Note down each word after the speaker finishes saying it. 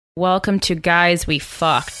Welcome to Guys We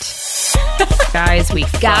Fucked. Guys We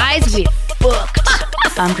Fucked. Guys We Fucked.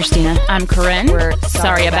 I'm Christina. I'm Corinne. We're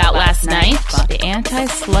sorry about last night. The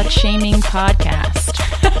anti-slut shaming podcast.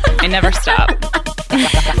 I never stop.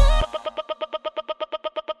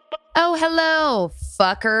 Oh, hello,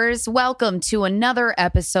 fuckers. Welcome to another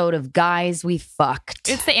episode of Guys We Fucked.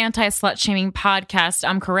 It's the anti-slut shaming podcast.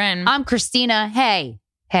 I'm Corinne. I'm Christina. Hey.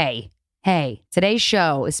 Today's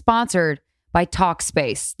show is sponsored by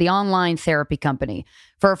Talkspace, the online therapy company.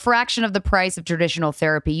 For a fraction of the price of traditional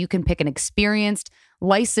therapy, you can pick an experienced,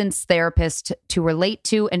 licensed therapist to relate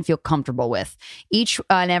to and feel comfortable with. Each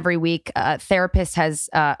and every therapist has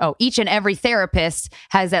at least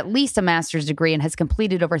a master's degree and has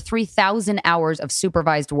completed over 3,000 hours of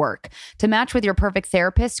supervised work. To match with your perfect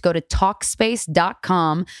therapist, go to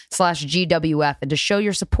Talkspace.com/GWF. And to show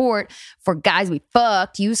your support for Guys We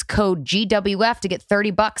Fucked, use code GWF to get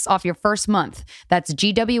 $30 off your first month. That's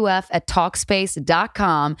GWF at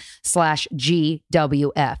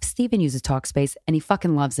Talkspace.com/GWF. Steven uses Talkspace and he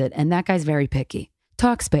fucking loves it. And that guy's very picky.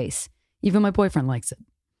 Talkspace. Even my boyfriend likes it.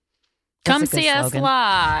 Come see us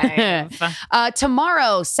live.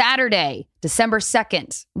 Tomorrow, Saturday, December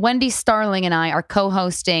 2nd, Wendy Starling and I are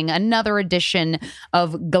co-hosting another edition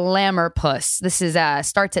of Glamour Puss. This is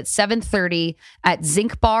starts at 7:30 at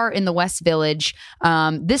Zinc Bar in the West Village.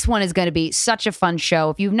 This one is going to be such a fun show.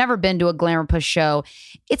 If you've never been to a Glamour Puss show,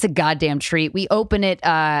 it's a goddamn treat. We open it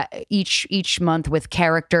each month with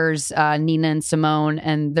characters, Nina and Simone,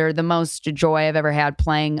 and they're the most joy I've ever had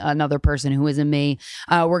playing another person who isn't me.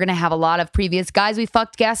 We're going to have a lot of previous Guys We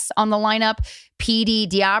Fucked guests on the lineup. PD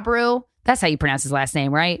Diabru. That's how you pronounce his last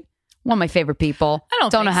name, right? One of my favorite people. I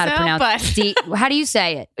don't know how to pronounce it. How do you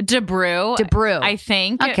say it? Debrew, I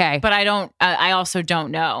think. Okay. But I don't, I also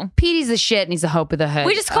don't know. Petey's the shit and he's the hope of the hood.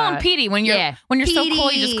 We just call him Petey. When you're so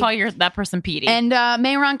cool, you just call that person Petey. And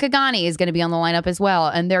Mehran Kagani is going to be on the lineup as well.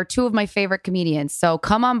 And they're two of my favorite comedians. So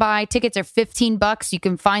come on by. Tickets are $15. You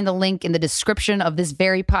can find the link in the description of this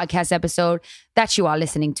very podcast episode that you are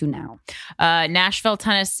listening to now. Nashville,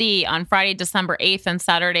 Tennessee on Friday, December 8th and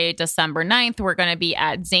Saturday, December 9th. We're going to be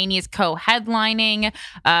at Zany's co-headlining.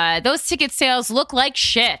 Those ticket sales look like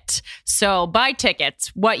shit. So buy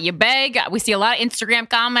tickets. What you beg? We see a lot of Instagram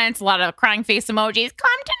comments, a lot of crying face emojis.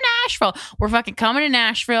 Come to Nashville. We're fucking coming to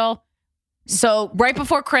Nashville. So right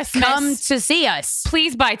before Christmas, come to see us.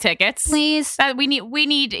 Please buy tickets. Please. We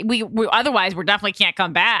otherwise we definitely can't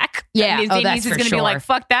come back. Yeah. Zany's is going to be like,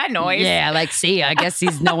 fuck that noise. Yeah. Like, see, I guess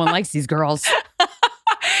no one likes these girls.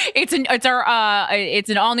 It's an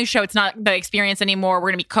all new show. It's not the experience anymore. We're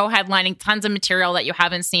going to be co-headlining tons of material that you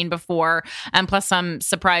haven't seen before, and plus some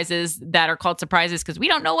surprises that are called surprises because we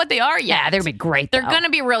don't know what they are yet. Yeah, they're going to be great. They're going to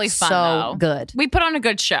be really fun. So good. We put on a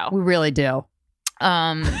good show. We really do.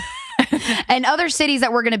 And other cities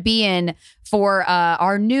that we're going to be in for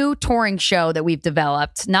our new touring show that we've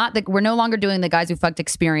developed. We're no longer doing the Guys Who Fucked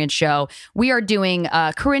Experience show. We are doing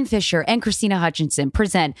Corinne Fisher and Christina Hutchinson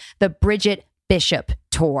present the Bridget Bishop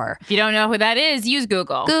Tour. If you don't know who that is, use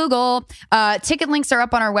Google. Ticket links are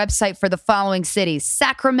up on our website for the following cities: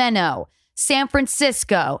 Sacramento, San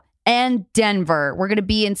Francisco, and Denver. We're going to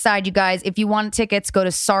be inside, you guys. If you want tickets, go to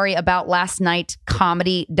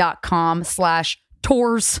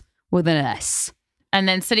sorryboutlastnightcomedy.com/tours with an S. And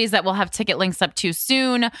then cities that will have ticket links up too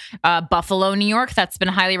soon. Buffalo, New York. That's been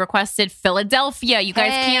highly requested. Philadelphia. You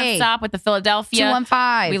guys can't stop with the Philadelphia.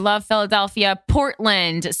 215. We love Philadelphia.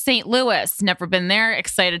 Portland, St. Louis. Never been there.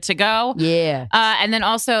 Excited to go. Yeah. And then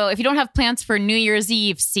also, if you don't have plans for New Year's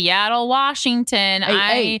Eve, Seattle, Washington.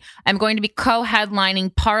 I am going to be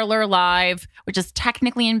co-headlining Parlor Live, which is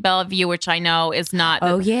technically in Bellevue, which I know is not.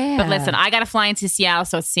 But listen, I got to fly into Seattle,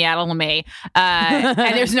 so it's Seattle to me. And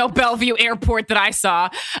there's no Bellevue airport that I saw.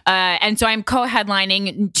 And so I'm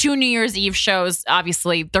co-headlining 2 New Year's Eve shows.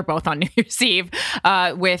 Obviously, they're both on New Year's Eve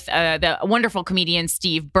with the wonderful comedian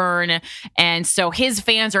Steve Byrne. And so his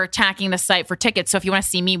fans are attacking the site for tickets. So if you want to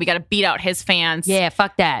see me, we got to beat out his fans. Yeah,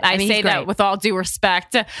 fuck that. I say that with all due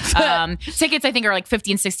respect. Tickets, I think, are like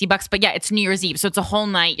 $50 and $60. But yeah, it's New Year's Eve. So it's a whole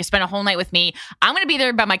night. You spend a whole night with me. I'm going to be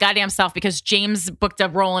there by my goddamn self because James booked a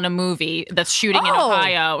role in a movie that's shooting in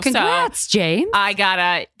Ohio. Congrats, James.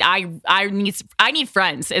 I need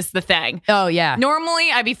friends is the thing. Oh, yeah.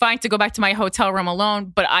 Normally, I'd be fine to go back to my hotel room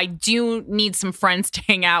alone, but I do need some friends to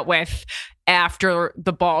hang out with after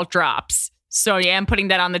the ball drops. So yeah, I'm putting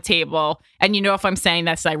that on the table. And you know, if I'm saying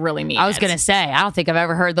this, I really mean it. I was going to say, I don't think I've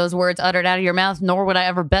ever heard those words uttered out of your mouth, nor would I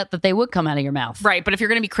ever bet that they would come out of your mouth. Right. But if you're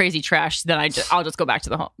going to be crazy trash, then I'll just go back to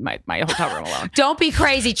the my hotel room alone. Don't be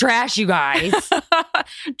crazy trash, you guys.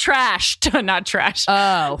 Trashed, not trash.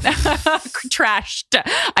 Oh. Trashed.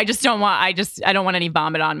 I don't want any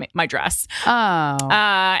vomit on my dress. Oh.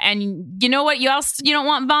 And you know what you don't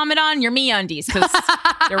want vomit on? Your MeUndies, because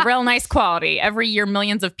they're real nice quality. Every year,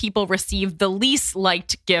 millions of people receive the least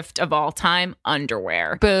liked gift of all time,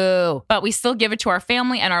 underwear. Boo. But we still give it to our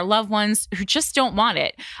family and our loved ones who just don't want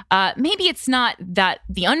it. Maybe it's not that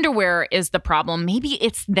the underwear is the problem. Maybe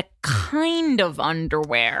it's the kind of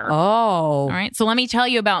underwear. Oh. All right. So let me tell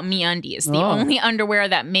you about MeUndies, the only underwear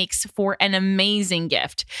that makes for an amazing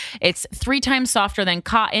gift. It's 3 times softer than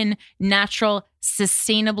cotton, natural,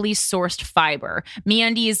 sustainably sourced fiber.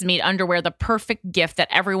 MeUndies made underwear the perfect gift that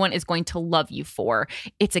everyone is going to love you for.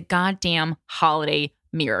 It's a goddamn holiday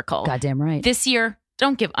miracle. Goddamn right. This year,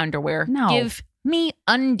 don't give underwear. No. Give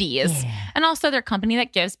MeUndies. Yeah. And also their company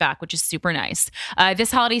that gives back, which is super nice.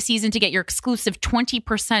 This holiday season, to get your exclusive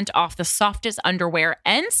 20% off the softest underwear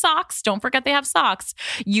and socks, don't forget they have socks,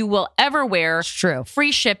 you will ever wear. It's true.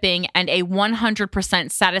 Free shipping and a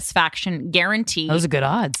 100% satisfaction guarantee. Those are good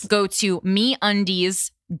odds. Go to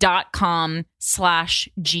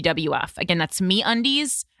MeUndies.com/GWF. Again, that's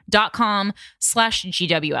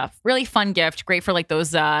MeUndies.com/GWF. Really fun gift. Great for like those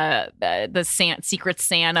Secret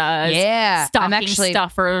Santas. Yeah. Stocking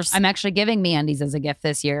stuffers. I'm actually giving MeUndies as a gift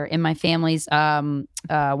this year in my family's white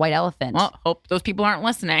elephant. Well, hope those people aren't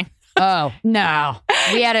listening. Oh, no.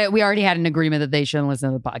 We already had an agreement that they shouldn't listen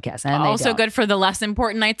to the podcast. And also they don't. good for the less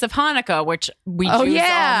important nights of Hanukkah, which we Jews all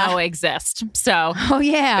know exist. So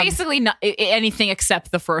basically anything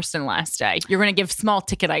except the first and last day. You're going to give small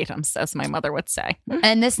ticket items, as my mother would say.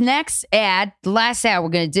 And this next ad, the last ad we're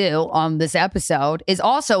going to do on this episode, is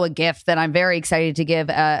also a gift that I'm very excited to give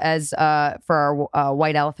for our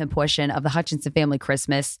white elephant portion of the Hutchinson Family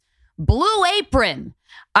Christmas. Blue Apron.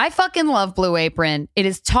 I fucking love Blue Apron. It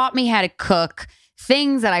has taught me how to cook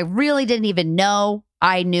things that I really didn't even know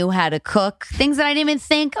I knew how to cook. Things that I didn't even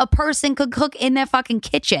think a person could cook in their fucking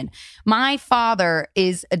kitchen. My father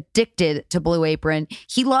is addicted to Blue Apron.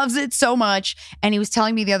 He loves it so much. And he was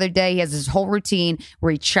telling me the other day, he has this whole routine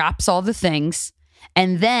where he chops all the things.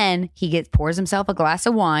 And then he pours himself a glass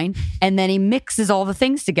of wine, and then he mixes all the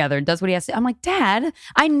things together and does what he has to. I'm like, Dad,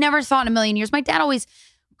 I never thought in a million years. My dad always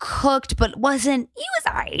cooked, but he was all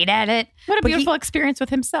right at it. What a beautiful experience with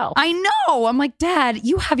himself. I know. I'm like, Dad,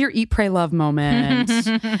 you have your eat, pray, love moment.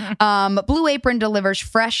 Blue Apron delivers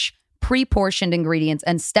fresh, pre-portioned ingredients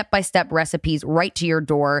and step-by-step recipes right to your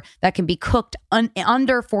door that can be cooked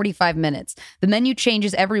under 45 minutes. The menu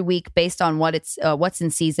changes every week based on what's in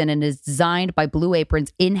season and is designed by Blue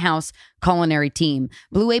Apron's in-house culinary team.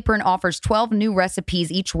 Blue Apron offers 12 new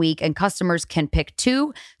recipes each week, and customers can pick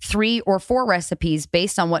 2, 3, or 4 recipes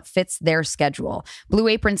based on what fits their schedule. Blue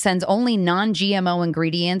Apron sends only non-GMO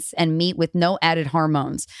ingredients and meat with no added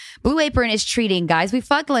hormones. Blue Apron is treating Guys We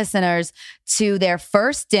Fucked listeners to their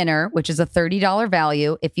first dinner, which is a $30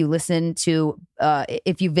 value if you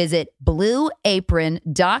if you visit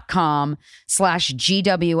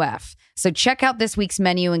blueapron.com/GWF. So check out this week's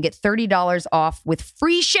menu and get $30 off with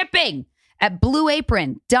free shipping at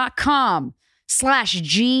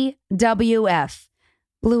blueapron.com/GWF.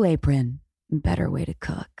 Blue Apron, better way to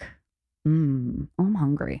cook. I'm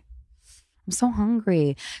hungry. I'm so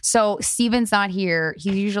hungry. So Steven's not here.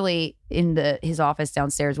 He's usually in his office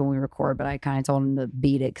downstairs when we record, but I kind of told him to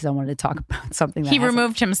beat it because I wanted to talk about something that he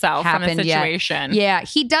removed himself from the situation. Yeah,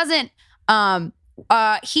 he doesn't.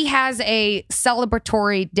 He has a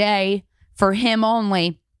celebratory day for him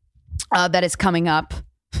only that is coming up.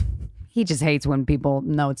 He just hates when people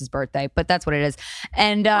know it's his birthday, but that's what it is.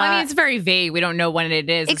 And I mean, it's very vague. We don't know when it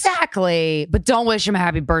is. Exactly. But don't wish him a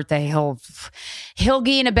happy birthday. He'll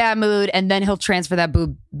get in a bad mood, and then he'll transfer that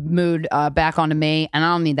mood back onto me, and I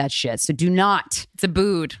don't need that shit. So do not. It's a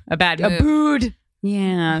bad mood. A bood.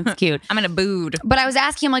 Yeah, it's cute. I'm in a bood. But I was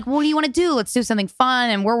asking him, like, what do you want to do? Let's do something fun.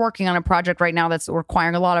 And we're working on a project right now that's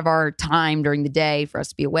requiring a lot of our time during the day for us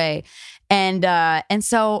to be away. And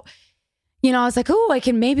so, you know, I was like,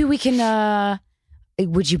 maybe we can,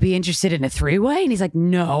 would you be interested in a 3-way? And he's like,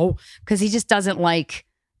 no, because he just doesn't like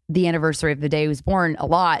the anniversary of the day he was born a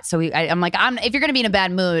lot. So I'm like, if you're going to be in a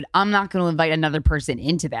bad mood, I'm not going to invite another person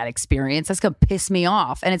into that experience. That's going to piss me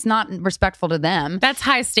off. And it's not respectful to them. That's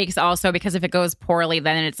high stakes also, because if it goes poorly,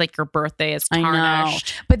 then it's like your birthday is tarnished. I know.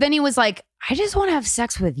 But then he was like, I just want to have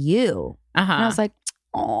sex with you. And I was like,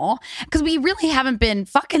 aw. Because we really haven't been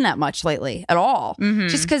fucking that much lately at all. Mm-hmm.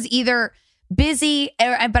 Just because either busy,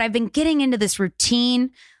 but I've been getting into this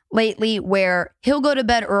routine lately where he'll go to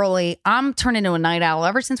bed early. I'm turning into a night owl.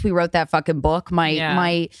 Ever since we wrote that fucking book,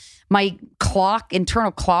 my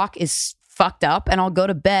internal clock is fucked up, and I'll go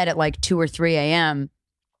to bed at like 2 or 3 a.m.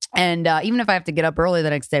 And even if I have to get up early the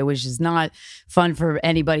next day, which is not fun for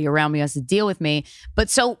anybody around me who has to deal with me. But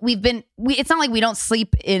so it's not like we don't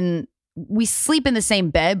sleep in. We sleep in the same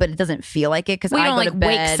bed, but it doesn't feel like it because we I don't go like to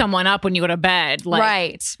bed. wake someone up when you go to bed. Like,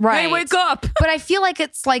 right. Hey, wake up. But I feel like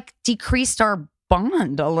it's like decreased our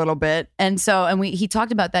bond a little bit. And he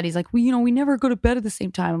talked about that. He's like, well, we never go to bed at the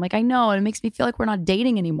same time. I'm like, I know. And it makes me feel like we're not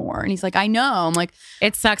dating anymore. And he's like, I know. I'm like,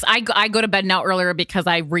 it sucks. I go to bed now earlier because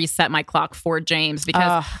I reset my clock for James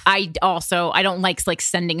because I don't like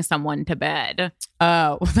sending someone to bed.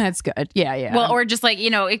 Oh, well, that's good. Yeah. Well, or just like,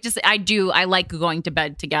 I like going to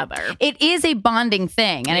bed together. It is a bonding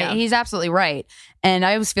thing. And he's absolutely right. And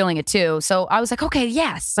I was feeling it too. So I was like, okay,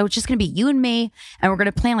 yes. So it's just going to be you and me. And we're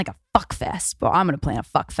going to plan like a fuck fest. Well, I'm going to plan a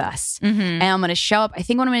fuck fest. Mm-hmm. And I'm going to show up. I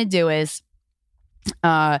think what I'm going to do is,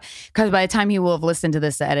 because by the time he will have listened to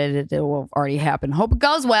this edit, it will have already happened. Hope it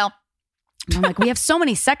goes well. I'm like, we have so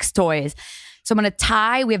many sex toys. So I'm going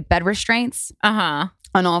to we have bed restraints.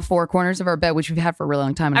 On all four corners of our bed, which we've had for a really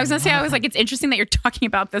long time. I was going to say, it's interesting that you're talking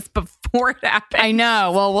about this before it happened. I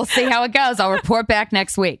know. Well, we'll see how it goes. I'll report back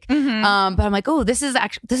next week. Mm-hmm. But I'm like, oh, this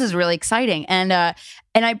is really exciting. And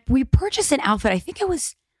we purchased an outfit. I think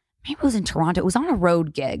maybe it was in Toronto. It was on a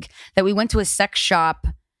road gig that we went to a sex shop.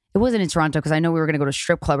 It wasn't in Toronto because I know we were going to go to a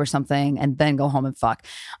strip club or something and then go home and fuck.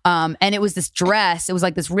 And it was this dress. It was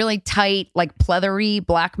like this really tight, like pleathery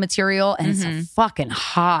black material. And it's a fucking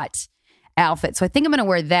hot outfit. So I think I'm going to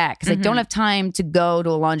wear that because I don't have time to go to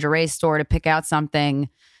a lingerie store to pick out something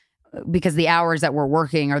because the hours that we're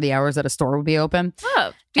working are the hours that a store will be open.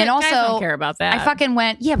 Oh, and also, guys don't care about that. I fucking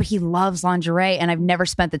went, yeah, but he loves lingerie and I've never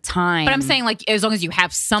spent the time. But I'm saying like as long as you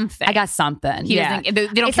have something. I got something. He doesn't, they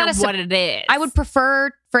don't care what it is. I would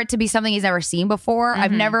prefer for it to be something he's never seen before.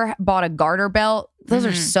 I've never bought a garter belt. Those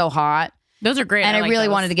are so hot. Those are great. And I like really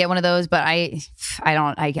those. wanted to get one of those, but I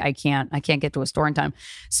can't get to a store in time.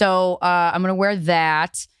 So I'm going to wear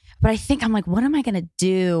that. But I think I'm like, what am I going to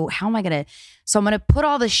do? How am I going to? So I'm going to put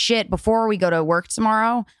all the shit before we go to work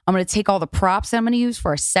tomorrow. I'm going to take all the props that I'm going to use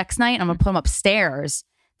for a sex night. And I'm going to put them upstairs.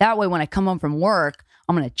 That way, when I come home from work,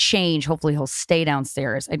 I'm going to change. Hopefully he'll stay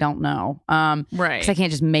downstairs. I don't know. Right. Because I can't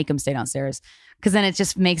just make him stay downstairs. Because then it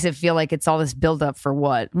just makes it feel like it's all this buildup for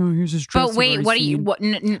what? Oh, here's his dress. But wait, what do you?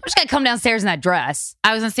 I'm just gonna come downstairs in that dress.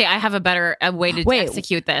 I was gonna say I have a way to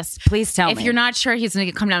execute this. Please tell me. If you're not sure he's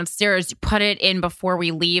gonna come downstairs, put it in before we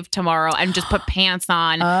leave tomorrow, and just put pants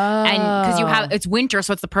on. And because it's winter,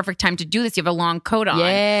 so it's the perfect time to do this. You have a long coat on.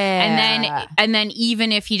 Yeah. And then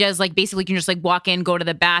even if he does basically you can just walk in, go to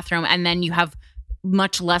the bathroom, and then you have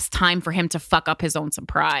much less time for him to fuck up his own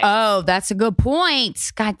surprise. Oh, that's a good point.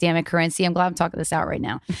 God damn it, Currency. I'm glad I'm talking this out right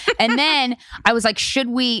now. And then I was like, should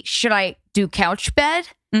I do couch bed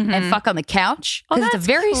and fuck on the couch? Because it's a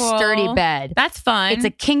very sturdy bed. That's fun. It's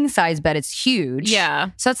a king size bed. It's huge.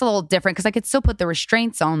 Yeah. So that's a little different because I could still put the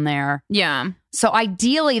restraints on there. Yeah. So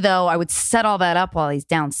ideally, though, I would set all that up while he's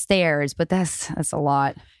downstairs, but that's a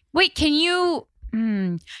lot. Wait, can you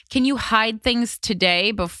hide things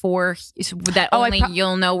today before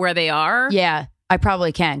you'll know where they are? Yeah, I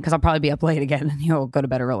probably can because I'll probably be up late again and he'll go to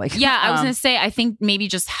bed early. Yeah, I was gonna say I think maybe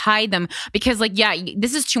just hide them because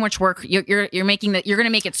this is too much work. You're making that. You're gonna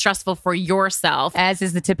make it stressful for yourself, as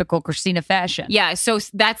is the typical Christina fashion. Yeah, so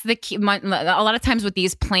that's the key. A lot of times with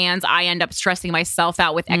these plans, I end up stressing myself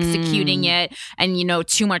out with executing it, and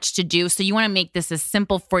too much to do. So you want to make this as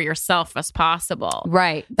simple for yourself as possible.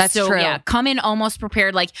 Right, that's true. Yeah, come in almost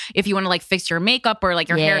prepared. Like if you want to fix your makeup or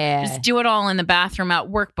your hair, just do it all in the bathroom at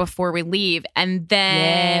work before we leave, and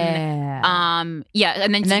then and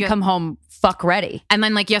then come home fuck ready. And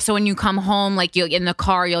then so when you come home, you'll in the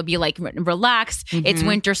car, you'll be relaxed. It's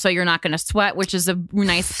winter, so you're not going to sweat, which is a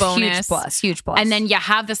nice bonus. Huge plus. And then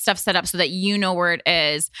have the stuff set up so that you know where it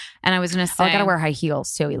is. And I was going to say, I got to wear high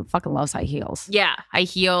heels too. He fucking loves high heels. Yeah, high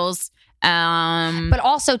heels. But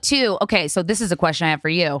also too, okay, so this is a question I have for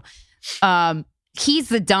you. He's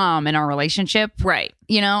the dom in our relationship. Right.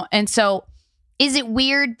 And so is it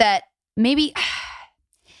weird that maybe,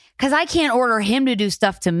 because I can't order him to do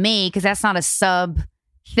stuff to me because that's not a sub.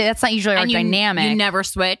 That's not usually our dynamic. You never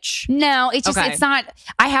switch? No, it's just, it's not.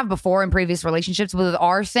 I have before in previous relationships with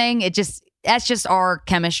our thing. That's just our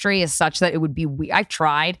chemistry is such that it would be weird. I've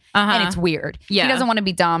tried and it's weird. Yeah. He doesn't want to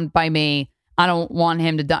be dommed by me. I don't want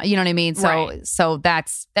him to dom. You know what I mean? So, right. so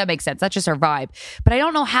that makes sense. That's just our vibe. But I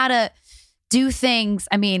don't know how to do things.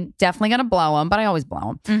 I mean, definitely going to blow them, but I always blow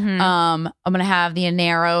them. Mm-hmm. I'm going to have the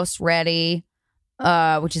Aneros ready,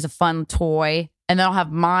 which is a fun toy. And then I'll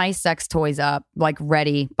have my sex toys up, like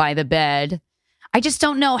ready by the bed. I just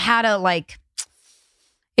don't know how to like,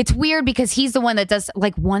 it's weird because he's the one that does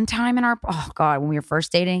like one time in when we were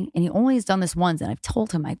first dating, and he only has done this once, and I've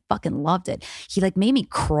told him I fucking loved it. He like made me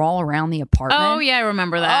crawl around the apartment. Oh yeah, I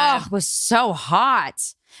remember that. Oh, it was so hot.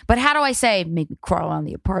 But how do I say, make me crawl around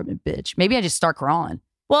the apartment, bitch? Maybe I just start crawling.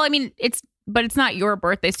 Well, I mean, it's not your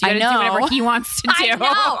birthday, so you I gotta do know. whatever he wants to do.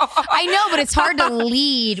 I know, but it's hard to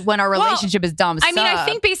lead when our relationship is dumb. I mean, I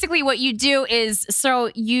think basically what you do is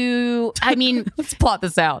let's plot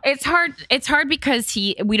this out. It's hard because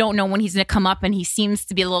we don't know when he's going to come up, and he seems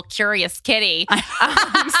to be a little curious kitty.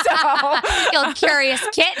 Little curious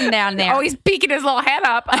kitten down there. Oh, he's peeking his little head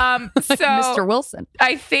up. So Mr. Wilson.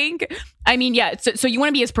 I think, so you want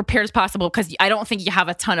to be as prepared as possible, because I don't think you have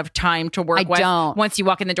a ton of time to work with once you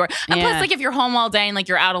walk in the door. And plus, like, if you're home all day and like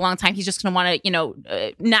you're out a long time, he's just going to want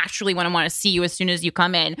to, naturally want to see you as soon as you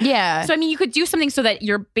come in. Yeah. So, I mean, you could do something so that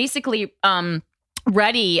you're basically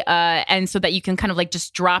ready, and so that you can kind of like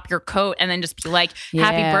just drop your coat and then just be like,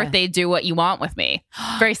 happy birthday, do what you want with me.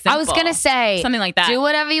 Very simple. I was going to say, something like that. Do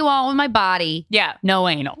whatever you want with my body. Yeah. No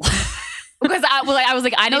anal. Because I was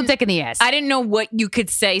like, no dick in the ass. I didn't know what you could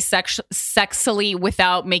say sexily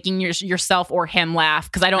without making yourself or him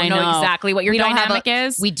laugh, because I don't know exactly what your dynamic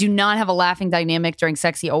is. We do not have a laughing dynamic during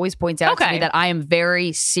sex. He always points out to me that I am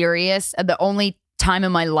very serious. The only time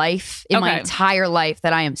in my life, my entire life,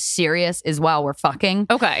 that I am serious is while we're fucking.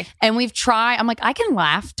 Okay. And we've tried, I'm like, I can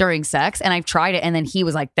laugh during sex, and I've tried it, and then he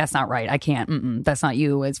was like, that's not right. I can't. That's not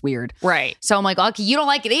you. It's weird. Right. So I'm like, okay, you don't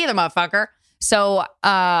like it either, motherfucker. So,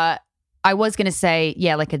 I was going to say,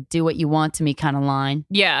 like a do what you want to me kind of line.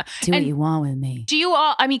 Yeah. Do what you want with me. Do you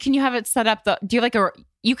all, can you have it set up, do you like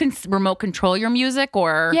you can remote control your music,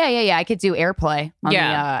 or? Yeah. I could do AirPlay on the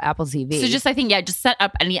Apple TV. So just set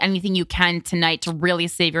up anything you can tonight to really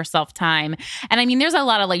save yourself time. And I mean, there's a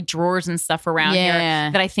lot of like drawers and stuff around here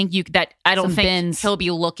that I think I don't think bins. He'll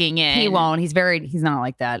be looking in. He won't. He's not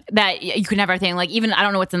like that. That you can have everything, like, even, I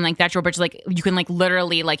don't know what's in like that drawer, but just like, you can like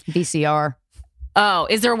literally like VCR. Oh,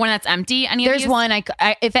 is there one that's empty? There's one.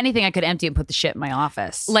 I if anything, I could empty and put the shit in my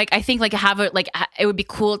office. Like, I think like it would be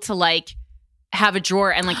cool to like have a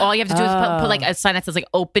drawer, and like all you have to do is put like a sign that says like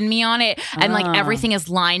 "Open Me" on it, and like everything is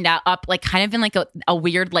lined up like kind of in like a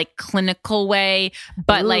weird like clinical way,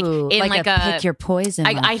 but like in like a pick your poison,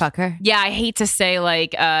 motherfucker. I hate to say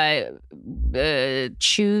like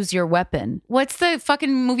choose your weapon. What's the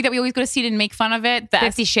fucking movie that we always go to see to make fun of it?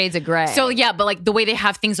 50 Shades of Grey. So yeah, but like the way they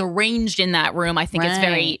have things arranged in that room, I think it's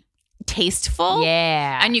very tasteful.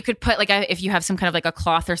 Yeah. And you could put like if you have some kind of like a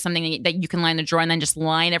cloth or something that you can line the drawer, and then just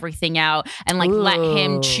line everything out and like let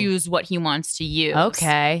him choose what he wants to use.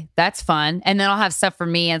 Okay. That's fun. And then I'll have stuff for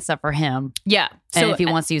me and stuff for him. Yeah. So and if he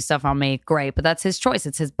wants to use stuff on me, great. But that's his choice.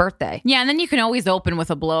 It's his birthday. Yeah. And then you can always open with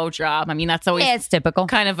a blowjob. I mean, that's always it's typical.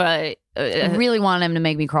 Kind of I really want him to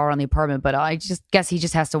make me crawl around the apartment, but I just guess he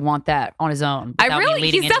just has to want that on his own. He's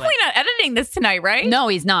definitely not editing this tonight, right? No,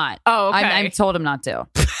 he's not. Oh, okay. I told him not to.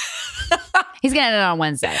 He's going to edit it on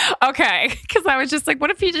Wednesday. Okay. Because I was just like,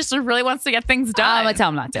 what if he just really wants to get things done? I'm going to tell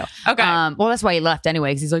him not to. Okay. Well, that's why he left anyway.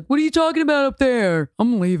 Because he's like, what are you talking about up there?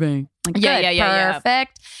 I'm leaving. Like, yeah.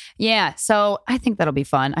 Perfect. Yeah. So I think that'll be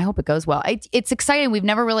fun. I hope it goes well. It's exciting. We've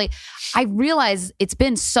never really, I realize it's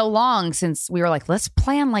been so long since we were like, let's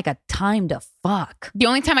plan like a time to fuck. The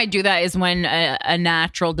only time I do that is when a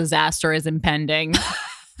natural disaster is impending.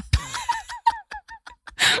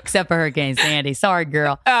 Except for Hurricane Sandy. Sorry,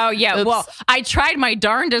 girl. Oh, yeah. Oops. Well, I tried my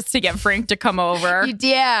darndest to get Frank to come over.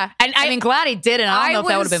 Yeah. And I mean, glad he didn't. I don't know if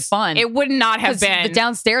that would have been fun. It would not have been. The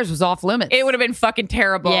downstairs was off limits. It would have been fucking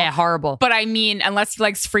terrible. Yeah, horrible. But I mean, unless he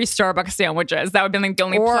likes free Starbucks sandwiches, that would have been like the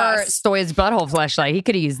only plus. Or Stoya's butthole fleshlight. He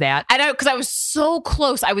could have used that. And because I was so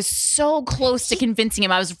close. I was so close to convincing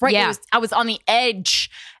him. I was right. Yeah. I was on the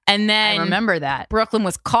edge. And then I remember that. Brooklyn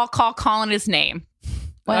was calling his name.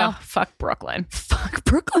 Well, fuck Brooklyn. Fuck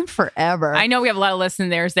Brooklyn forever. I know we have a lot of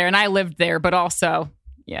listeners there, and I lived there, but also,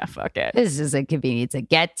 yeah, fuck it. This is inconvenient to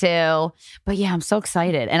get to. But yeah, I'm so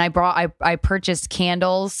excited. And I purchased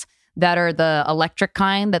candles that are the electric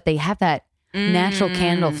kind, that they have that natural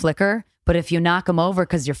candle flicker. But if you knock them over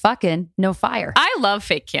because you're fucking, no fire. I love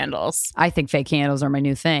fake candles. I think fake candles are my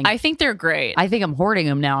new thing. I think they're great. I think I'm hoarding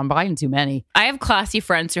them now. I'm buying too many. I have classy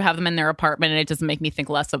friends who have them in their apartment, and it doesn't make me think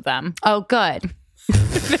less of them. Oh, good.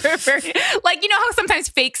 They're very, like, you know how sometimes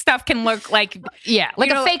fake stuff can look like,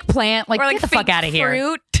 like a fake plant, like, get the fuck out of here.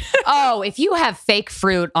 Fruit. Oh, if you have fake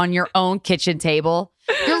fruit on your own kitchen table,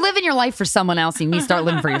 You're living your life for someone else, and you need to start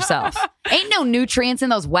living for yourself. Ain't no nutrients in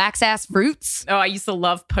those wax ass fruits. Oh, I used to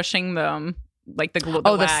love pushing them, like the the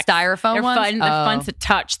wax. styrofoam They're ones. fun. They're fun to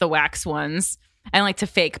touch, the wax ones. I like to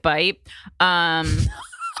fake bite.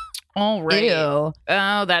 All right. Ew.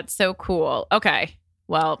 Oh, that's so cool. Okay.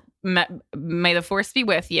 Well, may the force be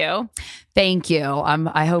with you. Thank you.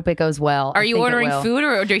 I hope it goes well. Are you ordering food,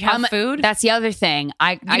 or do you have food? That's the other thing.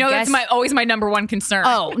 I guess, that's always my number one concern.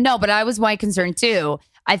 Oh no, but I was my concern too.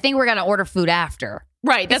 I think we're gonna order food after.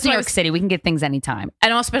 Right. That's New York City. We can get things anytime.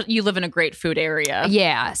 And also, you live in a great food area.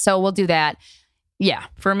 Yeah. So we'll do that. Yeah.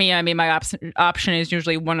 For me, I mean, my option is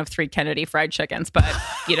usually one of 3 Kennedy fried chickens, but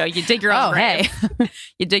you dig your own grave. Hey.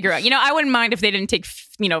 You dig your own. I wouldn't mind if they didn't take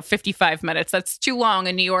 55 minutes. That's too long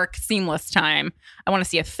in New York seamless time. I want to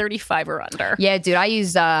see a 35 or under. Yeah, dude. I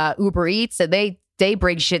use Uber Eats, and they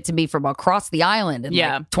bring shit to me from across the island in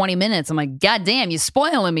like 20 minutes. I'm like, God damn, you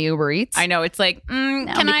spoiling me, Uber Eats. I know. It's like, can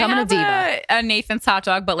I have a Nathan's hot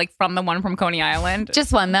dog, but like from the one from Coney Island?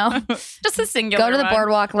 Just one, though. Just a singular Go to the one.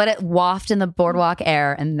 boardwalk, let it waft in the boardwalk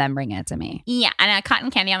air, and then bring it to me. Yeah, and a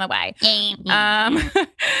cotton candy on the way.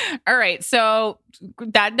 All right, so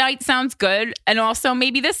that night sounds good. And also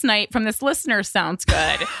maybe this night from this listener sounds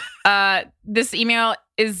good. This email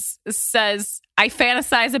says, I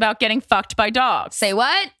fantasize about getting fucked by dogs. Say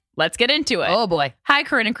what? Let's get into it. Oh, boy. Hi,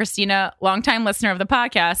 Corinne and Christina, longtime listener of the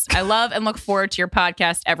podcast. I love and look forward to your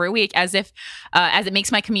podcast every week as it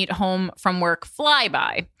makes my commute home from work fly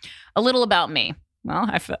by. A little about me. Well,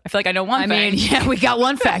 I feel like I know one thing. Yeah, we got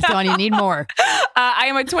one fact on. You need more. I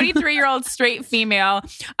am a 23-year-old straight female.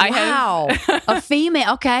 A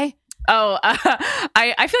female. Okay.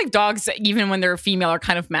 I feel like dogs, even when they're female, are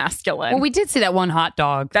kind of masculine. Well, we did see that one hot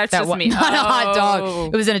dog. That's just me. Not a hot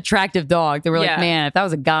dog. It was an attractive dog. They were like, man, if that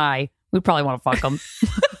was a guy, we'd probably want to fuck him.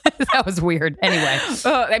 That was weird. Anyway.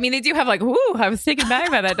 I mean, they do have like, I was taken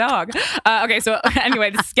back by that dog. Okay, so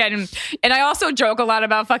anyway, this is getting... And I also joke a lot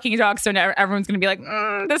about fucking dogs, so now everyone's going to be like,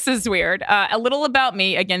 this is weird. A little about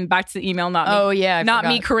me. Again, back to the email, not me. Oh, yeah. Not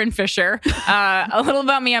me, Corinne Fisher. A little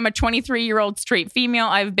about me. I'm a 23-year-old straight female.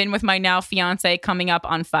 I've been with my now fiance coming up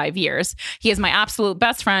on 5 years. He is my absolute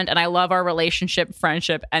best friend, and I love our relationship,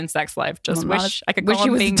 friendship, and sex life. Just wish I could call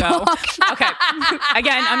him Bingo. Okay.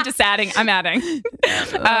 Again, I'm just adding. I'm adding.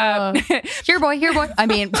 Here, boy. I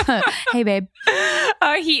mean, hey, babe.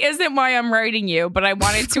 He isn't why I'm writing you, but I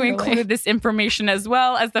wanted to include this information as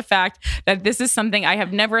well as the fact that this is something I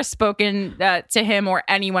have never spoken to him or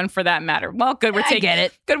anyone for that matter. Well, good. We're taking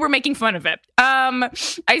it. Good. We're making fun of it.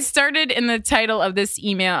 I stated in the title of this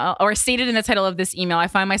email, I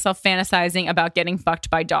find myself fantasizing about getting fucked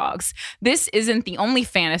by dogs. This isn't the only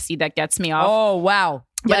fantasy that gets me off. Oh, wow.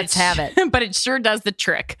 Let's have it. But it sure does the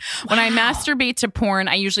trick. When I masturbate to porn,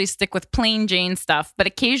 I usually stick with plain Jane stuff, but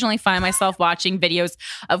occasionally find myself watching videos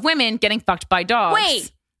of women getting fucked by dogs.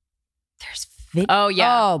 Wait. There's videos? Oh,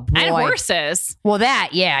 yeah. Oh, boy. And horses. Well,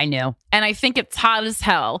 I knew. And I think it's hot as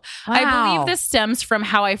hell. Wow. I believe this stems from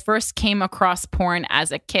how I first came across porn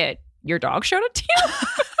as a kid. Your dog showed it to you?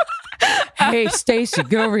 Hey, Stacy,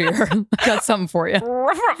 go over here. I got something for you.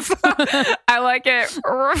 I like it.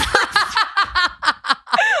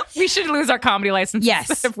 We should lose our comedy license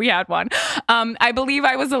if we had one. I believe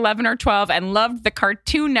I was 11 or 12 and loved the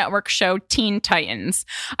Cartoon Network show Teen Titans.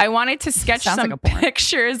 I wanted to sketch some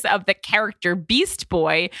pictures of the character Beast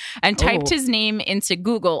Boy and typed his name into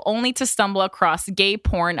Google, only to stumble across gay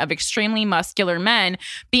porn of extremely muscular men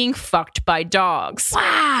being fucked by dogs.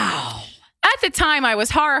 Wow. At the time, I was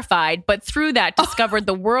horrified, but through that discovered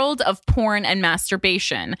the world of porn and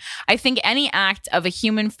masturbation. I think any act of a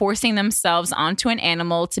human forcing themselves onto an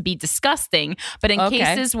animal to be disgusting, but in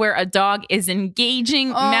cases where a dog is engaging,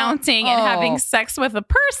 mounting, and having sex with a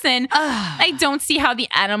person, I don't see how the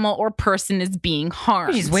animal or person is being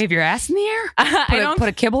harmed. You just wave your ass in the air? Put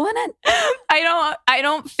a kibble in it? I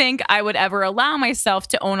don't think I would ever allow myself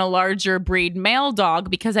to own a larger breed male dog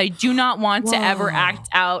because I do not want to ever act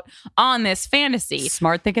out on this fantasy.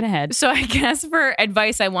 Smart thinking ahead. So I guess for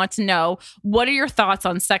advice, I want to know, what are your thoughts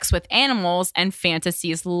on sex with animals and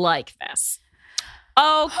fantasies like this?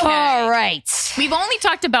 Okay. All right. We've only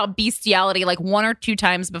talked about bestiality like 1 or 2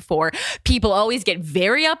 times before. People always get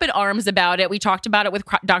very up in arms about it. We talked about it with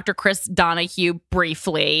Dr. Chris Donahue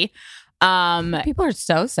briefly. People are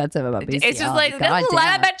so sensitive about bestiality. It's just like,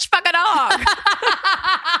 let a bitch fuck a dog.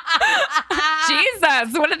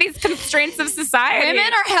 Jesus, what are these constraints of society?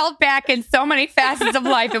 Women are held back in so many facets of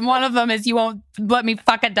life, and one of them is you won't let me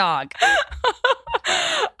fuck a dog.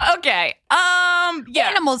 Okay. Yeah.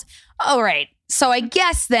 Animals. All right. So I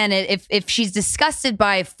guess then if she's disgusted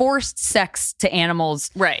by forced sex to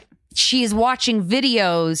animals, right, she is watching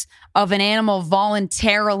videos of an animal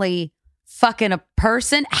voluntarily fucking a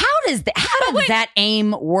person? How does that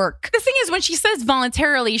aim work? The thing is, when she says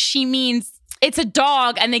voluntarily, she means it's a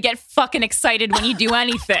dog and they get fucking excited when you do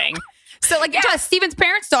anything. So like, Yeah, Steven's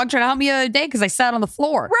parents' dog tried to help me the other day because I sat on the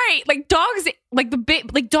floor. right, like dogs,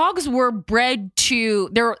 like dogs were bred to.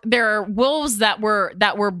 There are wolves that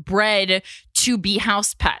were bred to be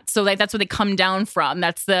house pets. So like that's where they come down from.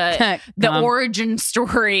 That's the origin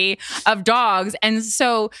story of dogs. And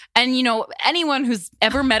so, and you know, anyone who's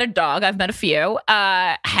ever met a dog, I've met a few,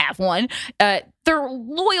 have one. They're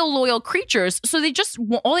loyal creatures. So they just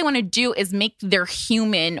all they want to do is make their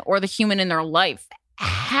human or the human in their life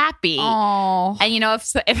happy. Oh, And you know,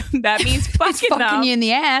 if that means fucking you in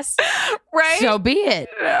the ass, right? so be it.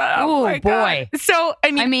 Oh my boy. God. So I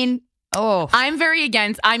mean, I'm very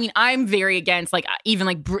against. I'm very against. Like even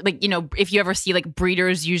like you know, if you ever see like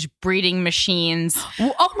breeders use breeding machines.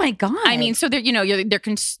 Oh my God. I mean, so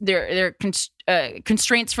they're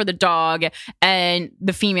constraints for the dog and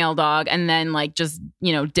the female dog, and then like just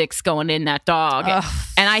you know dicks going in that dog.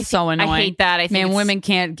 And so annoying. I hate that. I think women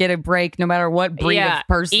can't get a break no matter what breed of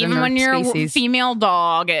person even or when you're species. a female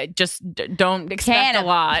dog, just don't expect a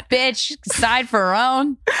lot. Bitch, decide for her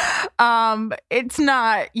own. It's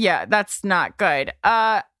not. Yeah, that's not good.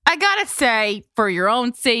 I gotta say, for your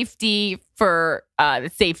own safety, for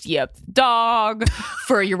the safety of the dog,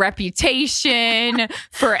 for your reputation,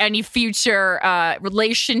 for any future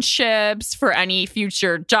relationships, for any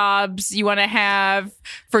future jobs you want to have,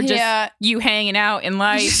 for just you hanging out in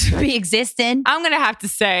life, Just be existing. I'm gonna have to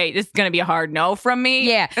say this is gonna be a hard no from me.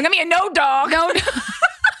 Yeah. I'm gonna be a no dog. No.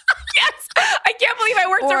 Yes, I can't believe I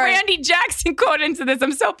worked a Randy Jackson quote into this.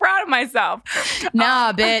 I'm so proud of myself.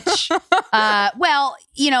 Nah, bitch. Well,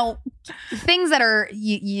 you know, things that are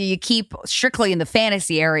you keep strictly in the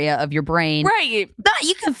fantasy area of your brain. Right.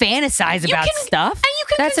 You can fantasize about stuff. And you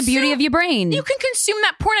can That's the beauty of your brain. You can consume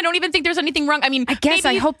that porn. I don't even think there's anything wrong. I mean, I guess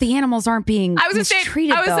I hope the animals aren't being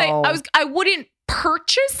mistreated, though. I wouldn't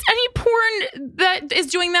purchase any porn that is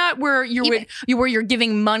doing that where you're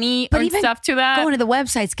giving money or stuff to that. Going to the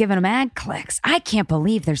websites, giving them ad clicks. I can't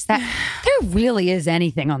believe there's that. There really is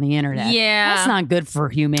anything on the internet. Yeah. That's not good for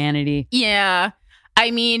humanity. Yeah.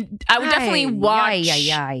 I mean, I would definitely watch.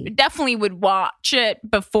 Definitely would watch it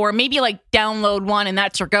before. Maybe like download one and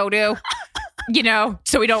that's your go-to. You know,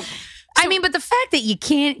 so we don't. I mean, but the fact that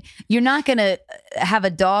you're not going to have a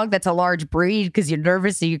dog that's a large breed because you're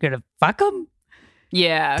nervous that you're going to fuck them.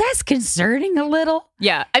 Yeah. That's concerning a little.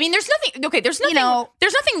 Yeah. I mean, there's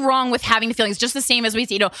nothing wrong with having the feelings, just the same as we,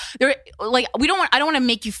 you know, I don't want to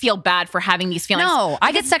make you feel bad for having these feelings. No,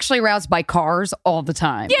 I get sexually aroused by cars all the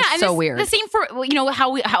time. Yeah. It's so weird. The same for, you know,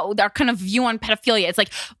 how our kind of view on pedophilia. It's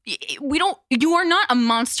like, you are not a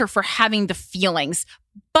monster for having the feelings,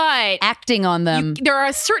 but acting on them. There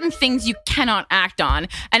are certain things you cannot act on.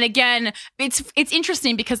 And again, it's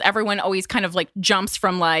interesting because everyone always kind of like jumps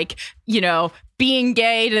from like, you know, being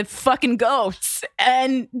gay to fucking goats.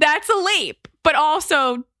 And that's a leap. But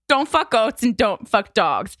also, don't fuck goats and don't fuck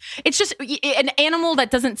dogs. It's just an animal that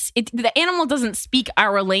the animal doesn't speak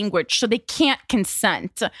our language, so they can't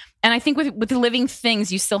consent. And I think with the living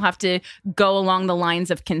things, you still have to go along the lines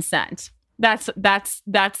of consent. That's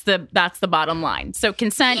the bottom line. So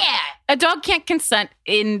consent. Yeah. A dog can't consent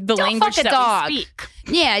in the language that we speak.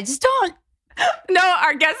 Yeah, just don't. No,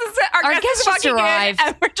 our guest just arrived,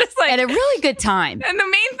 and we're just like at a really good time. And the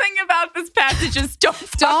main thing about this passage is don't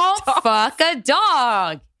fuck a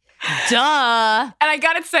dog. Duh. And I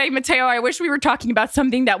gotta say, Mateo, I wish we were talking about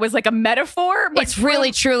something that was like a metaphor. But it's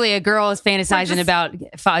really, truly a girl is fantasizing about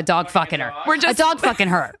a dog fucking her. A dog fucking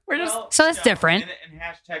her. So that's different. And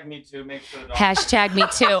hashtag me too. Make sure the dog. Hashtag me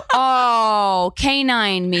too. Oh,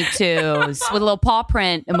 canine me too's with a little paw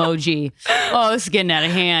print emoji. Oh, this is getting out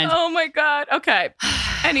of hand. Oh my God. Okay.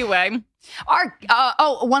 Anyway.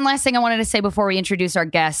 One last thing I wanted to say before we introduce our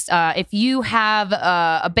guest. If you have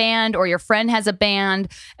a band or your friend has a band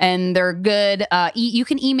and they're good, you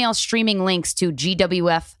can email streaming links to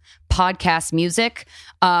GWF podcast music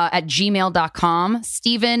at gmail.com.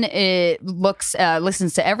 Steven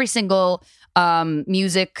listens to every single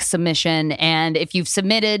music submission, and if you've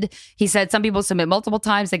submitted, he said some people submit multiple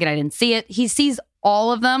times. They I didn't see it. He sees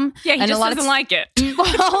all of them. Yeah, he just doesn't like it.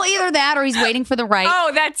 Well, either that or he's waiting for the right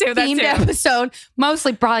that too. themed episode.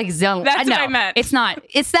 Mostly probably because that's what I meant. It's not.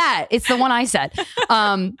 It's that. It's the one I said.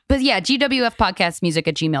 But yeah, GWF podcast music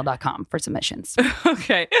at gmail.com for submissions.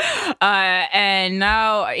 Okay. And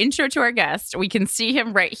now intro to our guest. We can see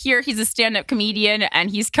him right here. He's a stand-up comedian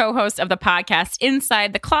and he's co-host of the podcast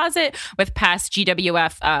Inside the Closet with past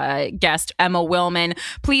GWF guest Emma Willman.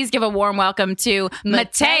 Please give a warm welcome to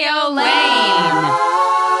Mateo Lane.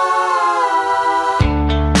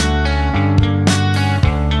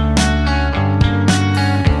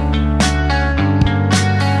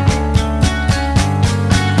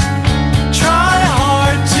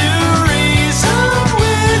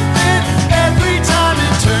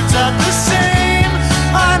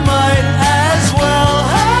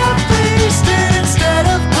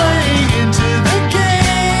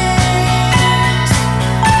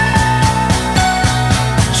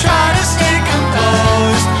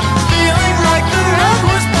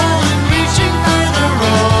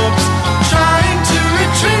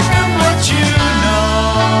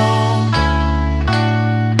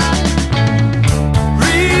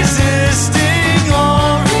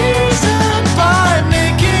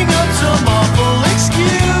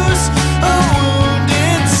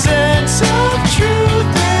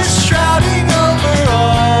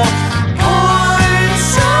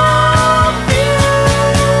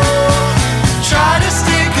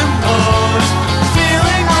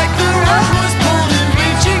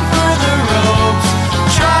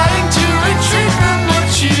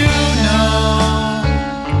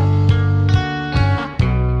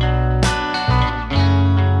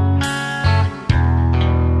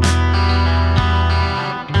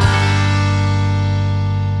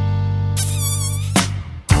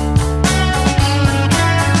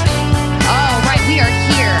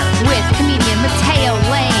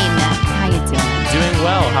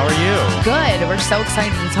 so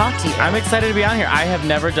excited to talk to you. I'm excited to be on here. I have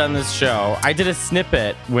never done this show. I did a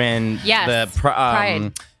snippet when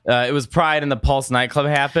Pride. It was Pride and the Pulse nightclub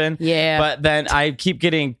happened. Yeah. But then I keep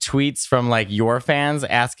getting tweets from like your fans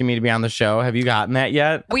asking me to be on the show. Have you gotten that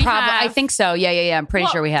yet? I think so. Yeah. I'm pretty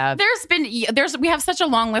sure we have. We have such a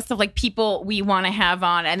long list of like people we want to have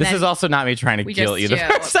on, and this is also not me trying to kill either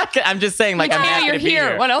for a second. I'm just saying, like, I'm happy you're to be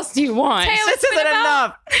here. What else do you want? Taylor, This isn't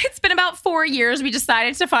enough. It's been about 4 years. We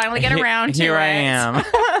decided to finally get around to Here it. I am.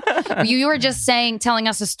 You were just telling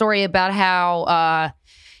us a story about how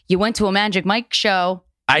you went to a Magic Mike show.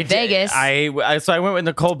 Vegas. So I went with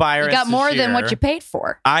Nicole Byer. You got more than what you paid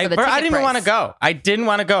for. I didn't even want to go. I didn't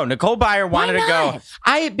want to go. Nicole Byer wanted to go.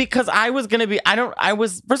 Because I was gonna be. And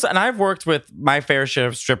I've worked with my fair share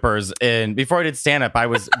of strippers. And before I did stand up, I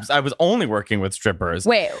was only working with strippers.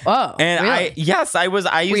 Wait. Oh. And really? I was.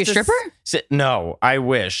 I used Were you a stripper? No, I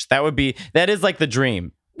wish that is like the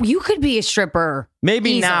dream. You could be a stripper.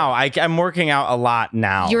 Maybe easily. now. I'm working out a lot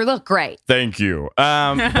now. You look great. Thank you.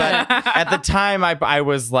 But at the time, I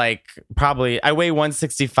was like I weigh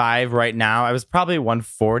 165 right now. I was probably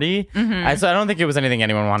 140. Mm-hmm. So I don't think it was anything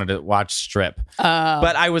anyone wanted to watch strip.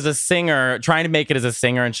 But I was a singer, trying to make it as a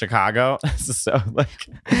singer in Chicago. So like,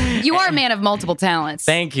 you are a man of multiple talents.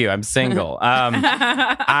 Thank you. I'm single. No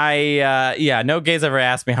gays ever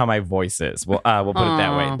asked me how my voice is. We'll put it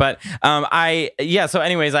that way. But so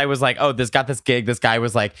anyways, I was like, got this gig. This guy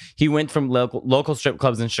was like, he went from local strip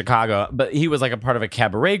clubs in Chicago, but he was like a part of a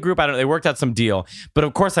cabaret group. They worked out some deal. But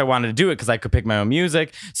of course I wanted to do it because I could pick my own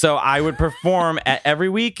music. So I would perform every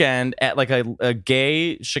weekend at like a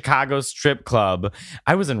gay Chicago strip club.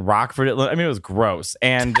 I was in Rockford. I mean, it was gross.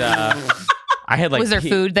 And I had like, was there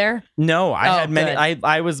food there? No, I had many. Good.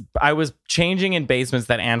 I was changing in basements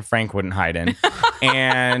that Anne Frank wouldn't hide in,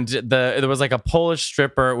 and there was like a Polish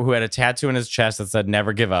stripper who had a tattoo in his chest that said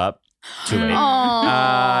 "Never give up." Too late.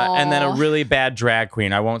 And then a really bad drag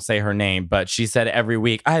queen. I won't say her name, but she said every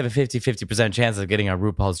week, I have a 50% chance of getting on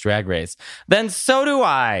RuPaul's Drag Race. Then so do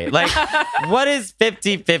I. Like, what is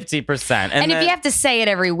 50%? And if you have to say it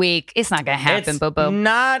every week, it's not going to happen, Bobo.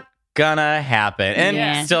 Not gonna happen.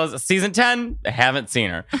 And still, season 10, haven't seen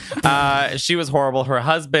her. She was horrible. Her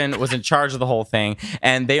husband was in charge of the whole thing,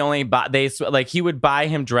 and he would buy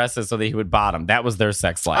him dresses so that he would bottom. That was their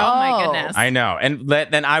sex life. Oh my goodness. I know. And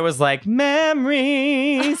then I was like,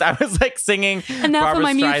 memories. I was like singing enough Barbra of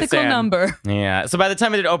my Streisand. musical number. Yeah. So by the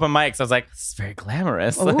time I did open mics, I was like, this is very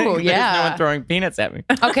glamorous. Ooh, like, yeah. There's no one throwing peanuts at me.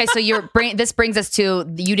 Okay, so this brings us to,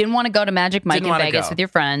 you didn't want to go to Magic Mike in Vegas with your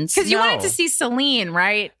friends. Because you wanted to see Celine,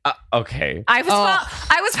 right? Okay. I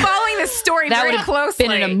was following this story very closely.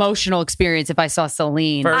 Been an emotional experience if I saw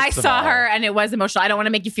Celine. I saw her and it was emotional. I don't want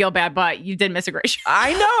to make you feel bad, but you did miss a great show.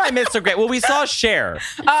 I know I missed a great. Well, we saw Cher,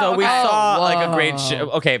 so we saw like a great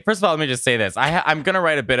show. Okay, first of all, let me just say this. I'm gonna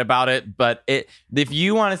write a bit about it, but if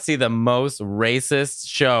you want to see the most racist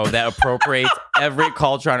show that appropriates every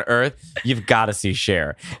culture on earth, you've got to see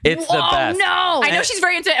Cher. It's the best. No, I know she's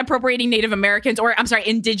very into appropriating Native Americans, or I'm sorry,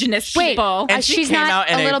 indigenous people. And she came out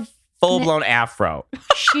in a full-blown afro.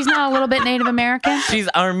 She's not a little bit Native American? She's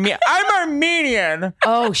I'm Armenian.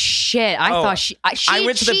 Oh, shit. I thought she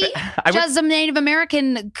does a Native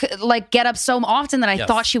American like get up so often that I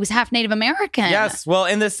thought she was half Native American. Yes. Well,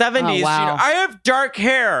 in the 70s, I have dark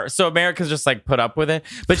hair. So Americans just like put up with it.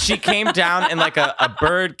 But she came down in like a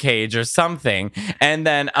bird cage or something. And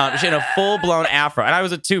then she had a full-blown afro. And I was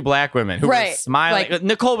with two black women who were smiling. Like,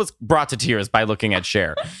 Nicole was brought to tears by looking at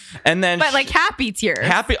Cher. And then like happy tears.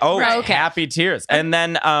 Happy. Oh, right. Happy tears. And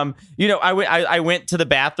then, I went to the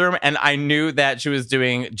bathroom and I knew that she was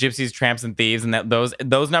doing Gypsies, Tramps, and Thieves and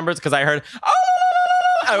those numbers because I heard,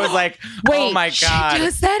 I was like, oh my God. She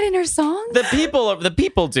does that in her song? The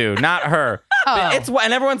people do, not her.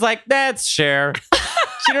 And everyone's like, that's Cher.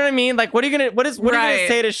 You know what I mean? Like, what are you gonna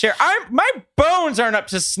say to Cher? My bones aren't up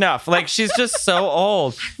to snuff. Like, she's just so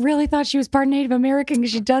old. I really thought she was part Native American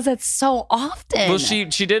because she does it so often. Well, she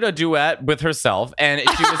did a duet with herself, and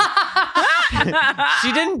she was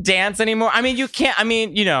she didn't dance anymore. I mean, you can't. I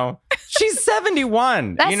mean, she's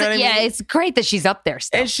 71. You know what I mean? It's great that she's up there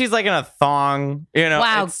still. And she's like in a thong.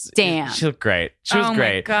 Wow, damn. She looked great. She was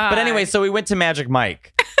great. My God. But anyway, so we went to Magic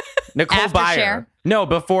Mike. Nicole After Byer. Cher? No,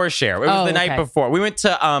 before Cher. It was the night before. We went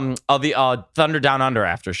to the Thunder Down Under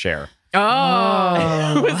after Cher.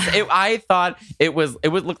 I thought it would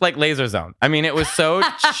look like Laser Zone. I mean, it was so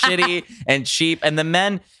shitty and cheap, and the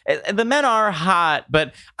men are hot,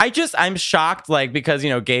 but I'm shocked, like, because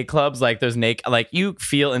gay clubs, like, there's you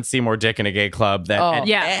feel and see more dick in a gay club than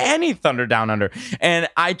any Thunder Down Under, and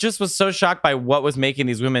I just was so shocked by what was making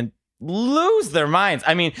these women lose their minds.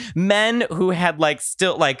 I mean, men who had like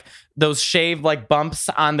still like those shaved like bumps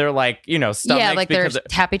on their like, you know, stomachs. Yeah, like their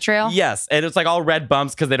happy trail. Yes. And it's like all red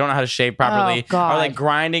bumps because they don't know how to shave properly. Oh, God. Or like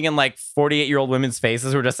grinding in like 48-year-old women's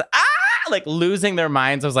faces who are just like losing their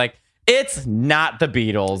minds. I was like, it's not the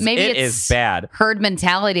Beatles. Maybe it it's is bad. Herd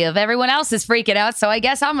mentality of everyone else is freaking out, so I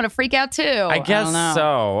guess I'm gonna freak out too. I guess don't know.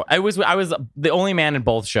 so. I was the only man in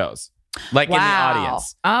both shows. Like in the Wow.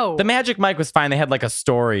 audience. Oh. The Magic Mike was fine. They had like a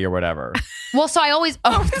story or whatever. Well, so I always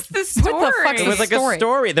What's the story? What the fuck It was like a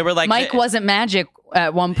story. They were like Mike wasn't magic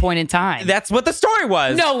at one point in time. That's what the story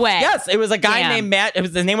was. No way. Yes, it was a guy Damn. named Matt.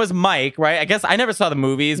 His name was Mike, right? I guess I never saw the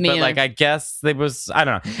movies, Me but either. like I guess it was. I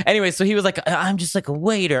don't know. Anyway, so he was like, I'm just like a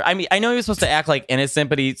waiter. I mean, I know he was supposed to act like innocent,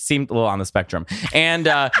 but he seemed a little on the spectrum. And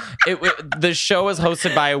the show was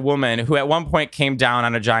hosted by a woman who at one point came down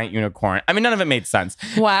on a giant unicorn. I mean, none of it made sense.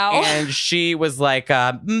 Wow. And she was like,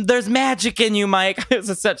 "There's magic in you, Mike." It was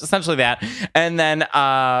essentially that. And then,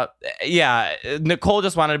 Nicole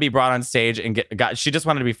just wanted to be brought on stage and she just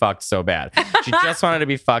wanted to be fucked so bad. She just wanted to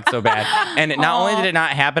be fucked so bad. And not only did it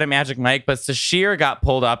not happen at Magic Mike, but Sashir got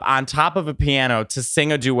pulled up on top of a piano to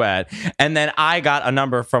sing a duet. And then I got a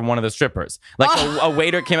number from one of the strippers. Like a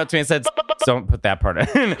waiter came up to me and said, "Don't put that part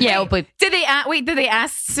in." Yeah, but Did they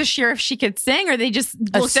ask Sashir if she could sing, or they just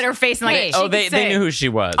looked at her face and like, Hey. she could They sing? knew who she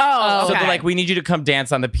was. Oh, So okay. they're like, "We need you to come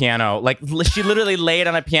dance on the piano." Like she literally laid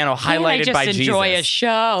on a piano highlighted by Jesus. enjoy a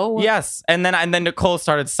show. Yes. And then Nicole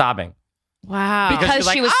started sobbing. Wow. Because she's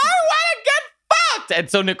like, she was- I want to get fucked. And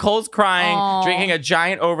so Nicole's crying, Aw. drinking a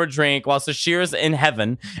giant overdrink while Sashir's in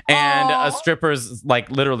heaven and a stripper's like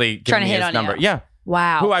literally Trying giving to me hit his on number. you. Yeah.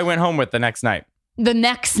 Wow. Who I went home with the next night. The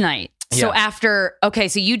next night. So Yes. after, okay,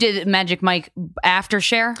 so you did Magic Mike after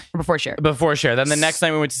Cher or before Cher? Before Cher. Then the next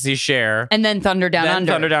night we went to see Cher. And then Thunder Down Then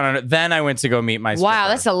Under. Thunder Down Under. Then I went to go meet my stripper. Wow,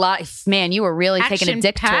 that's a lot. Man, you were really taking a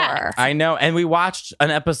dick Action-packed. tour. I know. And we watched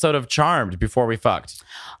an episode of Charmed before we fucked,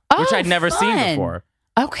 which I'd never seen fun. before.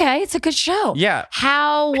 Okay, it's a good show. Yeah.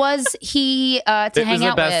 How was he to It hang was the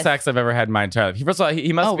out best with? sex I've ever had in my entire life. First of all,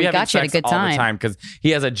 he must Oh, be we having got you at a sex good all the time. time because he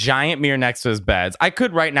has a giant mirror next to his beds. I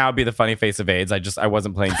could right now be the funny face of AIDS. I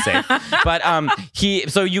wasn't playing safe. But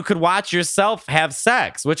so you could watch yourself have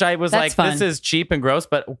sex, which I was That's like, fun. this is cheap and gross,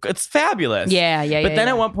 but it's fabulous. Yeah. But then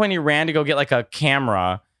at one point he ran to go get like a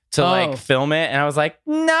camera to Oh. like film it, and I was like,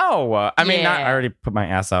 no. I mean, Yeah. I already put my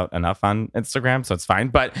ass out enough on Instagram, so it's fine.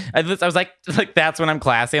 But I was like that's when I'm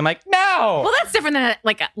classy. I'm like, no. Well, that's different than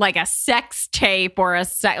like a sex tape or a more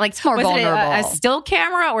was it a vulnerable. still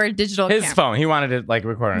camera or a digital His camera? phone. He wanted to like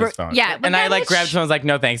record on his phone. yeah, but and I then like it's- grabbed his phone. I was like,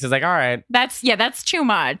 no thanks. He's like, all right. That's too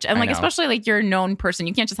much. And I like know. especially like you're a known person,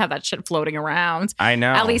 you can't just have that shit floating around. I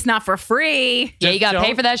know. At least not for free. Yeah, you got to Just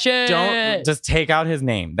pay for that shit. Don't just take out his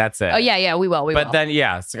name. That's it. Oh, yeah, we will. But then,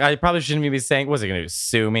 yes, I probably shouldn't be saying, what's he going to do?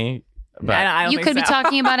 Sue me? But I don't you think could be so.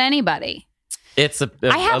 talking about anybody. it's a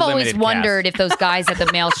I have always limited wondered cast. if those guys at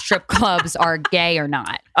the male strip clubs are gay or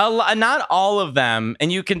not. Not all of them,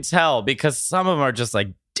 and you can tell because some of them are just like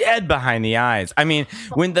dead behind the eyes. I mean,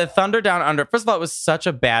 when the Thunder Down Under, first of all, it was such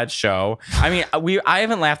a bad show. I mean, I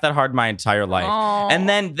haven't laughed that hard my entire life. Oh. And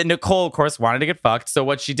then Nicole, of course, wanted to get fucked. So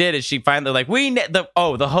what she did is she finally like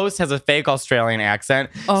the host has a fake Australian accent.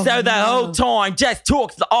 Oh, so the no. whole time just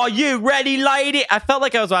talks. Are you ready, lady? I felt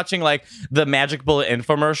like I was watching like the Magic Bullet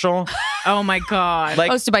infomercial. Oh my god. Like.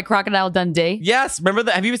 Hosted by Crocodile Dundee. Yes, remember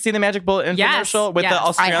that? Have you seen the Magic Bullet infomercial Yes, with yes. the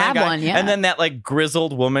Australian I have guy? one, yeah. And then that like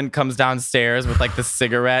grizzled woman comes downstairs with like the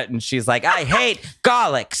cigarette, and she's like, "I hate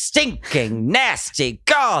garlic, stinking, nasty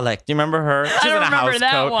garlic." Do you remember her? She's don't in a remember house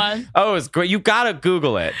that coat. one. Oh, it's great. You gotta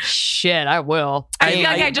Google it. Shit, I will. I feel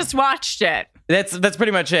like I just watched it. That's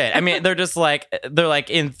pretty much it. I mean, they're like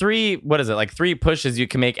in three pushes you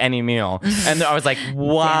can make any meal. And I was like,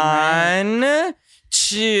 1,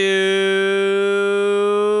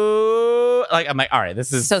 2. Like I'm like, all right,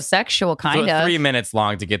 this is So sexual, kind of. 3 minutes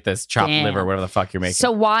long to get this chopped Damn. liver, whatever the fuck you're making.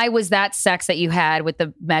 So why was that sex that you had with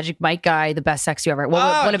the Magic Mike guy the best sex you ever?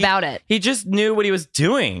 What about it? He just knew what he was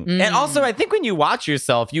doing. And also, I think when you watch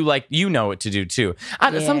yourself, you know what to do too.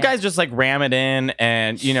 Some Yeah. guys just like ram it in,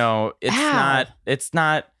 and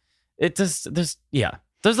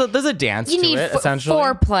there's a dance You to need it essentially.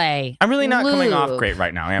 foreplay. I'm really not coming off Lube. great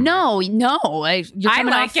right now. Am I? No, you're I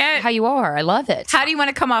coming like off it. how you are. I love it. How do you want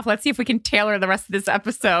to come off? Let's see if we can tailor the rest of this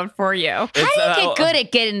episode for you. How do you get good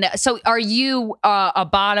at getting? So, are you a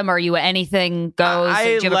bottom? Are you anything goes? I do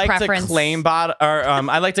you have like a preference? to claim bottom, or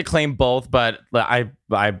I like to claim both, but I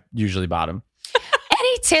usually bottom.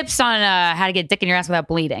 Any tips on how to get dick in your ass without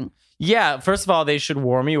bleeding? Yeah, first of all, they should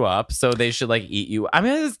warm you up, so they should like eat you. I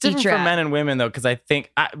mean, it's different your for ass. men and women though, because I think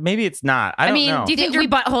maybe it's not. I don't know. Do you think your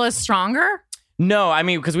butthole is stronger? No, I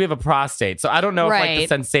mean, because we have a prostate. So I don't know if like the Right.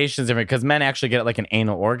 sensation's different because men actually get like an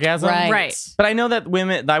anal orgasm. Right. But I know that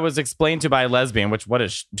women, I was explained to by a lesbian, which what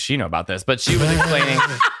does she know about this? But she was explaining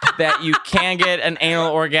that you can get an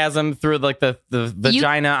anal orgasm through like the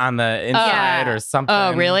vagina on the inside or something.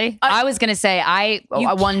 Oh, really? I was going to say, I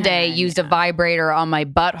one day used a vibrator on my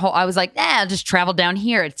butthole. I was like, I'll just travel down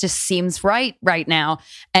here. It just seems right now.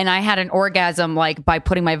 And I had an orgasm like by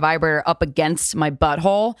putting my vibrator up against my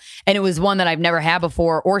butthole. And it was one that I've never had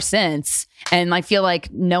before or since. And I feel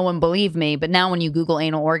like no one believed me. But now when you Google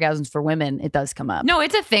anal orgasms for women, it does come up. No,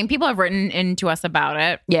 it's a thing. People have written into us about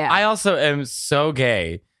it. Yeah. I also am so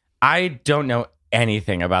gay. I don't know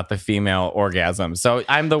anything about the female orgasm. So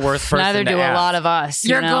I'm the worst person Neither to do ask. a lot of us.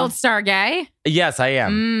 You're you know? gold star gay? Yes, I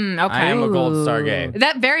am. Okay. I am a gold star gay.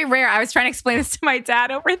 That very rare. I was trying to explain this to my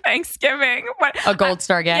dad over Thanksgiving. But A gold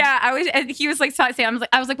star gay? Yeah, and he was like, saying,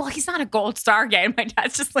 I was like, well, he's not a gold star gay. And my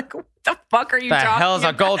dad's just like, what the fuck are you The talking hell's a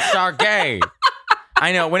about? gold star gay?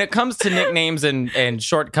 I know. When it comes to nicknames and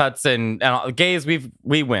shortcuts and gays,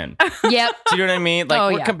 we win. Yep. Do you know what I mean? Like, Oh,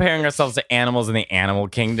 we're yeah. comparing ourselves to animals in the animal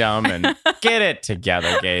kingdom, and get it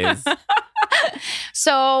together, gays.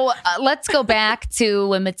 So let's go back to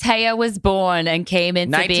when Matea was born and came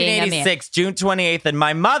into being a man. 1986, June 28th, and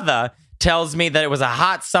my mother tells me that it was a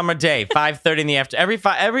hot summer day, 5:30 in the afternoon.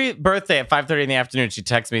 Every birthday at 5:30 in the afternoon, she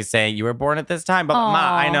texts me saying, "You were born at this time." But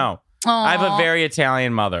Ma, I know. I have a very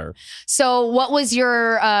Italian mother. So what was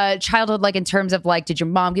your childhood like in terms of like, did your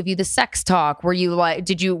mom give you the sex talk? Were you like,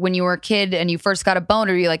 when you were a kid and you first got a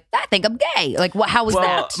boner, you like, I think I'm gay? Like, how was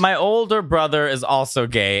that? My older brother is also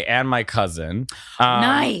gay, and my cousin.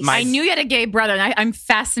 Nice. I knew you had a gay brother, and I'm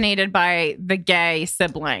fascinated by the gay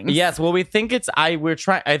siblings. Yes, well, we think we're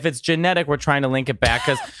trying. If it's genetic, we're trying to link it back.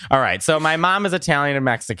 Because all right, so my mom is Italian and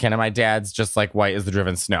Mexican, and my dad's just like white as the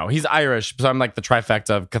driven snow. He's Irish, so I'm like the trifecta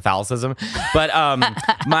of Catholicism. But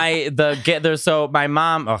so my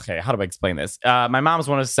mom. Okay, how do I explain this? My mom's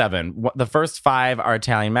one of 7. The first 5 are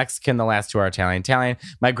Italian Mexican. The last 2 are Italian.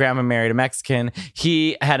 My grandma married a Mexican.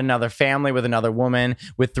 He had another family with another woman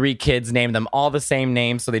with 3 kids. Named them all the same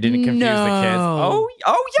name, so they didn't confuse the kids. Oh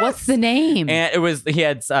yes. What's the name? And he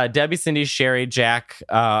had Debbie, Cindy, Sherry, Jack,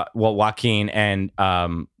 Joaquin, and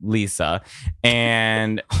Lisa.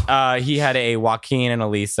 And he had a Joaquin and a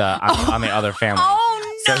Lisa on the other family. Oh, no.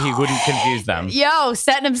 So he wouldn't confuse them. Yo,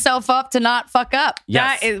 setting himself up to not fuck up.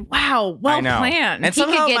 Yes. That is, wow, well I know. planned. And He could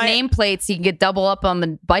somehow get nameplates. He could get double up on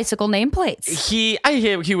the bicycle nameplates. He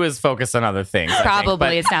was focused on other things. I think. Probably,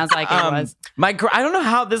 But, it sounds like it was. I don't know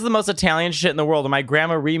how this is the most Italian shit in the world. My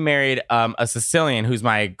grandma remarried a Sicilian who's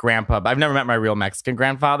my grandpa. I've never met my real Mexican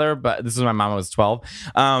grandfather, but this is when my mama was 12.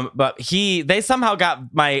 But they somehow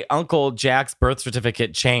got my uncle Jack's birth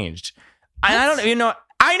certificate changed. And I don't even know.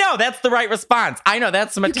 I know that's the right response. I know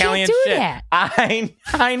that's some Italian can't do shit. that.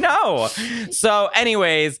 I know. So,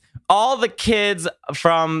 anyways, all the kids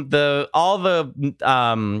from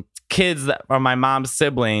kids that are my mom's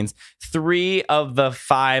siblings, 3 of the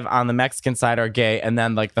 5 on the Mexican side are gay, and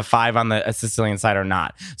then like the 5 on the Sicilian side are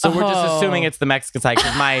not. So we're just assuming it's the Mexican side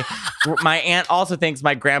because my aunt also thinks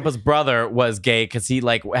my grandpa's brother was gay because he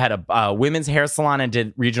like had a women's hair salon and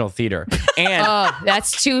did regional theater. And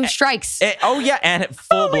That's 2 strikes. and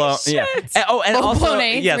full blown, yeah. And, and Full also, blown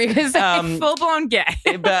AIDS, yes, were you gonna say? Full blown gay.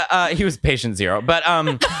 but he was patient 0. But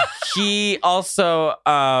he also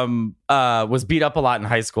was beat up a lot in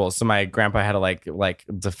high school, so my grandpa had to like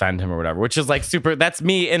defend him or whatever, which is like super. That's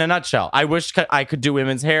me in a nutshell. I wish I could do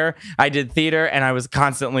women's hair. I did theater, and I was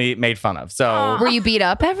constantly made fun of. So Were you beat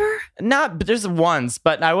up ever? not just once,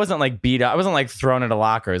 but I wasn't like beat up. I wasn't like thrown into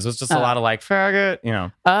lockers. It was just a lot of like faggot, you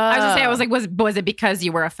know. I was gonna say, was it because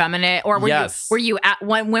you were effeminate, or Yes. were you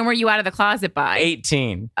when were you out of the closet by?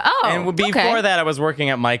 18. Oh, And before that, I was working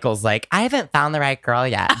at Michael's. Like, I haven't found the right girl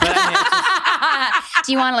yet. But I mean, it's just-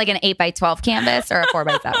 Do you want like an 8x12 canvas or a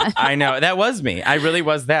 4x7? I know. That was me. I really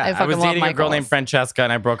was that. I fucking was love dating a girl Michaels. named Francesca,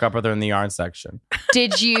 and I broke up with her in the yarn section.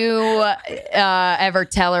 Did you ever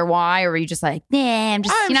tell her why, or were you just like, nah,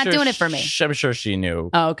 you're not doing it for me? I'm sure she knew.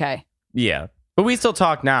 Oh, okay. Yeah. But we still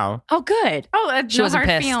talk now. Oh, good. Oh, She no wasn't hard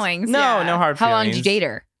pissed. feelings. No yeah. hard How feelings. long did you date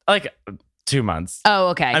her? Like 2 months. Oh,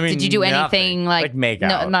 okay. I mean, did you do anything nothing. like make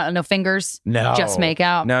out? No fingers? No. Just make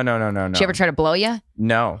out? No. Did she ever try to blow you?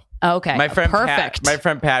 No. Oh, okay. My friend Perfect.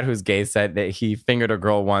 Pat, who's gay, said that he fingered a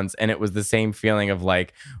girl once, and it was the same feeling of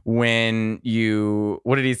like when you.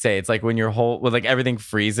 What did he say? It's like when your like everything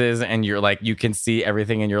freezes and you're like you can see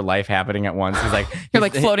everything in your life happening at once. He's like You're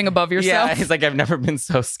like floating above yourself. Yeah, he's like I've never been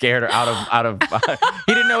so scared or out of.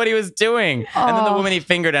 He didn't know what he was doing. And then the woman he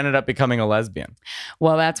fingered ended up becoming a lesbian.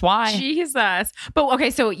 Well, that's why. Jesus. But okay,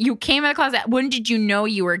 so you came out of the closet. When did you know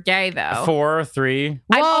you were gay, though? 4, 3.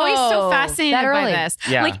 I'm always so Whoa, fascinated that by early. this.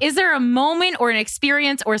 Yeah. Like, is there a moment or an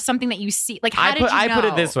experience or something that you see? Like, how did you know? I put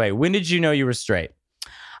it this way. When did you know you were straight?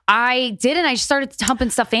 I did, and I started humping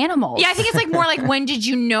stuffed animals. Yeah, I think it's like more like when did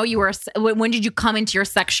you know you were? When did you come into your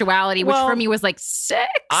sexuality? Which Well, for me was like 6.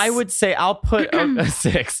 I would say I'll put a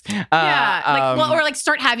 6. Yeah, or like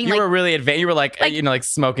start having you like. were really advanced. You were like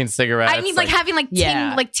smoking cigarettes. I mean, like having like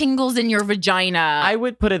Yeah. like tingles in your vagina. I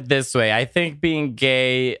would put it this way. I think being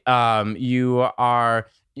gay, you are.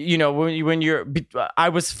 When you're, I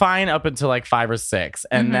was fine up until like 5 or 6,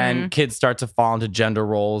 and then kids start to fall into gender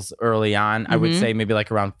roles early on. I would say maybe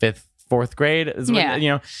like around 5th, 4th grade is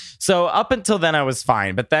when, so up until then I was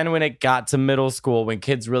fine. But then when it got to middle school, when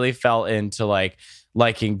kids really fell into like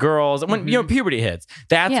liking girls, when puberty hits,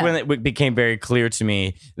 that's when it became very clear to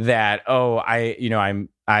me that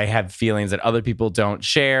I have feelings that other people don't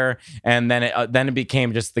share, and then it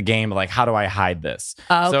became just the game of like, how do I hide this?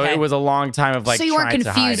 So it was a long time of like. So you weren't trying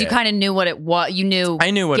to hide confused. You it. kind of knew what it was. You knew.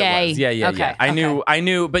 I knew what gay. it was. Yeah. Okay. I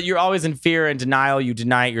knew, but you're always in fear and denial. You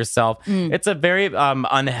deny it yourself. It's a very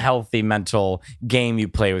unhealthy mental game you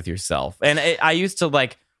play with yourself. And I used to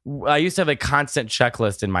have a constant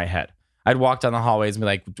checklist in my head. I'd walk down the hallways and be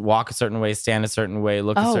like, walk a certain way, stand a certain way,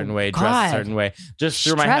 look a certain way, dress a certain way, just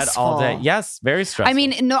through my head all day. Yes, very stressful. I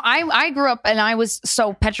mean, no, I grew up and I was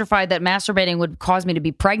so petrified that masturbating would cause me to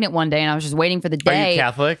be pregnant one day, and I was just waiting for the day. Are you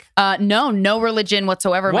Catholic? No religion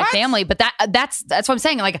whatsoever in my family. But that's what I'm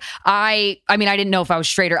saying. Like I mean, I didn't know if I was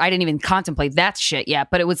straight, or I didn't even contemplate that shit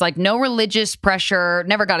yet. But it was like no religious pressure.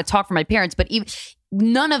 Never got to talk from my parents. But even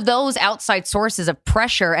none of those outside sources of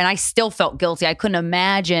pressure, and I still felt guilty. I couldn't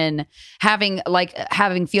imagine having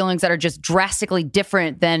feelings that are just drastically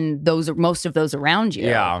different than most of those around you.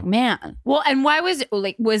 Yeah, man. Well, and why was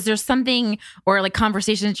there something or like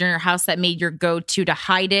conversations in your house that made your go-to to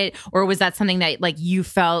hide it, or was that something that like you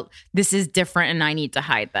felt this is different and I need to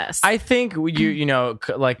hide this? I think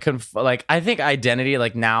I think identity,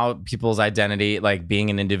 like now people's identity, like being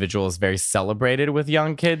an individual, is very celebrated with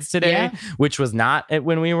young kids today, which was not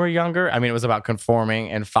when we were younger. I mean, it was about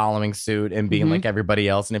conforming and following suit and being like everybody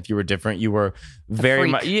else. And if you were different, you were very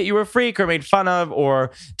much, you were a freak or made fun of,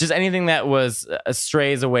 or just anything that was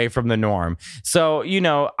strays away from the norm. So,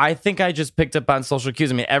 I think I just picked up on social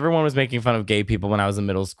cues. I mean, everyone was making fun of gay people when I was in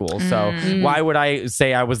middle school. So why would I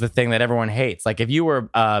say I was the thing that everyone hates? Like if you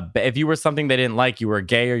were something they didn't like, you were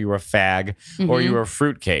gay, or you were a fag, or you were a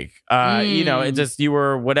fruitcake. It just, you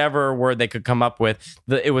were whatever word they could come up with.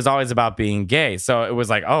 It was always about being gay. So it was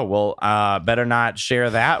like, oh, well, better not share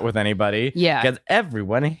that with anybody. Yeah. Because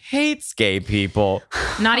everyone hates gay people.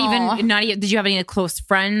 Not even. Did you have any close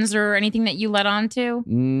friends or anything that you let on to?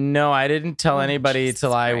 No, I didn't tell anybody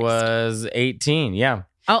till I was 18. Yeah.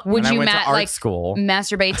 Oh, would you school.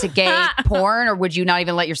 masturbate to gay porn, or would you not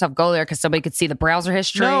even let yourself go there because somebody could see the browser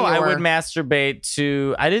history? No, I would masturbate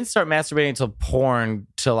to. I didn't start masturbating to porn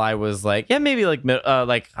till I was like, maybe like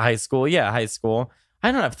high school. Yeah, high school.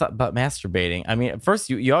 I don't know. I've thought about masturbating. I mean, at first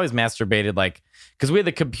you always masturbated like, because we had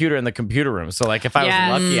the computer in the computer room. So like if I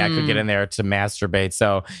was lucky, I could get in there to masturbate.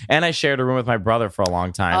 So, and I shared a room with my brother for a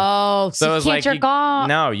long time. Oh, so it was you can't like, jerk off.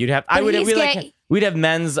 No, you'd have, we'd have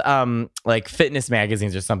men's like fitness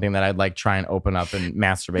magazines or something that I'd like try and open up and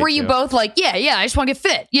masturbate Were you to. both like, yeah, I just want to get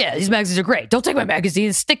fit. Yeah, these magazines are great. Don't take my magazine,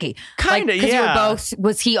 it's sticky. Kinda, Because you were yeah. both,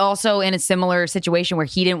 was he also in a similar situation where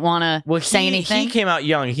he didn't want to say anything? He came out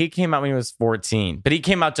young. He came out when he was 14, but he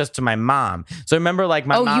came out just to my mom. So I remember like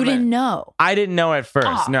my mom. Oh, you didn't know? I didn't know at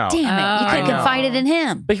first. No. Damn it. You could have confided in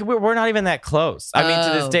him. But we're not even that close. I mean,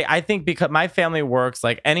 to this day, I think because my family works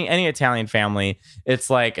like any Italian family,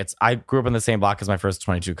 I grew up in the same block as my first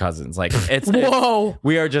 22 cousins. Like Whoa.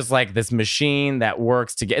 We are just like this machine that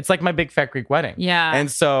works to get. It's like my big fat Greek wedding. Yeah.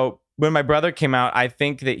 And so when my brother came out, I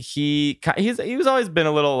think that he was always been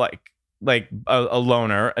a little like a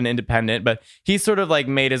loner, an independent, but he sort of like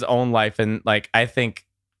made his own life, and like I think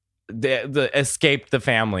the escaped the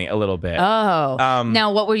family a little bit. Oh.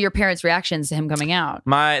 Now, what were your parents' reactions to him coming out?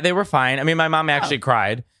 They were fine. I mean, my mom actually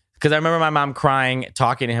cried. Because I remember my mom crying,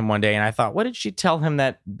 talking to him one day, and I thought, what did she tell him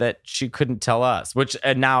that she couldn't tell us? Which,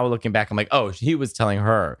 and now looking back, I'm like, oh, he was telling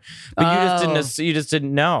her, but you just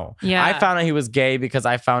didn't know. Yeah. I found out he was gay because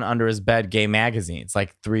I found under his bed gay magazines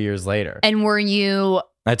like 3 years later. And were you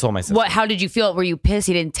I told my sister. What? How did you feel? Were you pissed?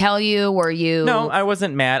 He didn't tell you? Were you? No, I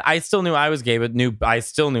wasn't mad. I still knew I was gay, but I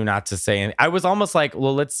still knew not to say anything. I was almost like,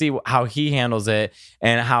 well, let's see how he handles it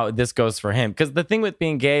and how this goes for him. Because the thing with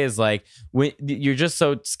being gay is like, when you're just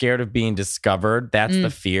so scared of being discovered. That's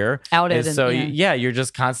the fear. Outed. And so you're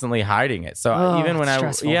just constantly hiding it. So even when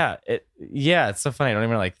it's so funny. I don't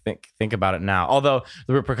even like think about it now. Although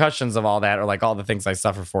the repercussions of all that are like all the things I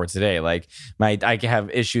suffer for today. Like I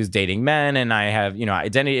have issues dating men, and I have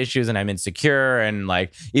identity issues, and I'm insecure, and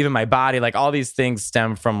like even my body, like all these things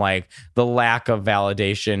stem from like the lack of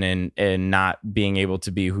validation and not being able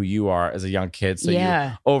to be who you are as a young kid. So you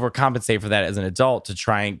overcompensate for that as an adult to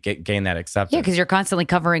try and gain that acceptance. Yeah, because you're constantly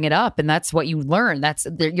covering it up, and that's what you learn. That's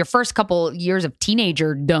your first couple years of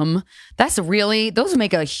teenagerdom. Those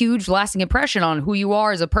make a huge lasting impression on who you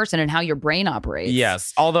are as a person and how your brain operates.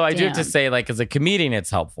 Yes. Although I do have to say, like, as a comedian, it's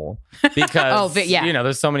helpful because,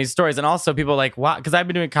 there's so many stories. And also people like, wow, because I've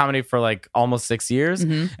been doing comedy for like almost 6 years.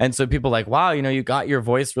 And so people like, wow, you got your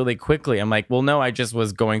voice really quickly. I'm like, well, no, I just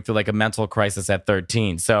was going through like a mental crisis at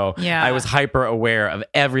 13. So I was hyper aware of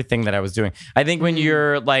everything that I was doing. I think when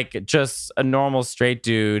you're like just a normal straight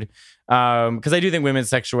dude, because I do think women's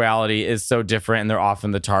sexuality is so different, and they're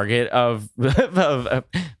often the target of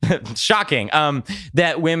shocking.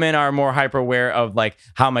 That women are more hyper aware of like,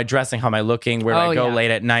 how am I dressing, how am I looking, where do I go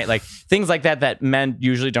late at night, like things like that men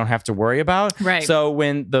usually don't have to worry about. Right. So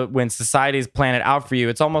when society's plan it out for you,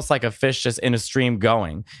 it's almost like a fish just in a stream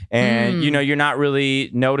going, and you're not really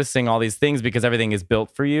noticing all these things because everything is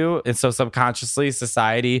built for you, and so subconsciously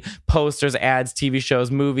society, posters, ads, TV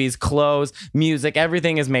shows, movies, clothes, music,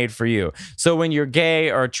 everything is made for you. So when you're gay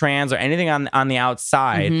or trans or anything on the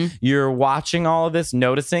outside, you're watching all of this,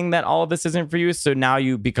 noticing that all of this isn't for you. So now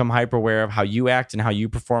you become hyper aware of how you act and how you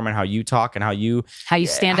perform and how you talk and how you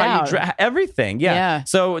stand out. Everything. Yeah.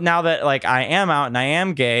 So now that like I am out and I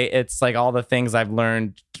am gay, it's like all the things I've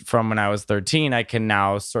learned from when I was 13, I can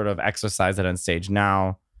now sort of exercise it on stage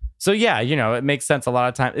now. So yeah, it makes sense a lot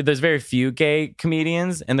of times. There's very few gay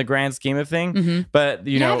comedians in the grand scheme of things, but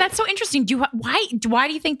that's so interesting. Why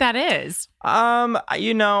do you think that is?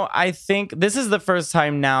 I think this is the first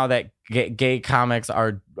time now that gay comics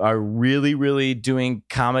are really, really doing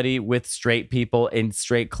comedy with straight people in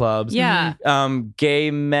straight clubs. Yeah.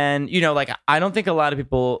 Gay men, I don't think a lot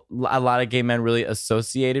of gay men really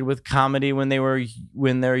associated with comedy when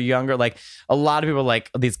they're younger. Like a lot of people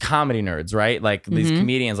like these comedy nerds, right? Like these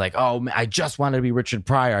comedians like, oh, I just wanted to be Richard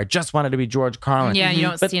Pryor. I just wanted to be George Carlin. Yeah. You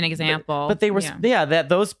don't see an example. But they were, that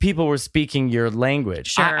those people were speaking your language.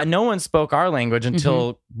 Sure. No one spoke our language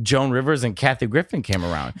until Joan Rivers and Kathy Griffin came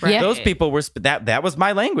around. Right. Those people were that was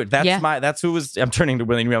my language. That's who was. I'm turning to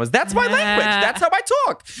William Ramos. That's my language. That's how I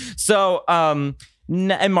talk. So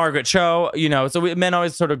and Margaret Cho, so men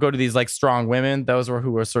always sort of go to these like strong women. Those were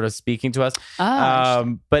who were sort of speaking to us.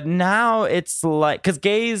 But now it's like, because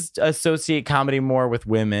gays associate comedy more with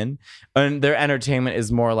women, and their entertainment is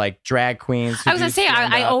more like drag queens. I was gonna say,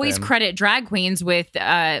 I always credit drag queens with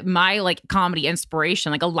my like comedy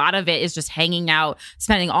inspiration. Like a lot of it is just hanging out,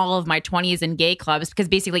 spending all of my 20s in gay clubs, because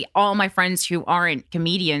basically all my friends who aren't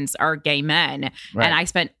comedians are gay men, and I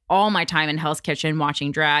spent all my time in Hell's Kitchen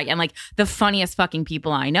watching drag, and like the funniest fucking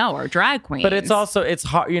people I know are drag queens. But it's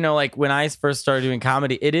hard, like when I first started doing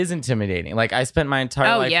comedy, it is intimidating. Like I spent my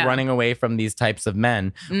entire life running away from these types of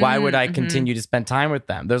men. Why would I continue to spend time with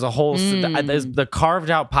them? There's a whole there's the carved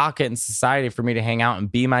out pocket in society for me to hang out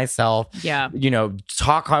and be myself. Yeah.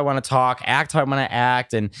 Talk how I want to talk, act how I want to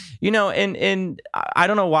act, and and I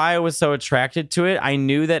don't know why I was so attracted to it. I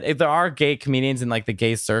knew that if there are gay comedians in like the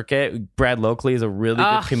gay circuit, Brad Lokley is a really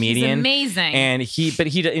good comedian. He's amazing. And he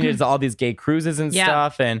does all these gay cruises and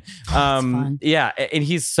stuff. And and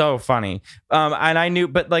he's so funny. And I knew,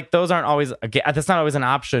 but like those aren't always, that's not always an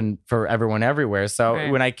option for everyone everywhere. So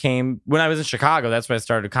when I was in Chicago, that's where I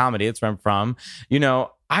started comedy. It's where I'm from.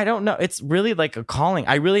 I don't know. It's really like a calling.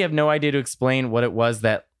 I really have no idea to explain what it was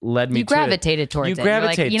that led me to it. You gravitated towards it. You're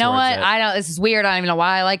like, you know what? I don't. This is weird. I don't even know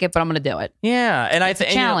why I like it, but I'm going to do it. Yeah, and it's a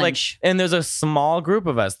challenge. And there's a small group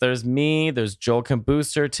of us. There's me. There's Joel Kim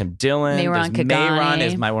Booster, Tim Dillon. Mayron Mayron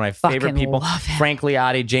is one of my favorite people. Frank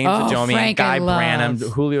Liotti, James Adomian, Guy Branum,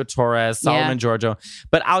 Julio Torres, Solomon Giorgio.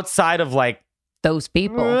 But outside of like those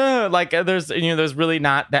people, there's really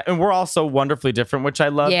not that, and we're all so wonderfully different, which I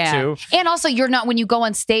love too. And also, you're not, when you go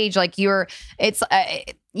on stage, like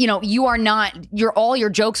you are not, all your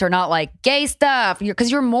jokes are not like gay stuff, because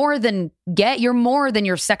you're more than gay. You're more than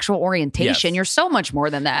your sexual orientation. Yes. You're so much more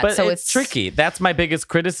than that. But So it's tricky. That's my biggest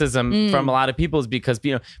criticism from a lot of people, is because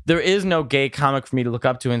there is no gay comic for me to look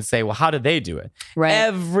up to and say, well, how did they do it? Right.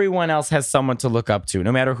 Everyone else has someone to look up to.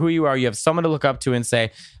 No matter who you are, you have someone to look up to and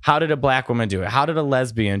say, how did a black woman do it? How did a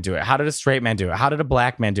lesbian do it? How did a straight man do it? How did a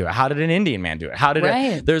black man do it? How did an Indian man do it? How did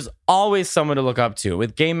Right. there's always someone to look up to.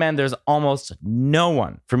 With gay men, there's almost no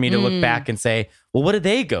one for me to look back and say, well, what did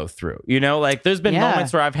they go through? Like there's been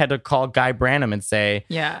moments where I've had to call Guy Branum and say,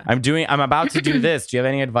 I'm about to do this. Do you have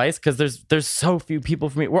any advice? Because there's so few people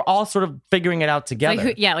for me. We're all sort of figuring it out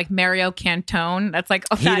together. Like Mario Cantone. That's like,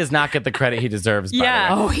 He does not get the credit he deserves. Yeah.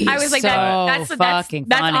 By the way. he's I was like, so that's fucking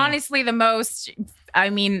that's funny. honestly the most. I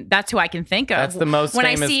mean, that's who I can think of. That's the most when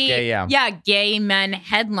famous I see, gay, gay men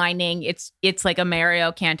headlining. It's like a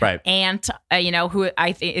Mario Cantone Right. aunt, who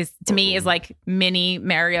I think is to me is like mini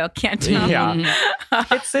Mario Cantone. Yeah.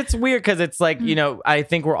 It's weird because it's like, I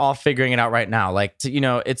think we're all figuring it out right now. Like,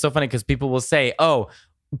 it's so funny because people will say, oh,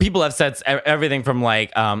 people have said everything from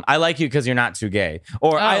like, I like you because you're not too gay,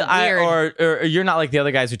 or or you're not like the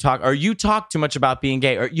other guys who talk, or you talk too much about being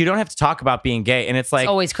gay, or you don't have to talk about being gay. And it's like,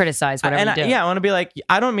 always criticize whatever you do. I want to be like,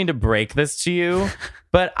 I don't mean to break this to you,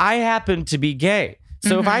 but I happen to be gay.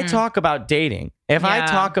 So if I talk about dating, if I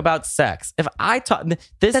talk about sex, if I talk,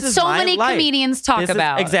 this That is so my many life. comedians talk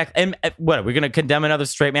about. Exactly. And what, are we going to condemn another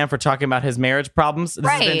straight man for talking about his marriage problems? This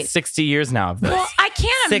has been Right. 60 years now of this. Well, I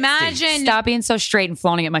can't 60. imagine. Stop being so straight and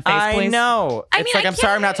flaunting at my face, I please. know. I It's mean, like, I I'm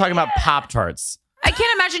sorry I'm not can't- talking about Pop-Tarts. I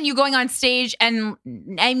can't imagine you going on stage and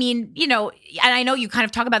I mean, and I know you kind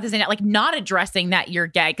of talk about this and like not addressing that you're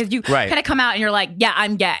gay because you Right. kind of come out and you're like, yeah,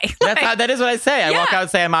 I'm gay. That is what I say. I walk out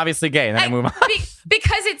and say I'm obviously gay, and then I move on.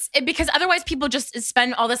 Because otherwise people just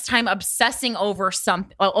spend all this time obsessing over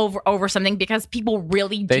something because people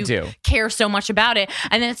really do care so much about it,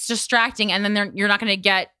 and then it's distracting, and then you're not going to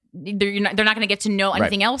get. They're not going to get to know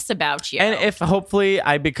anything else about you. And if hopefully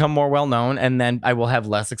I become more well known, and then I will have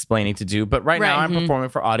less explaining to do. But right now I'm performing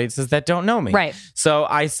for audiences that don't know me. Right. So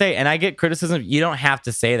I say, and I get criticism. You don't have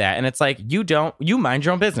to say that, and it's like you mind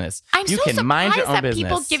your own business. I'm you so can mind your own surprised that business.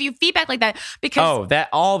 people give you feedback like that because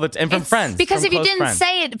and from friends. Because from if you close didn't friends.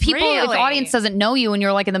 say it, people, if the Really? audience doesn't know you and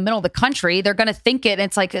you're like in the middle of the country, they're going to think it. And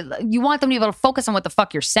it's like, you want them to be able to focus on what the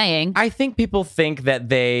fuck you're saying. I think people think that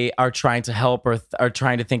they are trying to help or are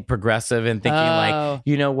trying to think progressive and thinking like,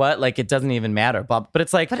 you know what, like it doesn't even matter. But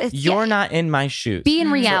it's like, you're not in my shoes. Be in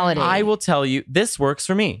reality. So I will tell you, this works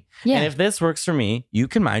for me. Yeah. And if this works for me, you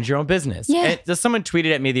can mind your own business. Yeah. And someone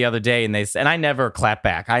tweeted at me the other day, and I never clap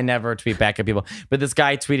back. I never tweet back at people. But this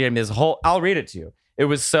guy tweeted at me I'll read it to you. It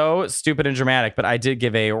was so stupid and dramatic, but I did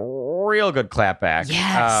give a real good clap back.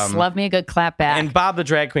 Yes. Love me a good clap back. And Bob the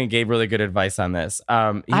Drag Queen gave really good advice on this.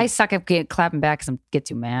 I suck at clapping back because I get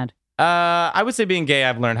too mad. I would say being gay,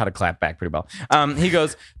 I've learned how to clap back pretty well. He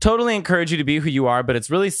goes, totally encourage you to be who you are, but it's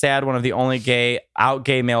really sad one of the only gay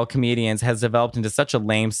male comedians has developed into such a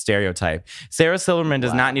lame stereotype. Sarah Silverman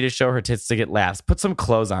does not need to show her tits to get laughs. Put some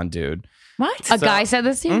clothes on, dude. what? A guy said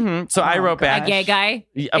this to you? Mhm. So I wrote back. A gay guy?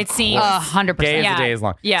 Of It seems. course. 100%. Gay as Yeah. the day is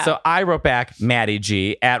long. Yeah. So I wrote back, Maddie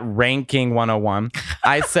G at Ranking 101.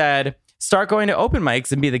 I said, start going to open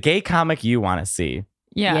mics and be the gay comic you want to see.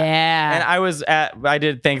 Yeah. And I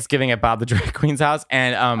did Thanksgiving at Bob the Drag Queen's house,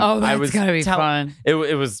 and I was gotta be fun.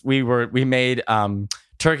 We made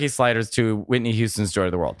turkey sliders to Whitney Houston's Joy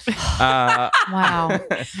to the World. Wow.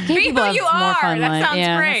 Gay Be people who have you more are. fun That life. sounds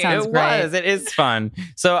Yeah, great. That sounds great. It is fun.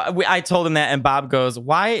 So I told him that, and Bob goes,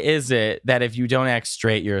 "Why is it that if you don't act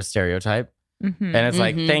straight, you're a stereotype?" Mhm. And it's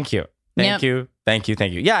like, thank you, thank you.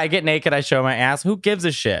 Yeah, I get naked, I show my ass. Who gives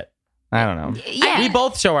a shit? I don't know. Yeah. We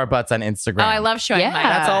both show our butts on Instagram. Oh, I love showing Yeah. my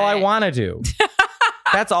That's all I butt. want to do.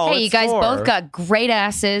 That's all. Hey, it's you guys for. both got great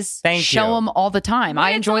asses. Thank Show you. them all the time. I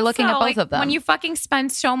It's enjoy looking at also, both of them. When you fucking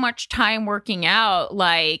spend so much time working out,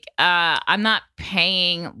 like I'm not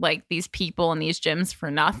paying like these people in these gyms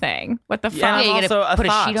for nothing. What the fuck? Yeah, yeah, you also gotta a put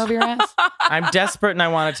thought. a sheet over your ass. I'm desperate and I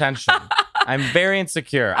want attention. I'm very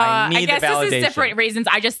insecure. I need guess the validation. this is different reasons.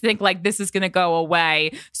 I just think like this is going to go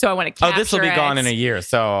away, so I want to capture This will be it. gone in a year,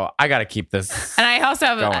 so I got to keep this. And I also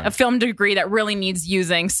have going. a film degree that really needs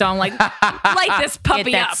using, so I'm like, light this Get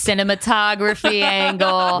puppy that up. cinematography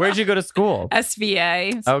angle. Where'd you go to school?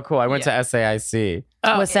 SVA. Oh, cool. I went to SAIC.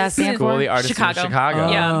 Oh, What's that stand School for? of the Artists in Chicago.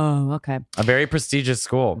 Yeah. Oh, okay. A very prestigious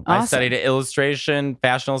school. I Awesome. studied illustration,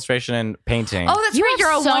 fashion illustration, and painting. Oh, that's right. You're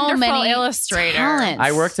a so wonderful many illustrator. talents.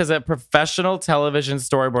 I worked as a professional television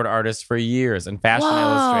storyboard artist for years and fashion Whoa.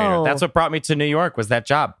 illustrator. That's what brought me to New York, was that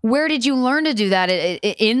job. Where did you learn to do that?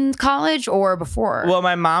 In college or before? Well,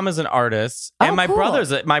 my mom is an artist, Oh, and my cool.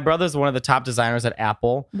 brother's one of the top designers at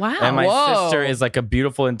Apple. Wow. And my Whoa. sister is like a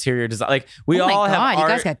beautiful interior design. Like we oh my all God, have you art.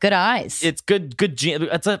 guys got good eyes. It's good gene.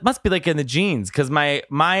 It must be like in the genes, because my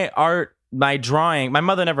art, my drawing, my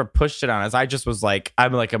mother never pushed it on us. I just was like,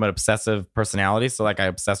 I'm an obsessive personality, so like I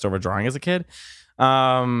obsessed over drawing as a kid.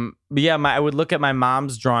 But yeah, I would look at my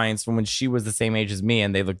mom's drawings from when she was the same age as me,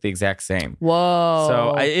 and they look the exact same. Whoa.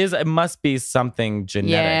 So it must be something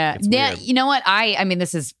genetic. yeah. It's Yeah. weird. You know what? I mean,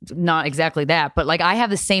 this is not exactly that, but like I have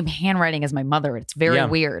the same handwriting as my mother. It's very Yeah.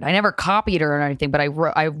 weird. I never copied her or anything, but I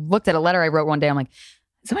looked at a letter I wrote one day. I'm like,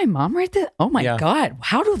 is that my mom write that? Oh my Yeah. God.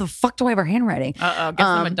 How the fuck do I have her handwriting? Uh-oh, guess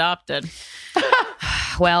I'm adopted.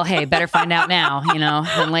 Well, hey, better find out now,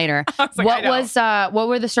 than later. What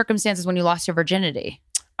were the circumstances when you lost your virginity?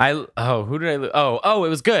 Who did I lose? Oh, it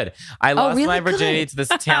was good. I lost really my virginity good. to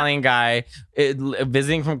this Italian guy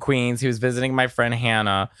visiting from Queens. He was visiting my friend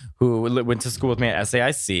Hannah, who went to school with me at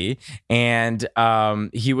SAIC, and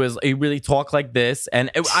he really talked like this.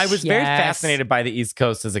 And I was very Yes. fascinated by the East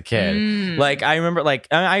Coast as a kid. Mm. Like I remember,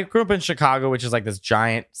 I grew up in Chicago, which is like this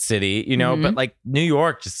giant city, Mm-hmm. but like New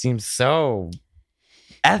York just seems so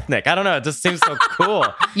ethnic. I don't know. It just seems so cool.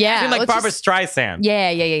 Yeah, It seemed like let's Barbara just- Streisand.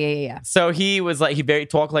 Yeah. So he was like, he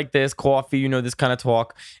talked like this, coffee, this kind of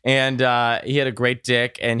talk. And he had a great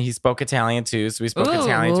dick, and he spoke Italian too. So we spoke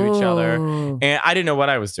Italian to each other. Ooh. And I didn't know what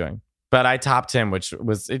I was doing, but I topped him, which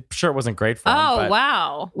was, it wasn't great for him. Oh, but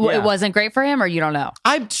wow. Well, Yeah. it wasn't great for him, or you don't know?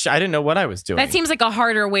 I didn't know what I was doing. That seems like a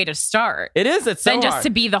harder way to start It is. It's so than just hard. to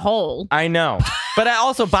be the whole. I know. But I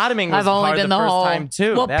also, bottoming was I've only hard been the the first hole. time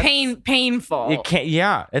too. Well, That's- painful. You can't,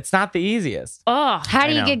 yeah, it's not the easiest. Ugh. How do I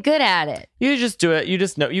you know. get good at it? You just do it. You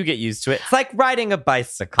just know. You get used to it. It's like riding a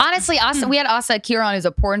bicycle. Honestly, we had Asa Kiran, who's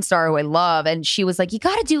a porn star who I love, and she was like, you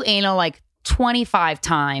got to do anal like 25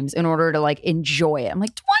 times in order to like enjoy it. I'm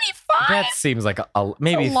like, 25? That seems like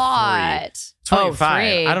maybe a lot. 25.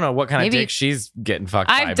 three. I don't know what kind Maybe- of dick she's getting fucked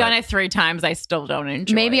by. I've done but it 3 times. I still don't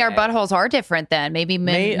enjoy Maybe our it. buttholes are different then. Maybe I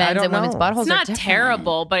men's don't and women's know. buttholes It's are not different.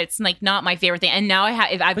 terrible, but it's like not my favorite thing. And now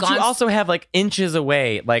I've But gone. you also have like inches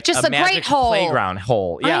away, like Just a a great magic hole. playground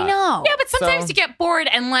hole. Yeah. I know. yeah, but sometimes So- you get bored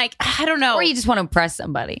and like I don't know. Or you just want to impress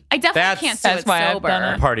somebody. I definitely That's- can't do that's it why I've sober.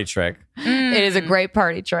 done it. Party trick. It is a great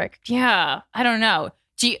party trick. Yeah, I don't know.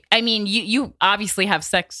 You obviously have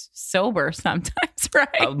sex sober sometimes,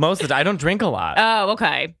 right? Most of the time, I don't drink a lot. Oh,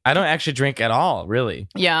 okay. I don't actually drink at all, really.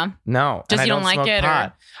 Yeah. No. Just And I you don't like smoke it, or-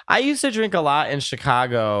 pot. I used to drink a lot in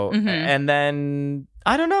Chicago, Mhm. and then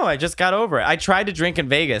I don't know. I just got over it. I tried to drink in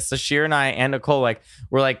Vegas. Sashir and I and Nicole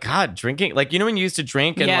were like, God, drinking. Like, when you used to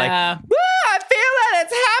drink and Yeah. woo, I feel it.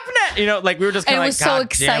 It's happening. Like we were just And kind it of was like,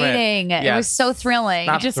 so God damn exciting. It Yes. was so thrilling.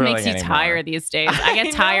 Not It just thrilling makes you anymore. tired these days. I I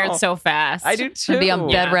get tired know. so fast. I do too. to be on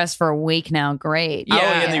Yeah. bed rest for a week now. Great. Oh,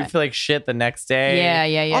 Yeah. and then you feel like shit the next day.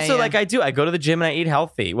 Yeah. Also, like I do, I go to the gym and I eat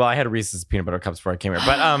healthy. Well, I had Reese's peanut butter cups before I came here,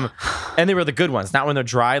 but and they were the good ones, not when they're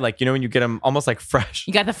dry. Like when you get them almost like fresh.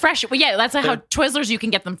 You got the fresh. Well, yeah, that's like how Twizzlers you can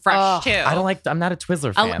get them fresh Oh, too. I don't like. I'm not a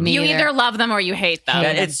Twizzler fan. me You either. either love them or you hate them.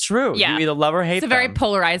 Hate them. It's true. Yeah. You either love or hate It's a very them.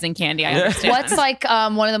 polarizing candy. I understand. What's like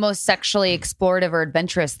one of the most sexually explorative or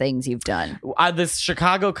adventurous things you've done? This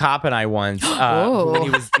Chicago cop and I once, Oh.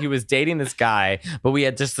 when he was dating this guy, but we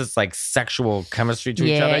had just this like sexual chemistry to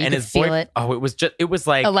each Yeah, other, you and could his feel boyfriend. it. Oh, it was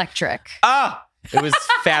like Electric. it was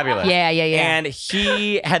fabulous. Yeah. And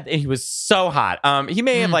he was so hot. He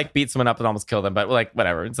may have like beat someone up and almost killed them, but like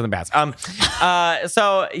whatever, it's in the past.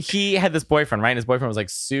 So he had this boyfriend, right? And his boyfriend was like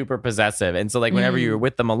super possessive, and so like whenever you were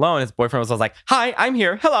with them alone, his boyfriend was always like, "Hi, I'm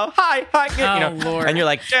here. Hello, hi." Oh, Lord. And you're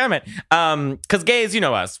like, "Damn it," because gays, you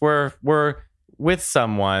know us, we're with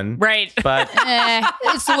someone, right? But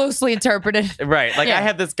It's loosely interpreted. right, like Yeah. I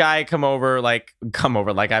had this guy come over, like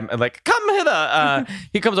I'm like, come hither.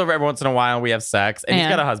 He comes over every once in a while, and we have sex, and Yeah.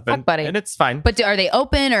 he's got a husband, Fuck buddy. and it's fine. But are they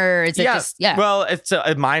open or is it just Well, it's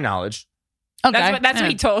my knowledge. okay. That's what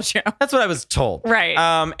he told you, That's what I was told. right?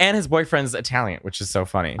 And his boyfriend's Italian, which is so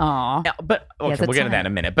funny. Aw. Yeah, but okay, that's we'll get into that in a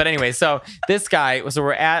minute. But anyway, so this guy, so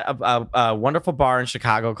we're at a wonderful bar in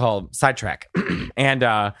Chicago called Sidetrack,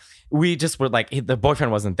 and we just were like, the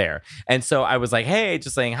boyfriend wasn't there, and so I was like, hey,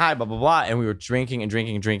 just saying hi, blah blah blah, and we were drinking and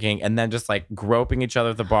drinking and drinking, and then just like groping each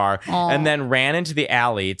other at the bar, Aw. and then ran into the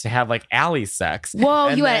alley to have like alley sex. Whoa,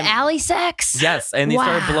 And you then- had alley sex? Yes, and he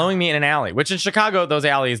started Wow. blowing me in an alley, which in Chicago, those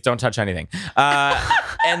alleys don't touch anything.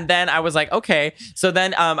 And then I was like, okay. So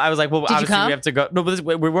then I was like, well, Did you obviously come? we have to go. No, but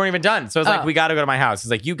we weren't even done. So I was like, we got to go to my house.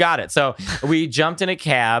 He's like, you got it. So we jumped in a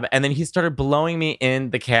cab, and then he started blowing me in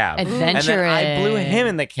the cab. And then I blew him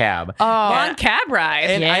in the cab. Long cab ride.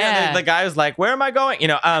 And the guy was like, where am I going?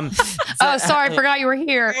 Oh, sorry, I forgot you were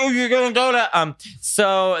here. You're gonna go to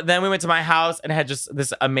So then we went to my house and had just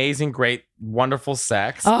this amazing, great, wonderful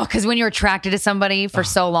sex. Oh, because when you're attracted to somebody for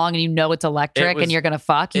so long and you know it's electric and you're gonna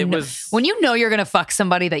fuck, when you know you're gonna fuck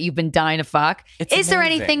somebody that you've been dying to fuck, is there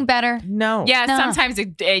anything better? No. Yeah, sometimes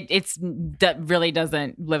that really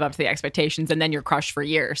doesn't live up to the expectations, and then you're crushed for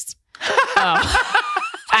years.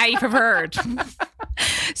 I've heard.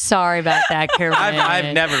 Sorry about that, Karen.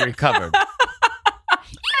 I've never recovered.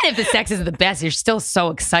 Even if the sex isn't the best, you're still so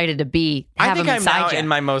excited to be. I think I'm now you. in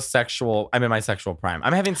my sexual prime.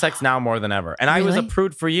 I'm having sex now more than ever, and I was a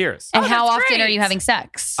prude for years. And how that's often great. are you having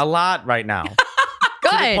sex? A lot right now.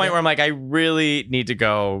 Good. To the point where I'm like, I really need to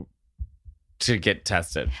go to get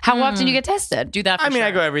tested. How often do you get tested? Do that. For I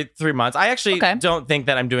go every 3 months. I actually don't think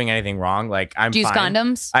that I'm doing anything wrong. Like I'm. Do you use fine.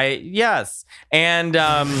 condoms? Yes, and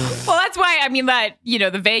well, that's why that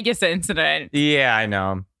the Vegas incident. Yeah, I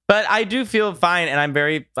know. But I do feel fine, and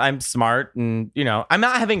I'm smart, and I'm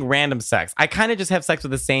not having random sex. I kind of just have sex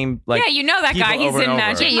with the same that guy. He's in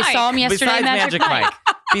Magic Mike. You saw him yesterday. Besides Magic Mike.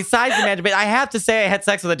 Besides the Magic Mike, I have to say I had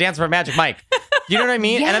sex with a dancer from Magic Mike. You know what I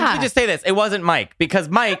mean? Yeah. And let me just say this: it wasn't Mike, because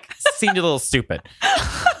Mike seemed a little stupid.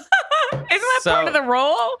 Isn't that part of the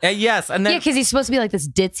role? Yes, and then because he's supposed to be like this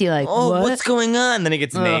ditzy, like, what's going on? And then he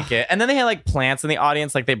gets naked, and then they had like plants in the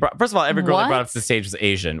audience. Like first of all, every girl they brought up to the stage was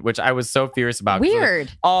Asian, which I was so furious about.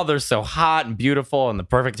 Weird. They're so hot and beautiful and the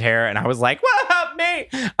perfect hair, and I was like, what about me?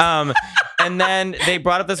 And then they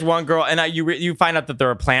brought up this one girl, and you find out that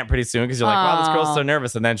they're a plant pretty soon because you're like, wow, this girl's so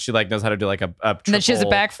nervous, and then she like knows how to do like a triple. And then she has a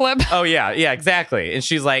backflip. Oh yeah, exactly. And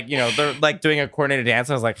she's like, they're like doing a coordinated dance.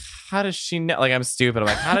 And I was like, how does she know? Like I'm stupid. I'm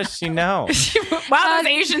like, how does she know? Wow, those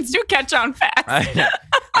Asians do catch on fast.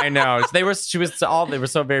 I know. They were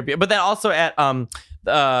so very beautiful. But then also at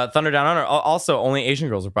Thunder Down Under, also only Asian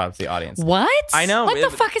girls were brought up to the audience. What? I know. What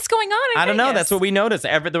the fuck is going on in I don't know. Vegas? That's what we noticed.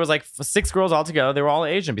 There was like 6 girls all together. They were all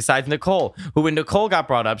Asian, besides Nicole, who when Nicole got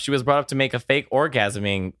brought up, she was brought up to make a fake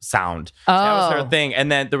orgasming sound. Oh. That was her thing.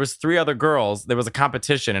 And then there was 3 other girls. There was a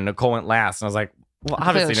competition, and Nicole went last. And I was like, well,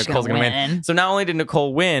 obviously Nicole's gonna win. So not only did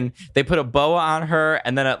Nicole win, they put a boa on her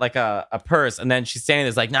and then a purse. And then she's standing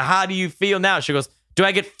there like, now how do you feel now? She goes, do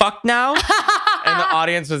I get fucked now? And the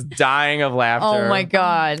audience was dying of laughter. Oh my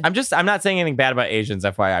God. I'm not saying anything bad about Asians,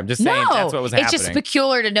 FYI. I'm just saying that's what was happening. It's just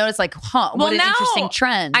peculiar to notice, like, what an interesting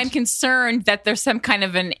trend. I'm concerned that there's some kind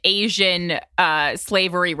of an Asian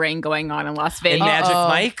slavery ring going on in Las Vegas. In Magic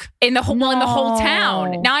Mike? In the whole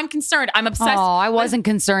town. Now I'm concerned. I'm obsessed. Oh, I wasn't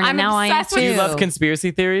concerned, and now I am too. Do you love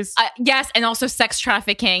conspiracy theories? Yes, and also sex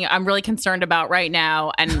trafficking. I'm really concerned about right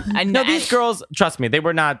now. And no, these girls, trust me, they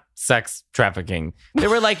were not sex trafficking. They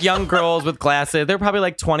were like young girls with glasses. They're probably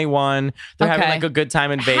like 21. They're having like a good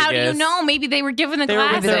time in Vegas. How do you know? Maybe they were given the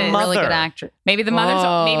glasses. Maybe their mother. Really good actress. Maybe the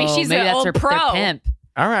mother's. Maybe she's an old pro. Their pimp.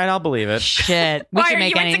 All right, I'll believe it. Shit. Why are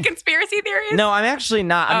you into conspiracy theories? No, I'm actually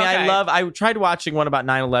not. I mean, I tried watching one about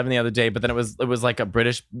 9/11 the other day, but then it was like a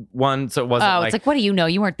British one, so it wasn't. Oh, it's like, what do you know?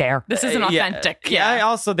 You weren't there. This isn't authentic. Yeah.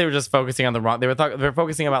 Also, they were just focusing on the wrong. They were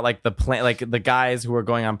focusing about like the plane, like the guys who were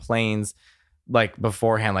going on planes. Like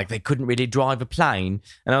beforehand, like they couldn't really drive a plane,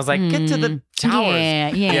 and I was like, "Get to the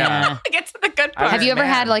towers." Yeah. Get to the good part. Have you ever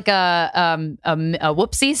had like a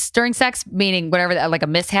whoopsies during sex, meaning whatever, like a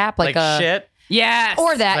mishap, like a shit? Yes,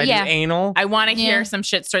 or that. Do anal. I want to hear some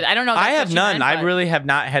shit stories. I don't know. I have none. I really have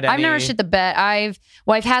not had any. I've never shit the bed. I've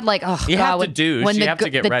had like you have to douche. When you have to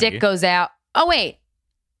get ready. Dick goes out. Oh wait,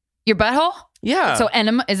 your butthole. Yeah. So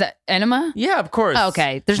enema, is that enema? Yeah, of course. Oh,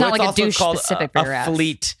 okay. There's not like a douche specific for your ass.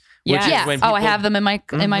 Fleet. Yeah. I have them in my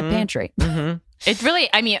pantry. Mm-hmm. It's really,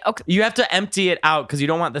 I mean, okay. You have to empty it out because you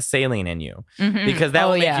don't want the saline in you because that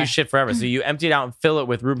will make you shit forever. So you empty it out and fill it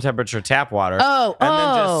with room temperature tap water. And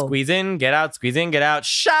then just squeeze in, get out,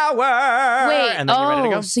 shower. Wait, and then you're ready to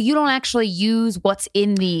go. So you don't actually use what's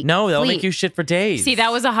in the No, they'll fleet. make you shit for days. See,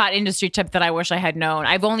 that was a hot industry tip that I wish I had known.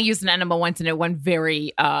 I've only used an enema once and it went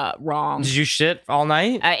very wrong. Did you shit all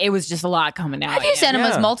night? It was just a lot coming out. I've used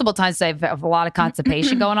enemas multiple times. So I have a lot of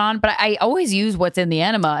constipation going on, but I always use what's in the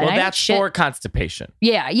enema. Well, and that's for constipation. constipation.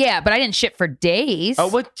 Yeah, but I didn't shit for days. Oh,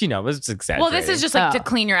 what it was just exaggerating. Well, this is just like to Oh.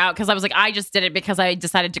 clean her out because I was like, I just did it because I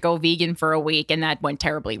decided to go vegan for a week and that went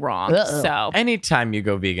terribly wrong. Uh-oh. So Anytime you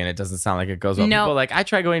go vegan, it doesn't sound like it goes well. Nope. People are like, I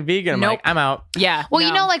try going vegan. I'm Nope. like, I'm out. yeah. Well,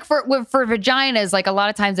 no. like for vaginas, like a lot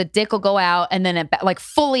of times a dick will go out and then like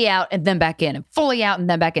fully out and then back in, and fully out and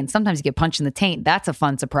then back in. Sometimes you get punched in the taint. That's a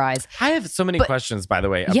fun surprise. I have so many questions, by the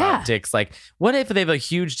way, about Yeah. dicks. Like, what if they have a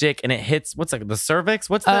huge dick and it hits what's like the cervix?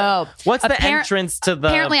 What's the Oh, the entrance to the?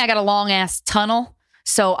 Apparently, I got a long ass tunnel,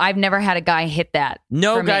 so I've never had a guy hit that.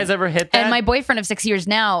 no for me. guys ever hit that. And my boyfriend of 6 years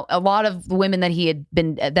now, a lot of the women that he had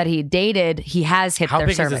dated, he has hit How their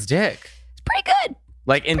big cervix. is his dick? It's pretty good.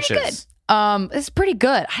 Like inches. It's pretty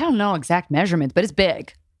good. I don't know exact measurements, but it's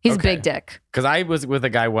big. He's Okay. a big dick. Because I was with a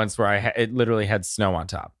guy once where it literally had snow on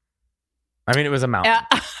top. I mean, it was a mountain.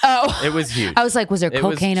 Oh, It was huge. I was like, was there It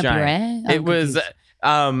was cocaine up your giant. ass? It was.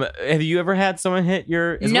 Have you ever had someone hit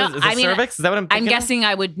your? Is No, it I mean, cervix? Is that what I'm I'm thinking? guessing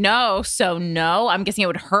I would know. So no, I'm guessing it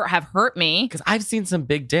would have hurt me. Because I've seen some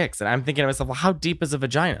big dicks, and I'm thinking to myself, well, how deep is a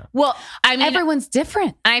vagina? Well, I mean, Everyone's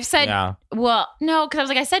different. I've said, Yeah. well, no, because I was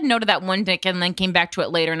like, I said no to that one dick and then came back to it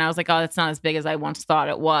later. And I was like, oh, that's not as big as I once thought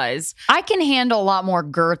it was. I can handle a lot more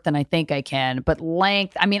girth than I think I can, but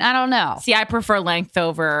length, I mean, I don't know. See, I prefer length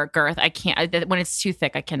over girth. I can't, when it's too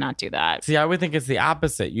thick, I cannot do that. See, I would think it's the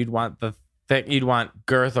opposite. You'd want you'd want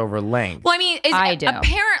girth over length. Well, I mean, I do.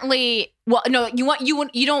 apparently, well, no,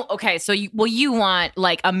 you don't, okay, so you want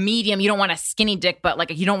like a medium, you don't want a skinny dick, but like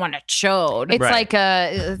you don't want a chode. It's Right.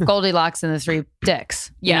 like Goldilocks and the Three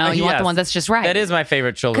Dicks. Yeah. You want Yes. the one that's just right. That is my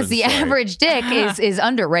favorite children's because the story. average dick is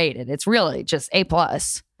underrated. It's really just A+.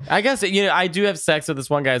 I guess I do have sex with this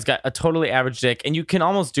one guy who's got a totally average dick, and you can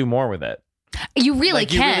almost do more with it. You really like,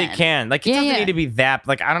 can. You really can. Like, it Yeah, doesn't yeah. need to be that.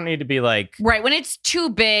 Like, I don't need to be like. Right. When it's too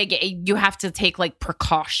big, you have to take like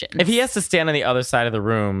precautions. If he has to stand on the other side of the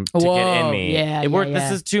room to get in Whoa, me, yeah, this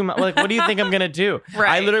yeah. is too much. Like, what do you think I'm gonna do? Right.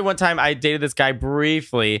 I literally one time I dated this guy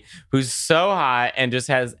briefly who's so hot and just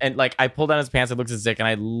has like I pulled down his pants, I looked at his dick, and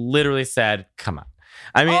I literally said, "Come on."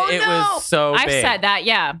 I mean, Oh, it no. was so I've big. said that,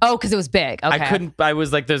 yeah. Oh, because it was big. Okay. I couldn't. I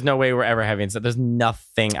was like, "There's no way we're ever having sex. There's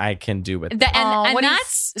nothing I can do with." And Oh, what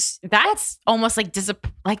that's almost like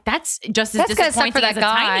like that's just as That's gotta suck disappointing for that as a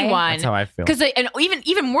guy. tiny one. That's how I feel. Because and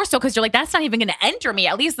even more so because you're like that's not even going to enter me.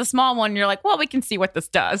 At least the small one, you're like, well, we can see what this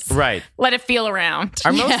does. Right. Let it feel around.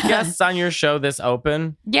 Are most Yeah. guests on your show this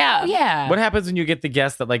open? Yeah. Oh, yeah. What happens when you get the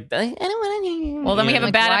guest that like I don't want to? Well, then we have a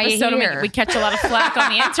Like, bad why are you episode and here? we catch a lot of flack on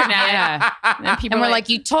the internet. Yeah. And people And are we're like,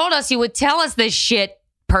 you told us you would tell us this shit,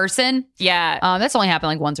 person. yeah. That's only happened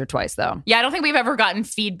like once or twice, though. Yeah, I don't think we've ever gotten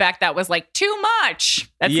feedback that was like too much.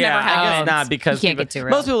 That's yeah, never I happened. guess not because You can't people- get too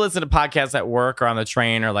real. most people listen to podcasts at work or on the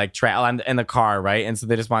train or like in the car, right? And so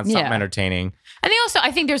they just want something Yeah. entertaining. And they also,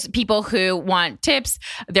 I think there's people who want tips,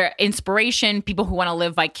 their inspiration, people who want to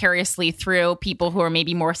live vicariously through people who are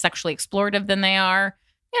maybe more sexually explorative than they are.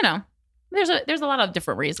 You know, there's a lot of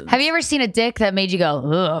different reasons. Have you ever seen a dick that made you go,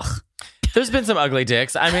 ugh? There's been some ugly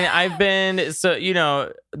dicks. I mean, I've been I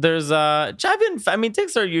mean,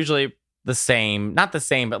 dicks are usually the same, not the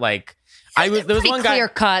same, but like there was Pretty one clear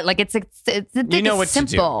guy. cut. Like the dick You know is what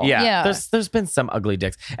simple. to do. Yeah. There's been some ugly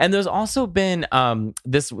dicks. And there's also been one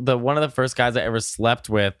of the first guys I ever slept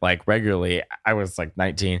with like regularly. I was like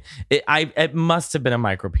 19. It must have been a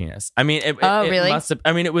micro penis. I mean, it really? must have.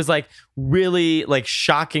 I mean, it was like really like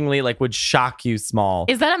shockingly like would shock you small.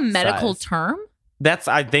 Is that a medical size. term?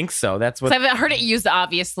 I think so. That's what 'Cause I've heard it used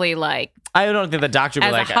obviously like I don't think the doctor would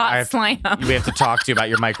as be like, a hot slam. we have to talk to you about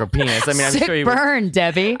your micro penis. I mean, I'm Sick sure you would, burn,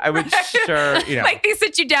 Debbie. I would sure, Like they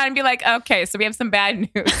sit you down and be like, okay, so we have some bad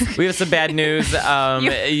news. we have some bad news.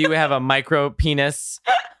 You have a micro penis,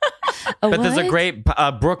 but there's a great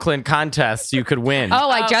Brooklyn contest you could win. Oh,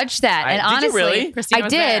 I judged that, and Did you honestly, really? Christina I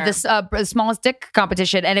was did there. this the smallest dick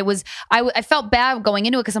competition, and it was I felt bad going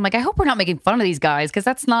into it because I'm like, I hope we're not making fun of these guys because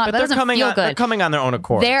that's not but that they're doesn't coming feel on. They're good. coming on their own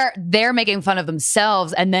accord. They're making fun of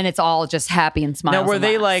themselves, and then it's all just happy and smiles. Now, were and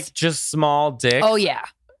they laughs. like just small dicks? Oh yeah,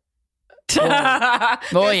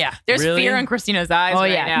 oh yeah, There's Really? fear in Christina's eyes oh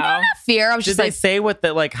right yeah. now. Not fear. I was Did just they like,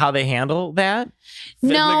 say how they handle that?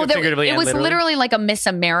 no, Figuratively it and was literally like a Miss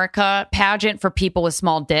America pageant for people with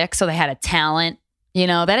small dicks, so they had a talent. You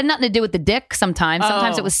know, that had nothing to do with the dick. Sometimes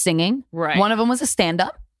Oh. it was singing. Right. One of them was a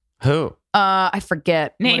stand-up. Who? I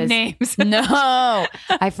forget. what Name his- names. No,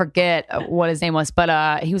 I forget what his name was,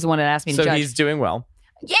 but he was the one that asked me to So judge. he's doing well.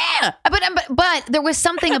 Yeah, but there was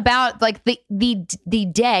something about like the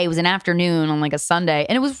day, it was an afternoon on like a Sunday,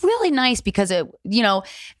 and it was really nice because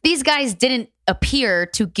these guys didn't appear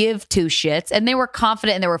to give two shits, and they were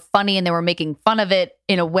confident and they were funny and they were making fun of it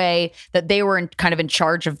in a way that they were kind of in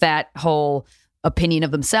charge of that whole opinion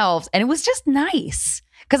of themselves. And it was just nice.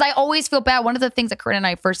 Because I always feel bad. One of the things that Corinne and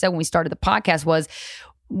I first said when we started the podcast was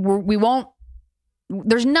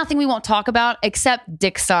there's nothing we won't talk about except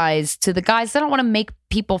dick size to the guys. They don't want to make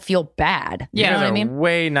people feel bad. Yeah. You know what I They're mean?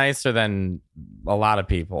 way nicer than a lot of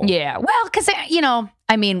people. Yeah. Well, because,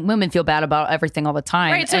 women feel bad about everything all the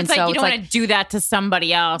time. Right. So And it's like you don't want to do that to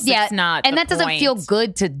somebody else. Yeah, It's not. and the that doesn't point. feel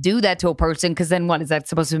good to do that to a person because then what is that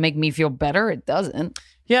supposed to make me feel better? It doesn't.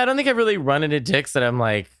 Yeah, I don't think I've really run into dicks that I'm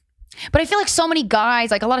like, But I feel like so many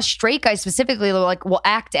guys, like a lot of straight guys specifically, will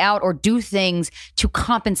act out or do things to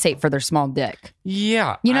compensate for their small dick.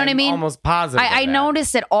 yeah. You know what I I'm mean? Almost positive. I of that.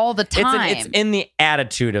 notice it all the time. It's in the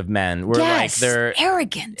attitude of men. Where like they're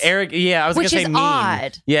arrogant. Yeah, I was Which gonna is say mean.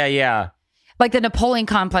 odd. Yeah. Like the Napoleon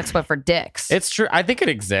complex, but for dicks. It's true. I think it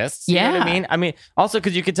exists. You know what I Yeah. mean? I mean, also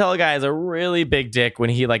because you can tell a guy has a really big dick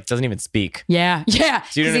when he like doesn't even speak. yeah. Do you know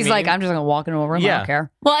Because what I he's like, mean? I'm just going to walk into a room. I Yeah. don't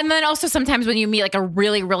care. Well, and then also sometimes when you meet like a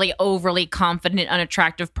really, really overly confident,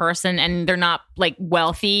 unattractive person and they're not like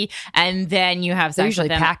wealthy, and then you have They're sex with usually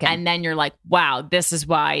them, packing. and then you're like, wow, this is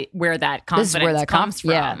where that confidence This is where that comes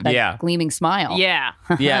from. Yeah. That Yeah. gleaming smile. Yeah.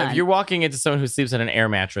 Yeah, if you're walking into someone who sleeps on an air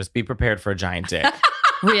mattress, be prepared for a giant dick.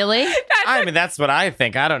 Really? I mean, that's what I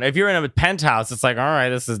think. I don't know. If you're in a penthouse, it's like, all right,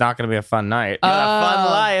 this is not going to be a fun night. You got a fun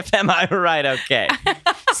life. Am I right? Okay.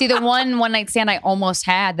 See, the one night stand I almost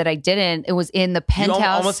had that I didn't, it was in the You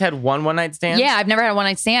penthouse. almost had one night stand? Yeah, I've never had a one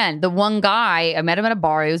night stand. The one guy, I met him at a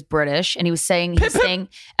bar. He was British, and he was saying he's staying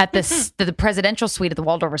at the presidential suite at the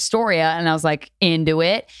Waldorf Astoria, and I was like into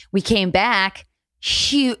it. We came back.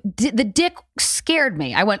 The dick scared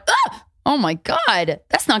me. I went, oh my god,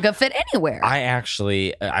 that's not gonna fit anywhere. I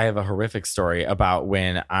have a horrific story about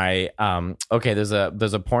when there's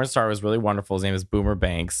a porn star who was really wonderful. His name is Boomer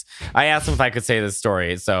Banks. I asked him if I could say this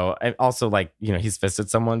story. So I also he's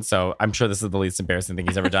fisted someone. So I'm sure this is the least embarrassing thing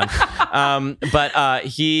he's ever done. But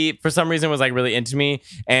he, for some reason, was like really into me.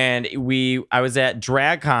 And I was at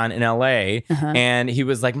DragCon in LA and he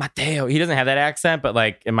was like, Mateo. He doesn't have that accent, but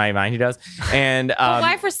like in my mind he does. And But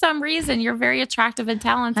why for some reason you're very attractive and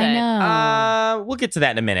talented? I know. we'll get to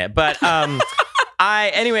that in a minute. But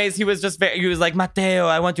he was like, Mateo,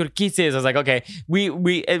 I want your kisses. I was like, okay.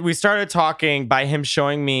 We started talking by him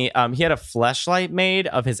showing me, he had a fleshlight made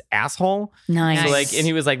of his asshole. Nice. So and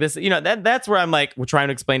he was like, this, that's where I'm like, we're trying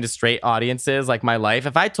to explain to straight audiences, like my life.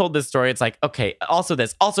 If I told this story, it's like, okay, also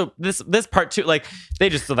this part too, like they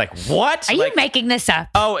just are like, what? Are you making this up?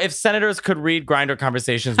 Oh, if senators could read Grindr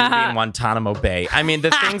conversations, we'd be in Guantanamo Bay. I mean,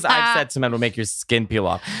 the things I've said to men will make your skin peel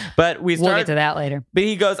off. But we'll We'll get to that later. But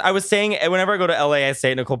he goes, I was staying, whenever I go to LA, I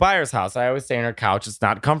stay at Nicole Byer's house. I always stay on her couch. It's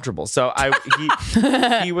not comfortable. So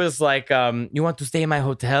he was like, you want to stay in my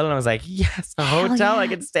hotel? And I was like, yes, a hotel. I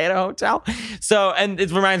can stay at a hotel. So, and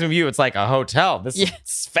it reminds me of you. It's like a hotel. This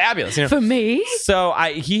is fabulous. For me? So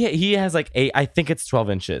he has like I think it's 12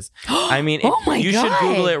 inches. I mean, Oh my you should God.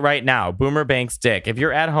 Google it right now. Boomer Banks dick. If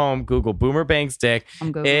you're at home, Google Boomer Banks dick.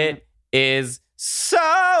 I'm Googling It is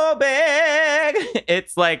so big.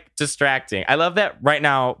 It's like distracting. I love that right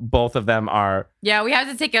now both of them are. Yeah, we had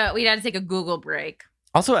to take a Google break.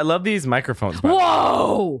 Also, I love these microphones. by the way.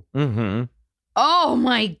 Whoa. Mm-hmm. Oh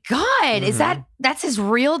my God. Is that's his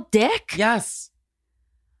real dick? Yes.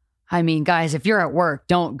 I mean, guys, if you're at work,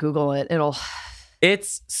 don't Google it. It'll.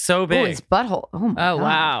 It's so Oh, big. his butthole. Oh, my Oh God.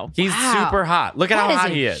 wow. He's Wow. super hot. Look at That how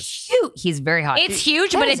hot a he is. Cute. He's very hot. It's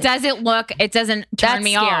huge, That but is it doesn't turn That's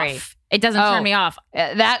me scary. off. It doesn't Oh. turn me off.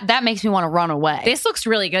 That makes me want to run away. This looks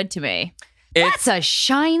really good to me. That's a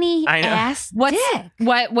shiny I know. ass What's dick.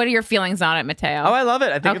 what are your feelings on it, Mateo? Oh, I love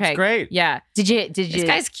it. I think okay. it's great. Yeah. Did you? This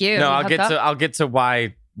guy's cute. No, hooked up? I'll get to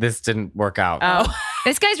why this didn't work out. Oh.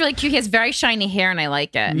 This guy's really cute. He has very shiny hair and I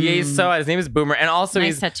like it. Yeah, he's so his name is Boomer, and also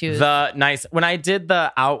Nice he's tattoos. the nice. When I did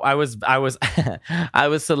the out, I was I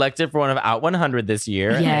was selected for one of Out 100 this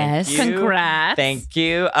year. Yes. Thank you. Congrats. Thank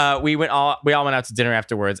you. We all went out to dinner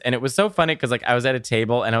afterwards, and it was so funny because like I was at a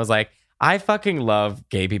table and I was like, I fucking love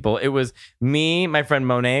gay people. It was me, my friend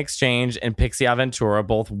Monet Exchange, and Pixie Aventura,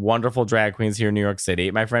 both wonderful drag queens here in New York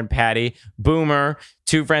City. My friend Patty, Boomer,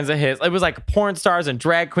 two friends of his. It was like porn stars and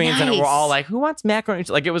drag queens, and Nice. we're all like, "Who wants macaroni?"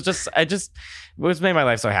 Like it was just, it was made my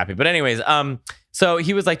life so happy. But anyways, so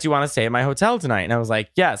he was like, "Do you want to stay at my hotel tonight?" And I was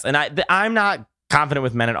like, "Yes." And I'm not confident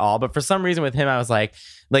with men at all, but for some reason with him, I was like,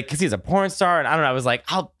 because he's a porn star, and I don't know, I was like,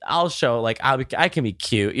 I'll show, like, I can be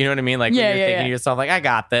cute, you know what I mean? Like, when you're thinking to yourself, like, I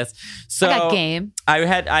got this. So I got game.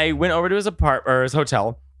 I went over to his apartment or his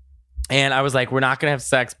hotel, And I was like, we're not going to have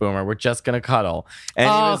sex, Boomer. We're just going to cuddle. And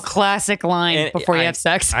he was, classic line and before you have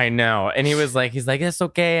sex. I know. And he's like, it's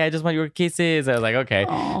okay. I just want your kisses. I was like, okay.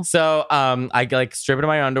 Aw. So I like strip into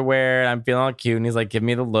my underwear and I'm feeling all cute. And he's like, give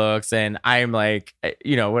me the looks. And I'm like,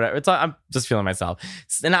 whatever. I'm just feeling myself.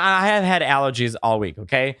 And I have had allergies all week.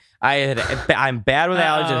 Okay. I'm bad with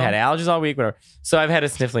allergies. I've had allergies all week, whatever. So I've had a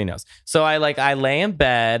sniffly nose. So I lay in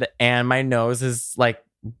bed and my nose is like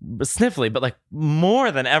sniffly, but like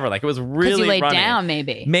more than ever. Like it was really you laid runny. down,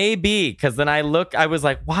 maybe. Maybe because then I was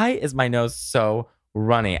like, why is my nose so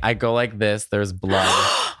runny? I go like this. There's blood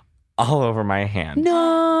all over my hand.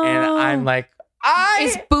 No. And I'm like,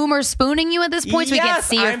 Is Boomer spooning you at this point so we can't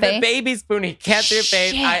see your I'm face? the baby spoon. He can't see your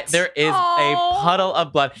face. Shit. There is a puddle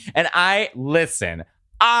of blood. And I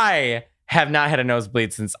have not had a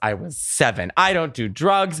nosebleed since I was 7. I don't do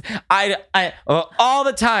drugs. All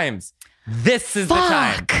the times. This is the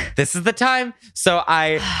time. This is the time. So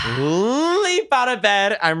I leap out of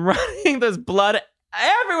bed. I'm running. There's blood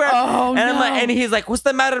everywhere. Oh, and I'm no. like, and he's like, what's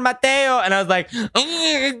the matter, Mateo? And I was like, so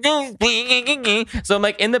I'm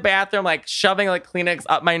like in the bathroom, like shoving like Kleenex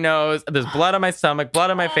up my nose. There's blood on my stomach, blood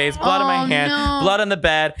on my face, blood on my hand, blood on the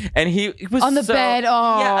bed. And he was on the bed.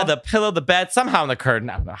 Oh, yeah, the pillow, the bed, somehow on the curtain.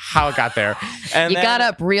 I don't know how it got there. And you got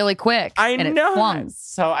up really quick. I and know. It flung.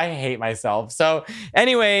 So I hate myself. So,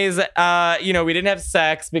 anyways, we didn't have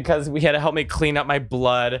sex because we had to help me clean up my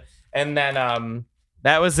blood, and then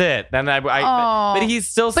that was it. Then but he's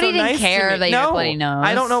still so But he didn't nice care to me. that you had a bloody nose.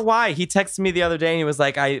 I don't know why. He texted me the other day and he was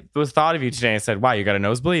like, I was thought of you today. I said, wow, you got a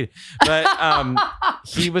nosebleed. But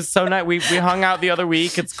he was so nice. We hung out the other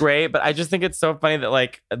week. It's great. But I just think it's so funny that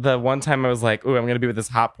like the one time I was like, ooh, I'm going to be with this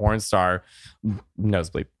hot porn star.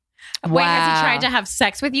 Nosebleed. Wait, has he tried to have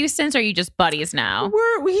sex with you since, or are you just buddies now?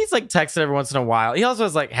 He's like texted every once in a while. He also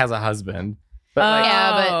has a husband. But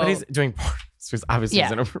but he's doing porn. So he's obviously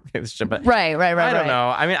he's in a relationship. But Right. I don't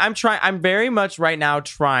know. I mean, I'm very much right now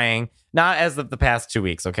trying, not as of the past 2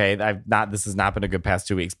 weeks, okay? This has not been a good past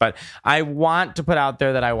 2 weeks, but I want to put out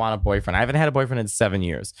there that I want a boyfriend. I haven't had a boyfriend in 7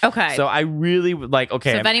 years. Okay. So I really would like,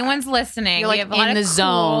 okay. So if anyone's listening, You're, we like, have a lot in of the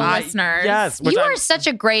zone. listeners. Yes. You are such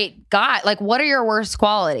a great guy. Like, what are your worst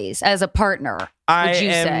qualities as a partner? I would you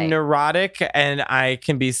am say? neurotic and I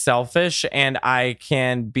can be selfish and I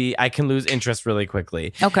can lose interest really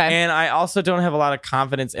quickly. Okay. And I also don't have a lot of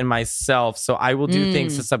confidence in myself. So I will do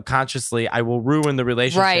things that subconsciously I will ruin the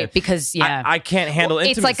relationship. Right. Because, I can't handle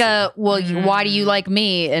it's intimacy. like why do you like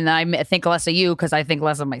me? And I think less of you because I think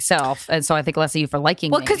less of myself. And so I think less of you for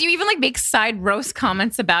liking Well, me. because you even like make side roast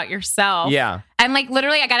comments about yourself. Yeah. And like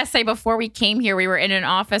literally, I gotta say, before we came here, we were in an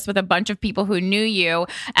office with a bunch of people who knew you,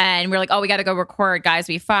 and we are like, "Oh, we gotta go record, guys.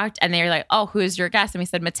 We fucked." And they were like, "Oh, who's your guest?" And we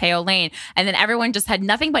said Mateo Lane, and then everyone just had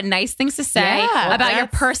nothing but nice things to say Yeah. about your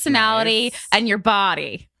That's personality nice. and your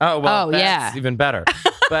body. Oh, well, Oh, that's yeah. even better.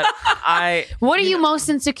 But what are you most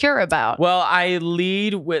insecure about? Well, I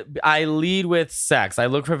lead with sex. I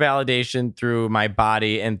look for validation through my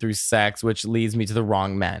body and through sex, which leads me to the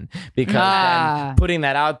wrong men. Because then putting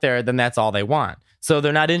that out there, then that's all they want. So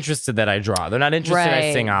they're not interested that I draw. They're not interested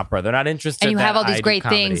I sing opera. They're not interested. And you have all that these I do great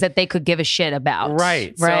comedy. things that they could give a shit about.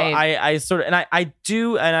 Right. So I sort of, and I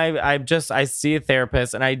do, and I see a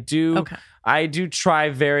therapist, and I do try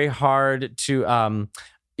very hard to,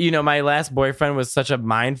 my last boyfriend was such a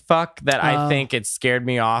mind fuck that I think it scared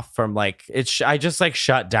me off from like I just like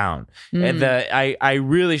shut down. And I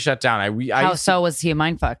really shut down. How so was he a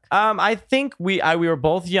mindfuck? I think we were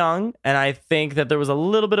both young, and I think that there was a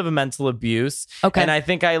little bit of a mental abuse. Okay. And I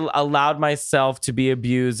think I allowed myself to be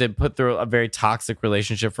abused and put through a very toxic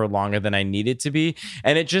relationship for longer than I needed to be.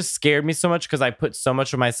 And it just scared me so much because I put so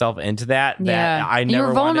much of myself into that I never you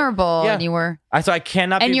were vulnerable wanted, and you were so I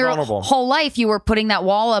cannot and be your vulnerable. whole life you were putting that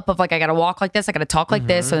wall up of like I gotta walk like this, I gotta talk like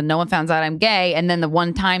this so that no one finds out I'm gay. And then the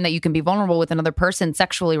one time that you can be vulnerable with another person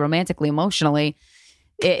sexually, romantically, emotionally,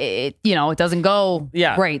 it doesn't go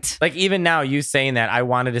great. Like even now, you saying that, I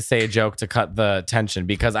wanted to say a joke to cut the tension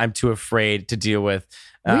because I'm too afraid to deal with.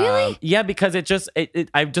 Really? Yeah, because I just don't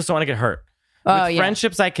want to get hurt. With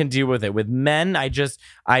friendships, I can deal with it. With men, I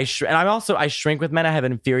shrink with men. I have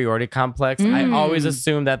an inferiority complex. I always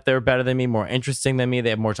assume that they're better than me, more interesting than me.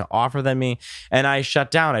 They have more to offer than me. And I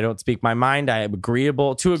shut down. I don't speak my mind. I am too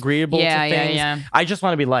agreeable to things. Yeah. I just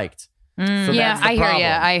want to be liked. So that's the I hear problem. you.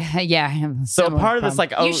 I have So part of this,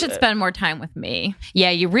 like, You should spend more time with me.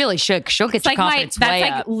 Yeah, you really should. 'Cause she'll get your confidence way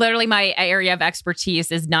up. Literally my area of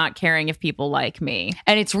expertise is not caring if people like me.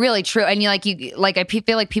 And it's really true. And I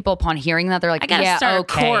feel like people upon hearing that, they're like, I gotta start a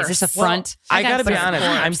okay, course. is this a front? I gotta be start a honest.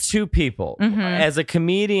 course. I'm two people. As a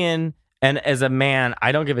comedian And as a man,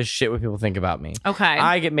 I don't give a shit what people think about me. Okay.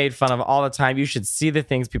 I get made fun of all the time. You should see the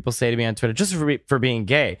things people say to me on Twitter just for being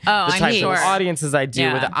gay. Oh, the I'm type sure. of audiences I deal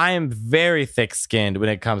Yeah. with. I am very thick-skinned when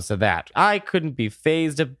it comes to that. I couldn't be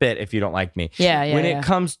phased a bit if you don't like me. Yeah, When it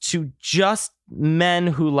comes to just men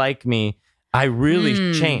who like me, I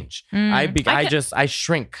really change. I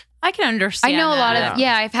shrink. I can understand. I know a lot that.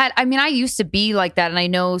 of, I used to be like that. And I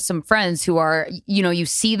know some friends who are, you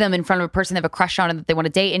see them in front of a person they have a crush on and that they want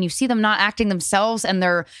to date, and you see them not acting themselves and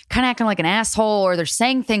they're kind of acting like an asshole, or they're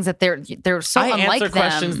saying things that they're so I unlike answer them.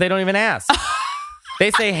 questions they don't even ask.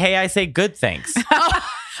 They say, hey, I say good thanks.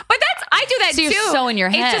 But I do that So too. you're so in your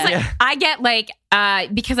It's head. just like I get like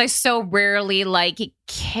because I so rarely like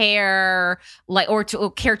care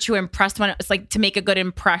care to impress someone. It's like to make a good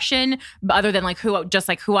impression, other than like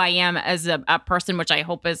who I am as a person, which I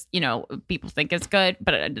hope is people think is good,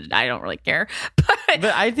 but I don't really care. But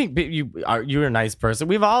I think you're a nice person.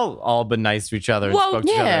 We've all been nice to each other. And spoke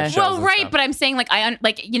to each other at shows and right. stuff. But I'm saying like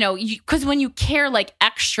because when you care like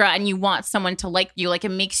extra and you want someone to like you, like it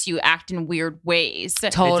makes you act in weird ways.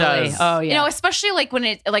 Totally. does. Oh yeah. Especially like when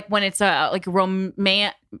it's a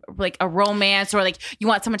romance, or like you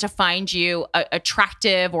want someone to find you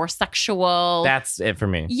attractive or sexual. That's it for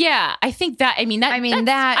me. Yeah, I think that.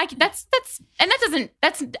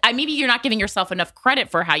 Maybe you're not giving yourself enough credit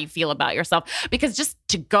for how you feel about yourself, because just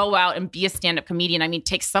to go out and be a stand-up comedian,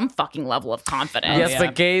 takes some fucking level of confidence. Yes,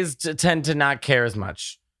 but gays tend to not care as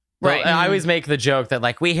much. Right. I always make the joke that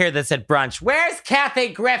like we hear this at brunch. Where's Kathy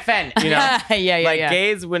Griffin? yeah.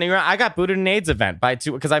 Gays when I got booted in an AIDS event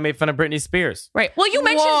because I made fun of Britney Spears. Right. Well, you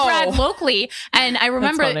mentioned Whoa. Brad locally, and I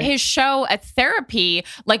remember funny. his show at Therapy.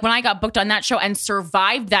 Like when I got booked on that show and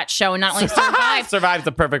survived that show, and not only survived, Survive's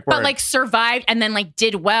the perfect word. but like survived and then like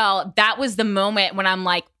did well. That was the moment when I'm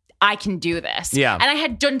like, I can do this. Yeah. And I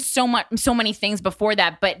had done so many things before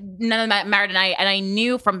that, but none of that mattered. And I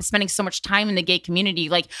knew from spending so much time in the gay community,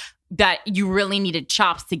 like, that you really needed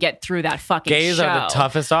chops to get through that fucking Gays show. are the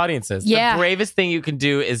toughest audiences. Yeah. The bravest thing you can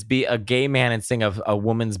do is be a gay man and sing a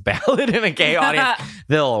woman's ballad in a gay audience.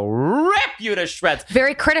 They'll rip you to shreds.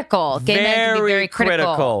 Very critical. Gay men can be very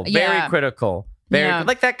critical. Very critical. Yeah.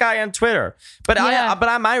 Like that guy on Twitter. But Yeah.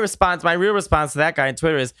 my real response to that guy on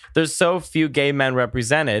Twitter is there's so few gay men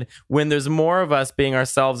represented. When there's more of us being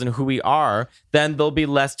ourselves and who we are, then there'll be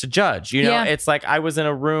less to judge. Yeah. It's like I was in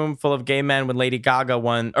a room full of gay men when Lady Gaga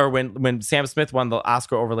won, or when Sam Smith won the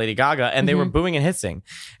Oscar over Lady Gaga, and they were booing and hissing.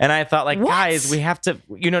 And I thought, like, What? guys, we have to,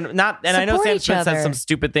 not. And I know Support Sam each Smith says other. some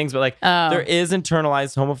stupid things, but like Oh. there is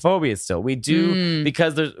internalized homophobia still. We do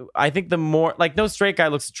because there's. I think the more like no straight guy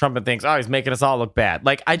looks at Trump and thinks, oh, he's making us all look bad.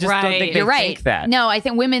 Like I just don't Right. think they You're right. think that. No, I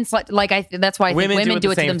think women's that's why I think Women women do do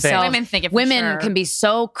it it the to same thing. themselves. Women think it for Women sure. can be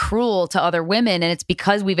so cruel to other women, and it's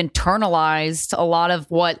because we've internalized a lot of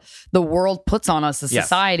what the world puts on us as Yes.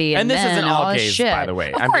 society. And this men isn't and all this gays, shit. by the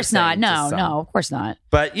way. Of I'm course just not. saying, just some. No, of course not.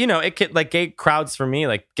 But it could like gay crowds for me,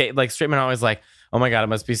 like gay, like straight men are always like, oh my God, it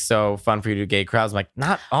must be so fun for you to do gay crowds. I'm like,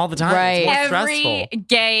 not all the time. Right. It's more Every stressful.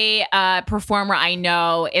 gay performer I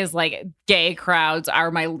know is like, gay crowds are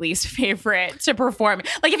my least favorite to perform.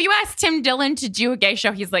 Like if you ask Tim Dillon to do a gay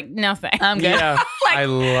show, he's like, no thanks. I'm good. Yeah, I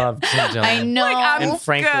love Tim Dillon. I know. Like, I'm And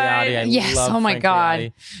Frank good. Liotti. I Yes. love Oh my Frank God.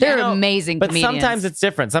 Liotti. They're You know, amazing But comedians. sometimes it's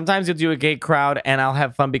different. Sometimes you'll do a gay crowd and I'll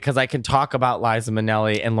have fun because I can talk about Liza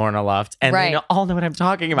Minnelli and Lorna Luft and Right. they all know what I'm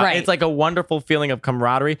talking about. Right. It's like a wonderful feeling of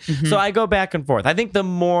camaraderie. So I go back and forth. I think the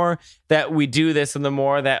more that we do this and the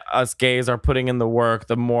more that us gays are putting in the work,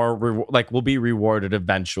 the more we'll be rewarded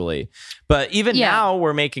eventually. But even Yeah. now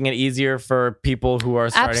we're making it easier for people who are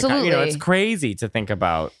starting. Absolutely. It's crazy to think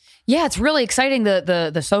about. Yeah, it's really exciting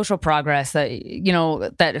the social progress that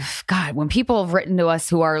that God, when people have written to us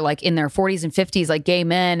who are like in their 40s and 50s, like gay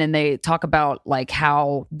men, and they talk about like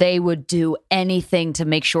how they would do anything to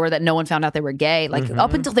make sure that no one found out they were gay, like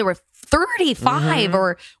up until they were 35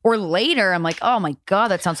 or later. I'm like, oh my God,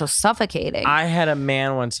 that sounds so suffocating. I had a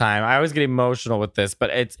man one time. I always get emotional with this,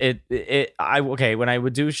 but when I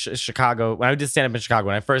would do Chicago, when I would do stand up in Chicago,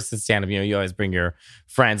 when I first did stand up, you always bring your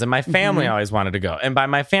friends, and my family always wanted to go. And by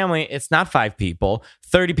my family, it's not 5 people,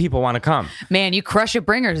 30 people want to come. Man, you crush your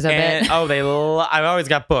bringers of And it. I always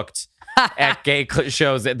got booked. At gay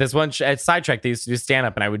shows, this one at Sidetrack, they used to do stand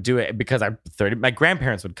up, and I would do it because my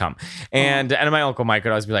grandparents would come, and my uncle Mike would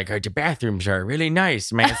always be like, "Oh, your bathrooms are really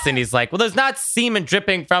nice." My Aunt Cindy's like, "Well, there's not semen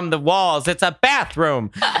dripping from the walls; it's a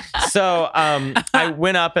bathroom." So I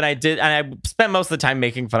went up and I spent most of the time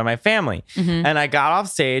making fun of my family, and I got off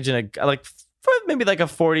stage and maybe like a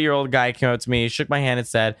 40-year-old guy came up to me, shook my hand and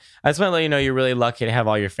said, I just want to let you know you're really lucky to have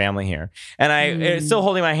all your family here. And I still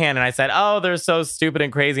holding my hand, and I said, oh, they're so stupid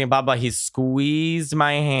and crazy and blah, blah. He squeezed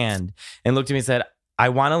my hand and looked at me and said, I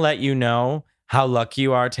want to let you know how lucky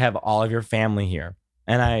you are to have all of your family here.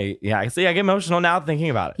 And I get emotional now thinking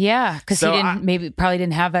about it. Yeah, because So he probably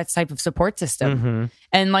didn't have that type of support system. Mm-hmm.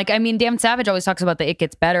 And like, I mean, Dan Savage always talks about the It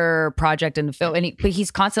Gets Better project in the film, but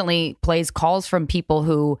he's constantly plays calls from people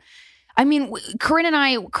who, I mean,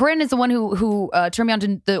 Corinne is the one who turned me on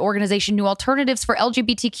to the organization New Alternatives for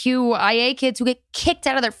LGBTQIA kids who get kicked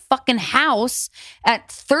out of their fucking house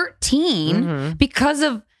at 13 because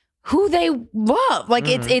of who they love. Like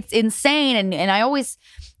it's insane. And I always,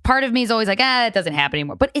 part of me is always like, it doesn't happen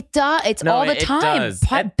anymore. But it does. It's all the time. Does.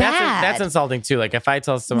 Bad. That's insulting too. Like if I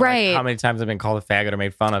tell someone Right. like, how many times I've been called a faggot or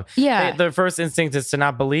made fun of, Yeah. their first instinct is to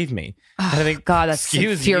not believe me. And I think, God, that's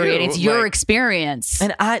excuse infuriating. you, It's your like- experience.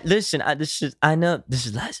 And I know this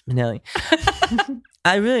is Liza Minnelli.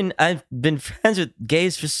 I've been friends with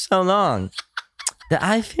gays for so long that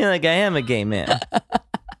I feel like I am a gay man.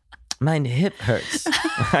 My hip hurts.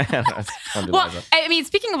 Well, I mean,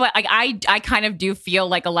 speaking of like I kind of do feel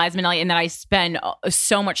like Liza Minnelli in that I spend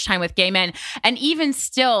so much time with gay men. And even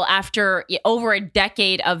still, after over a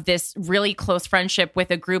decade of this really close friendship with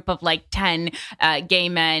a group of like 10 gay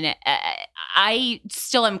men, I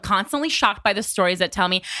still am constantly shocked by the stories that tell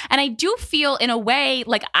me. And I do feel in a way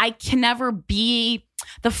like I can never be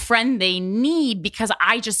the friend they need because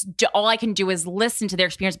all I can do is listen to their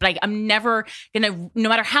experience. But I'm never gonna, no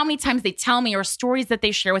matter how many times they tell me or stories that they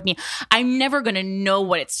share with me, I'm never gonna know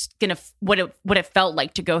what it felt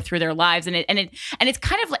like to go through their lives. And it's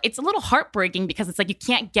kind of like, it's a little heartbreaking because it's like you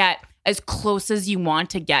can't get as close as you want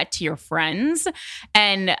to get to your friends.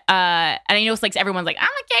 And I know it's like everyone's like, I'm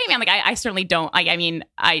a gay man. Like I certainly don't. I mean,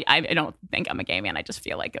 I don't think I'm a gay man. I just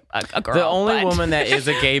feel like a girl. The only but- woman that is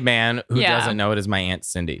a gay man who Yeah. doesn't know it is my Aunt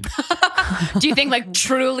Cindy. Do you think like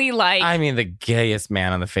truly like I mean, the gayest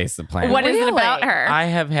man on the face of the planet. what is it Really? about her? I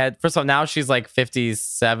have had, first of all, now she's like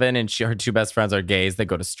 57 and her two best friends are gays. They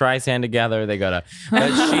go to Streisand together. They go to, but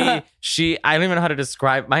I don't even know how to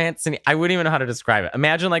describe my Aunt Cindy. I wouldn't even know how to describe it.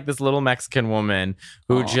 Imagine like this little Mexican woman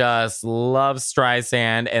who just loves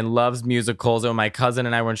Streisand and loves musicals. And when my cousin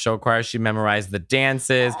and I were in show choir, she memorized the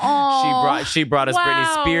dances. She brought us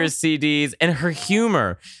Britney Wow. Spears CDs, and her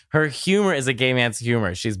humor is a gay man's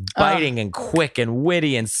humor. She's biting and quick and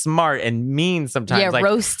witty and smart and mean sometimes. Yeah, like,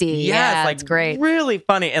 roasty. Yes, Yeah, like it's great. really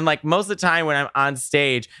funny. And like most of the time when I'm on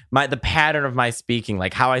stage, the pattern of my speaking,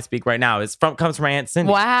 like how I speak right now, comes from my Aunt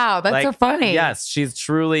Cindy. Wow, that's Like, so funny. Yes, she's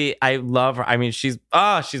truly, I love her. I mean, she's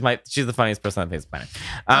the funniest person on the face of the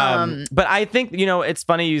planet. But I think, it's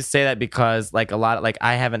funny you say that because like a lot of, like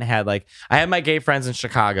I had my gay friends in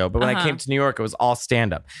Chicago, but when I came to New York, it was all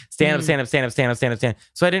stand up. So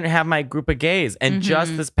I didn't have my group of gays. And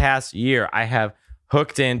just this past year, I have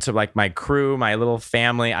hooked into like my crew, my little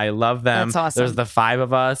family. I love them. That's awesome. There's the 5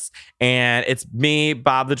 of us, and it's me,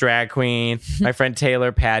 Bob the drag queen, my friend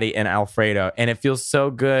Taylor, Patty, and Alfredo. And it feels so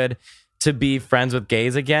good to be friends with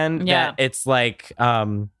gays again. Yeah. That it's like,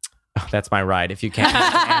 that's my ride. If you can't,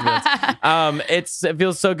 ambulance. It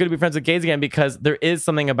feels so good to be friends with gays again because there is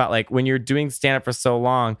something about like when you're doing stand up for so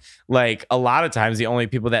long, like a lot of times the only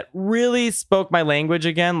people that really spoke my language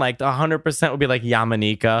again, like 100% would be like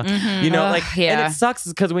Yamanika, and it sucks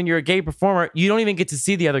because when you're a gay performer, you don't even get to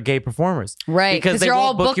see the other gay performers, Right. Because they you're won't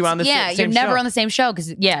all book booked. you on the yeah, same you're never show. on the same show because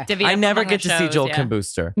Divvy I up never among get the to see shows, Joel yeah. Kim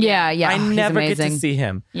Booster. Yeah. I he's never get to amazing. see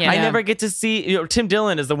him. Yeah. I never get to see Tim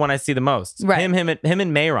Dillon is the one I see the most. Right. Him and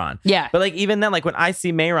Mayron. Yeah. But like even then, like when I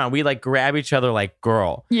see Mayron, we like grab each other like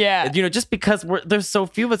girl. Yeah. Just because there's so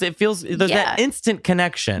few of us, it feels there's Yeah. that instant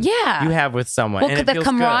connection. Yeah. You have with someone. Well, and it the feels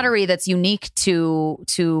camaraderie that's unique to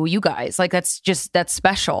you guys, like that's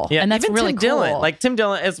special. Good. Yeah. And that's even really Tim cool. Dillon. Like Tim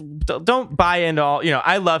Dillon is don't buy into all.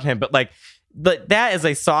 I love him, but like. But that is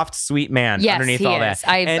a soft, sweet man Yes, underneath he all is. that.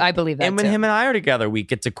 I believe that And when too. him and I are together, we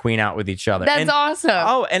get to queen out with each other. That's And- awesome.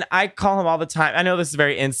 Oh, and I call him all the time. I know this is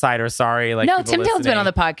very insider. Sorry, like no, people Tim Dillon's been on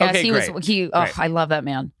the listening. podcast. Okay, great. Great. I love that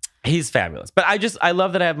man. He's fabulous. But I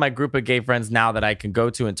love that I have my group of gay friends now that I can go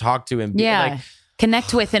to and talk to and be Yeah. like,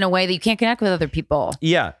 Connect with in a way that you can't connect with other people.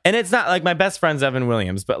 yeah. And it's not like my best friend's Evan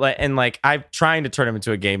Williams, but like I'm trying to turn him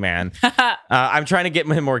into a gay man. I'm trying to get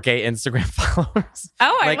him more gay Instagram followers.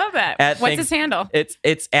 Oh, I Like, love that. at What's things- his handle? It's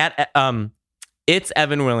at it's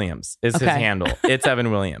Evan Williams is his Okay. handle. It's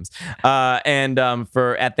Evan Williams. And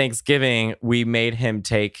for at Thanksgiving, we made him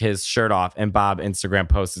take his shirt off, and Bob Instagram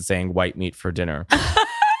posted saying "white meat for dinner."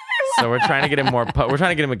 So we're trying to get him more. We're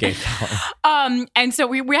trying to get him a gay following. And so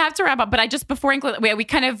we have to wrap up, but I just before we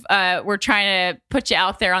kind of we're trying to put you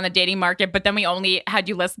out there on the dating market, but then we only had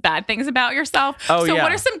you list bad things about yourself. Oh, so yeah.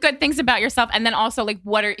 what are some good things about yourself? And then also like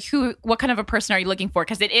what kind of a person are you looking for?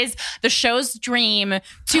 Because it is the show's dream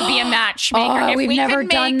to be a matchmaker. Oh, If we've we never could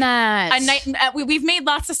done make that. a night, we've made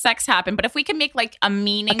lots of sex happen, but if we can make like a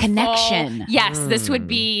meaningful connection. yes, this would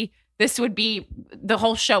be the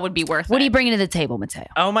whole show would be worth it. What are you bringing to the table, Mateo?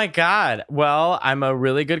 Oh my God. Well, I'm a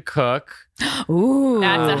really good cook. Ooh,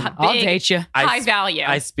 That's a big, I'll date you. high value.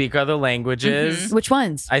 I speak other languages. Which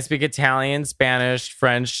ones? I speak Italian, Spanish,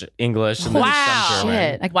 French, English, and then Wow. some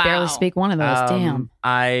German. Shit, I can Wow. barely speak one of those. Damn.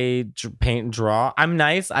 I paint and draw. I'm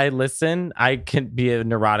nice. I listen. I can be a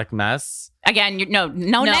neurotic mess. Again, no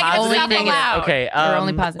negative only stuff negative. allowed. Okay. You're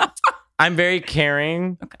only positive. I'm very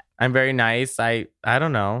caring. Okay. I'm very nice. I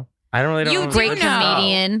don't know. I don't really know. You what do I'm Great know.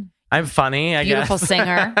 comedian. I'm funny. I Beautiful guess.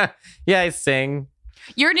 singer. Yeah, I sing.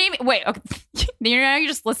 Your name. Wait. Okay. You're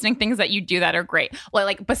just listing things that you do that are great. Well,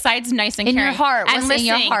 like besides nice and In your caring, heart, and what's in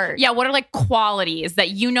your listening, heart? Yeah. What are like qualities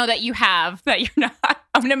that you know that you have that you're not?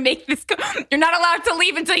 I'm gonna make this. You're not allowed to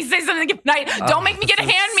leave until you say something good night. Don't make me get a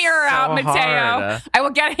this hand is mirror so out, Mateo. hard. I will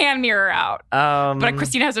get a hand mirror out. Mm. But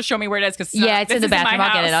Christina has to show me where it is because Yeah, it's in the bathroom.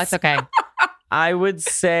 I'll get it. It's okay. I would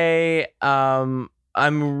say I'm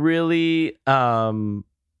really I'm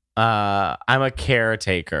a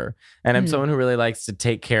caretaker, and I'm someone who really likes to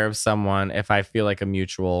take care of someone if I feel like a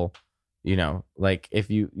mutual, like if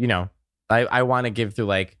I want to give through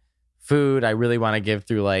like food. I really want to give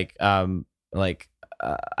through like I'm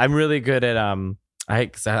really good at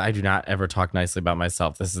I do not ever talk nicely about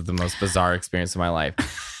myself. This is the most bizarre experience of my life.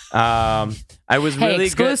 I was Hey, really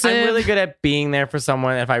exclusive. good. I'm really good at being there for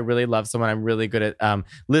someone. If I really love someone, I'm really good at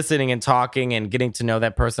listening and talking and getting to know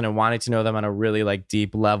that person and wanting to know them on a really like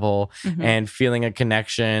deep level and feeling a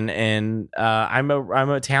connection. And I'm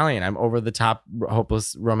Italian. I'm over the top,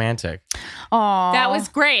 hopeless romantic. Oh, That was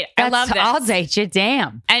great. I love this. I'll date you.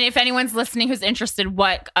 Damn. And if anyone's listening who's interested,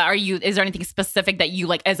 what are you? Is there anything specific that you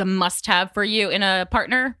like as a must-have for you in a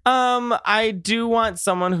partner? I do want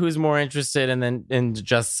someone who's more interested in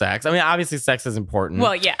just sex. I mean, obviously, sex is important.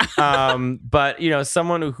 Well, yeah. But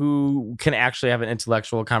someone who can actually have an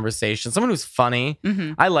intellectual conversation, someone who's funny.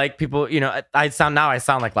 I like people. I sound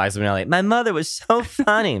like Liza Minnelli. My mother was so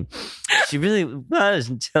funny. She really was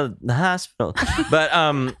until the hospital. But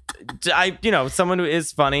someone who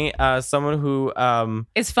is funny, someone who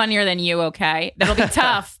Is funnier than you. Okay, that'll be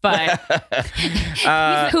tough, but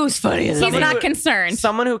Who's funny? he's not concerned.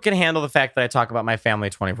 someone who can handle the fact that I talk about my family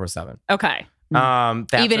 24/7. Okay.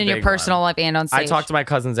 That's Even a in your big personal one. life and on stage. I talk to my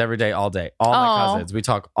cousins every day, all day. All my Aw. cousins. We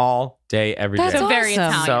talk all day, every day. That's So very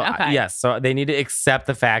awesome. Italian. So okay. yes, so they need to accept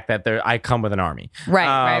the fact that I come with an army.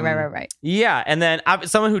 Right. Yeah, and then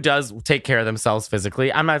someone who does take care of themselves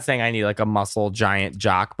physically. I'm not saying I need like a muscle giant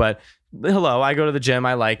jock, but hello, I go to the gym.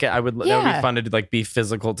 I like it. That would Yeah. be fun to like be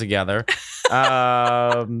physical together.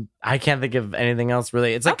 I can't think of anything else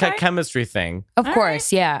really. It's like a Okay. chemistry thing. Of All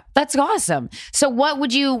course, yeah. That's awesome. So what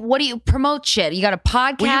do you promote shit? You got a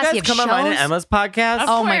podcast? Will you you guys have come on mine and shows? Emma's podcast? Of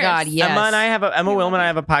Oh my course. God, yes. Emma and I have Emma Willman and I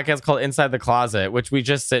have a podcast called Inside the Closet, which we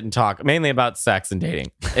just sit and talk mainly about sex and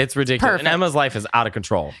dating. It's ridiculous. Perfect. And Emma's life is out of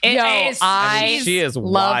control. It Yo, is- I she's She is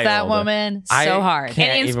love that wild. woman I so hard.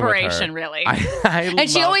 can't an even with her. inspiration, really. I And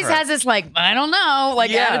she love always her. has this like, I don't know,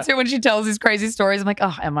 like Yeah. attitude when she tells these crazy stories. I'm like,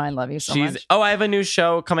 oh, Emma, I love you so much. I have a new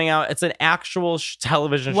show coming out. It's an actual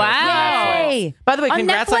television show. Wow. for Netflix. Yay. By the way, On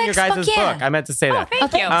congrats on your Netflix? guys' Fuck yeah. book. I meant to say that.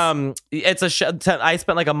 Thank you. It's a show. I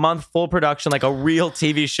spent like a month full production, like a real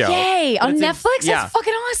TV show. Yay. But On it's Netflix? yeah. That's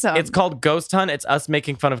fucking awesome. It's called Ghost Hunt. It's us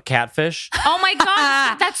making fun of catfish. Oh my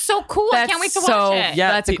God, that's so cool! I That's can't wait to so- watch it.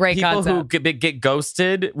 Yeah, That's a great people concept. who get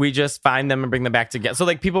ghosted, we just find them and bring them back together. So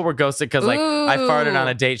like people were ghosted because like I farted on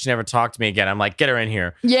a date, she never talked to me again. I'm like, get her in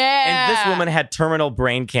here. yeah. And this woman had terminal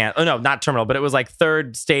brain cancer. Oh no, not terminal, but it was like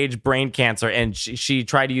 3rd stage brain cancer, and she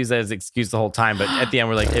tried to use that as an excuse the whole time. But at the end,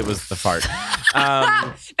 we're like, it was the fart.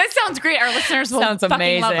 That sounds great. Our listeners will Sounds fucking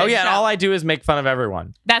amazing. love Oh this yeah, and show. all I do is make fun of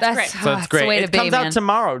everyone. That's great. So it's It's great. the way to It be, comes man. out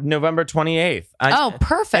tomorrow, November 28th. Oh,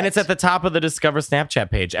 perfect. And it's at the top of the Discover Snapchat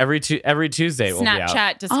page every Tuesday. It will be out.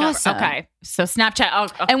 Snapchat, Discover. Awesome. Okay, so Snapchat. Oh,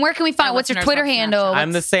 And where can we find? Our What's your listeners Twitter love Snapchat. handle?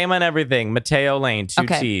 I'm the same on everything. Mateo Lane, 2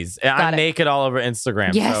 Okay. T's. Got I'm it. naked all over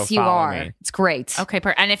Instagram. Yes, so you follow are. me. It's great. Okay,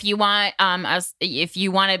 and if you want, if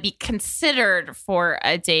you want to be considered for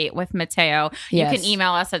a date with Mateo, Yes. you can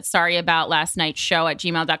email us at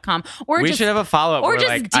sorryaboutlastnightshow@gmail.com, or We just should have a follow up. or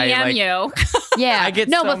just DM you Yeah. I get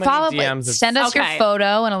no, so but many follow DMs. Send us your Okay.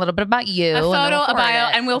 photo and a little bit about you. a and then photo, we'll a forward bio,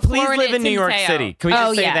 it. and we'll Please forward live it in to New York Mateo. City. Can we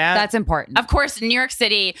just say that? That's important. Of course, in New York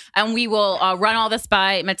City, and we will will run all this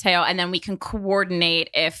by Mateo, and then we can coordinate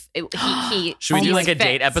if he Should we do like a fits.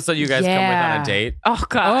 date episode? You guys come with on a date? Oh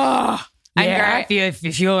God. Yeah,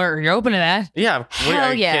 if you're open to that. Yeah. Hell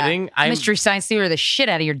Are you yeah. kidding? Mystery Science Theater the shit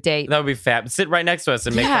out of your date. That would be fab. Sit right next to us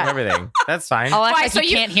and make fun of everything. That's fine. I'll act Why? like So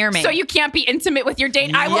you can't hear me. So you can't be intimate with your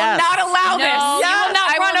date. I will Yes. not allow this. No, you will not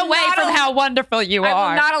I run will away not from al- how wonderful you I are.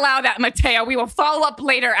 will not allow that, Mateo. We will follow up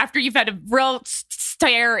later after you've had a real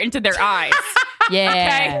stare into their eyes. Yeah.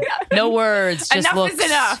 Okay. No words, just Enough looks. is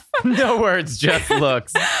enough. No words, just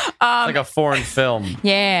looks. It's like a foreign film.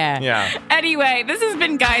 Yeah. Yeah. Anyway, this has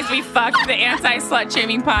been Guys We Fucked, the anti-slut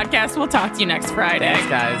shaming podcast. We'll talk to you next Friday. Thanks,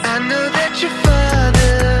 guys. I know that your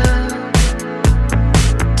father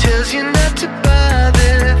tells you not to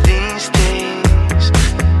bother these days.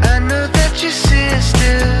 I know that your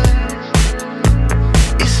sister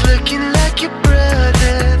is looking like your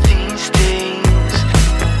brother these days.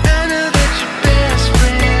 I know that your best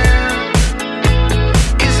friend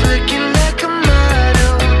is looking like a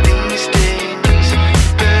model these days.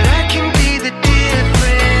 But I can be the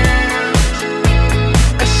difference.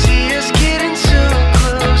 I see us getting so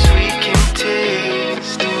close we can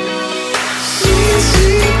taste sweet,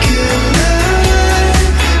 sweet good love,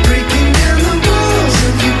 breaking down the walls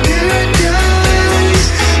of your paradise.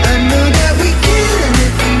 I know that we can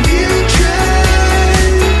if we really try.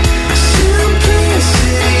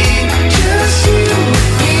 Simplicity, just you and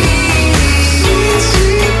me. Sweet,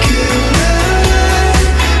 sweet good love,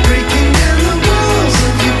 breaking down the walls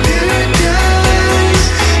of your paradise.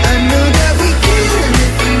 I know that we can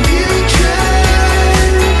if we really try.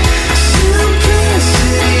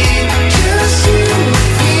 Simplicity, just you and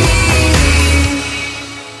me.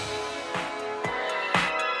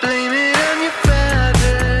 Blame it on your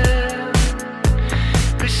father.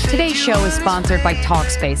 Today's show is sponsored by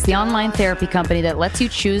Talkspace, the online therapy company that lets you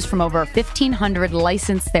choose from over 1,500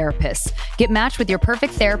 licensed therapists. Get matched with your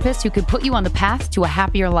perfect therapist who could put you on the path to a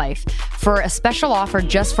happier life. For a special offer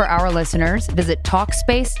just for our listeners, visit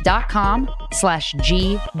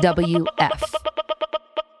Talkspace.com/GWF.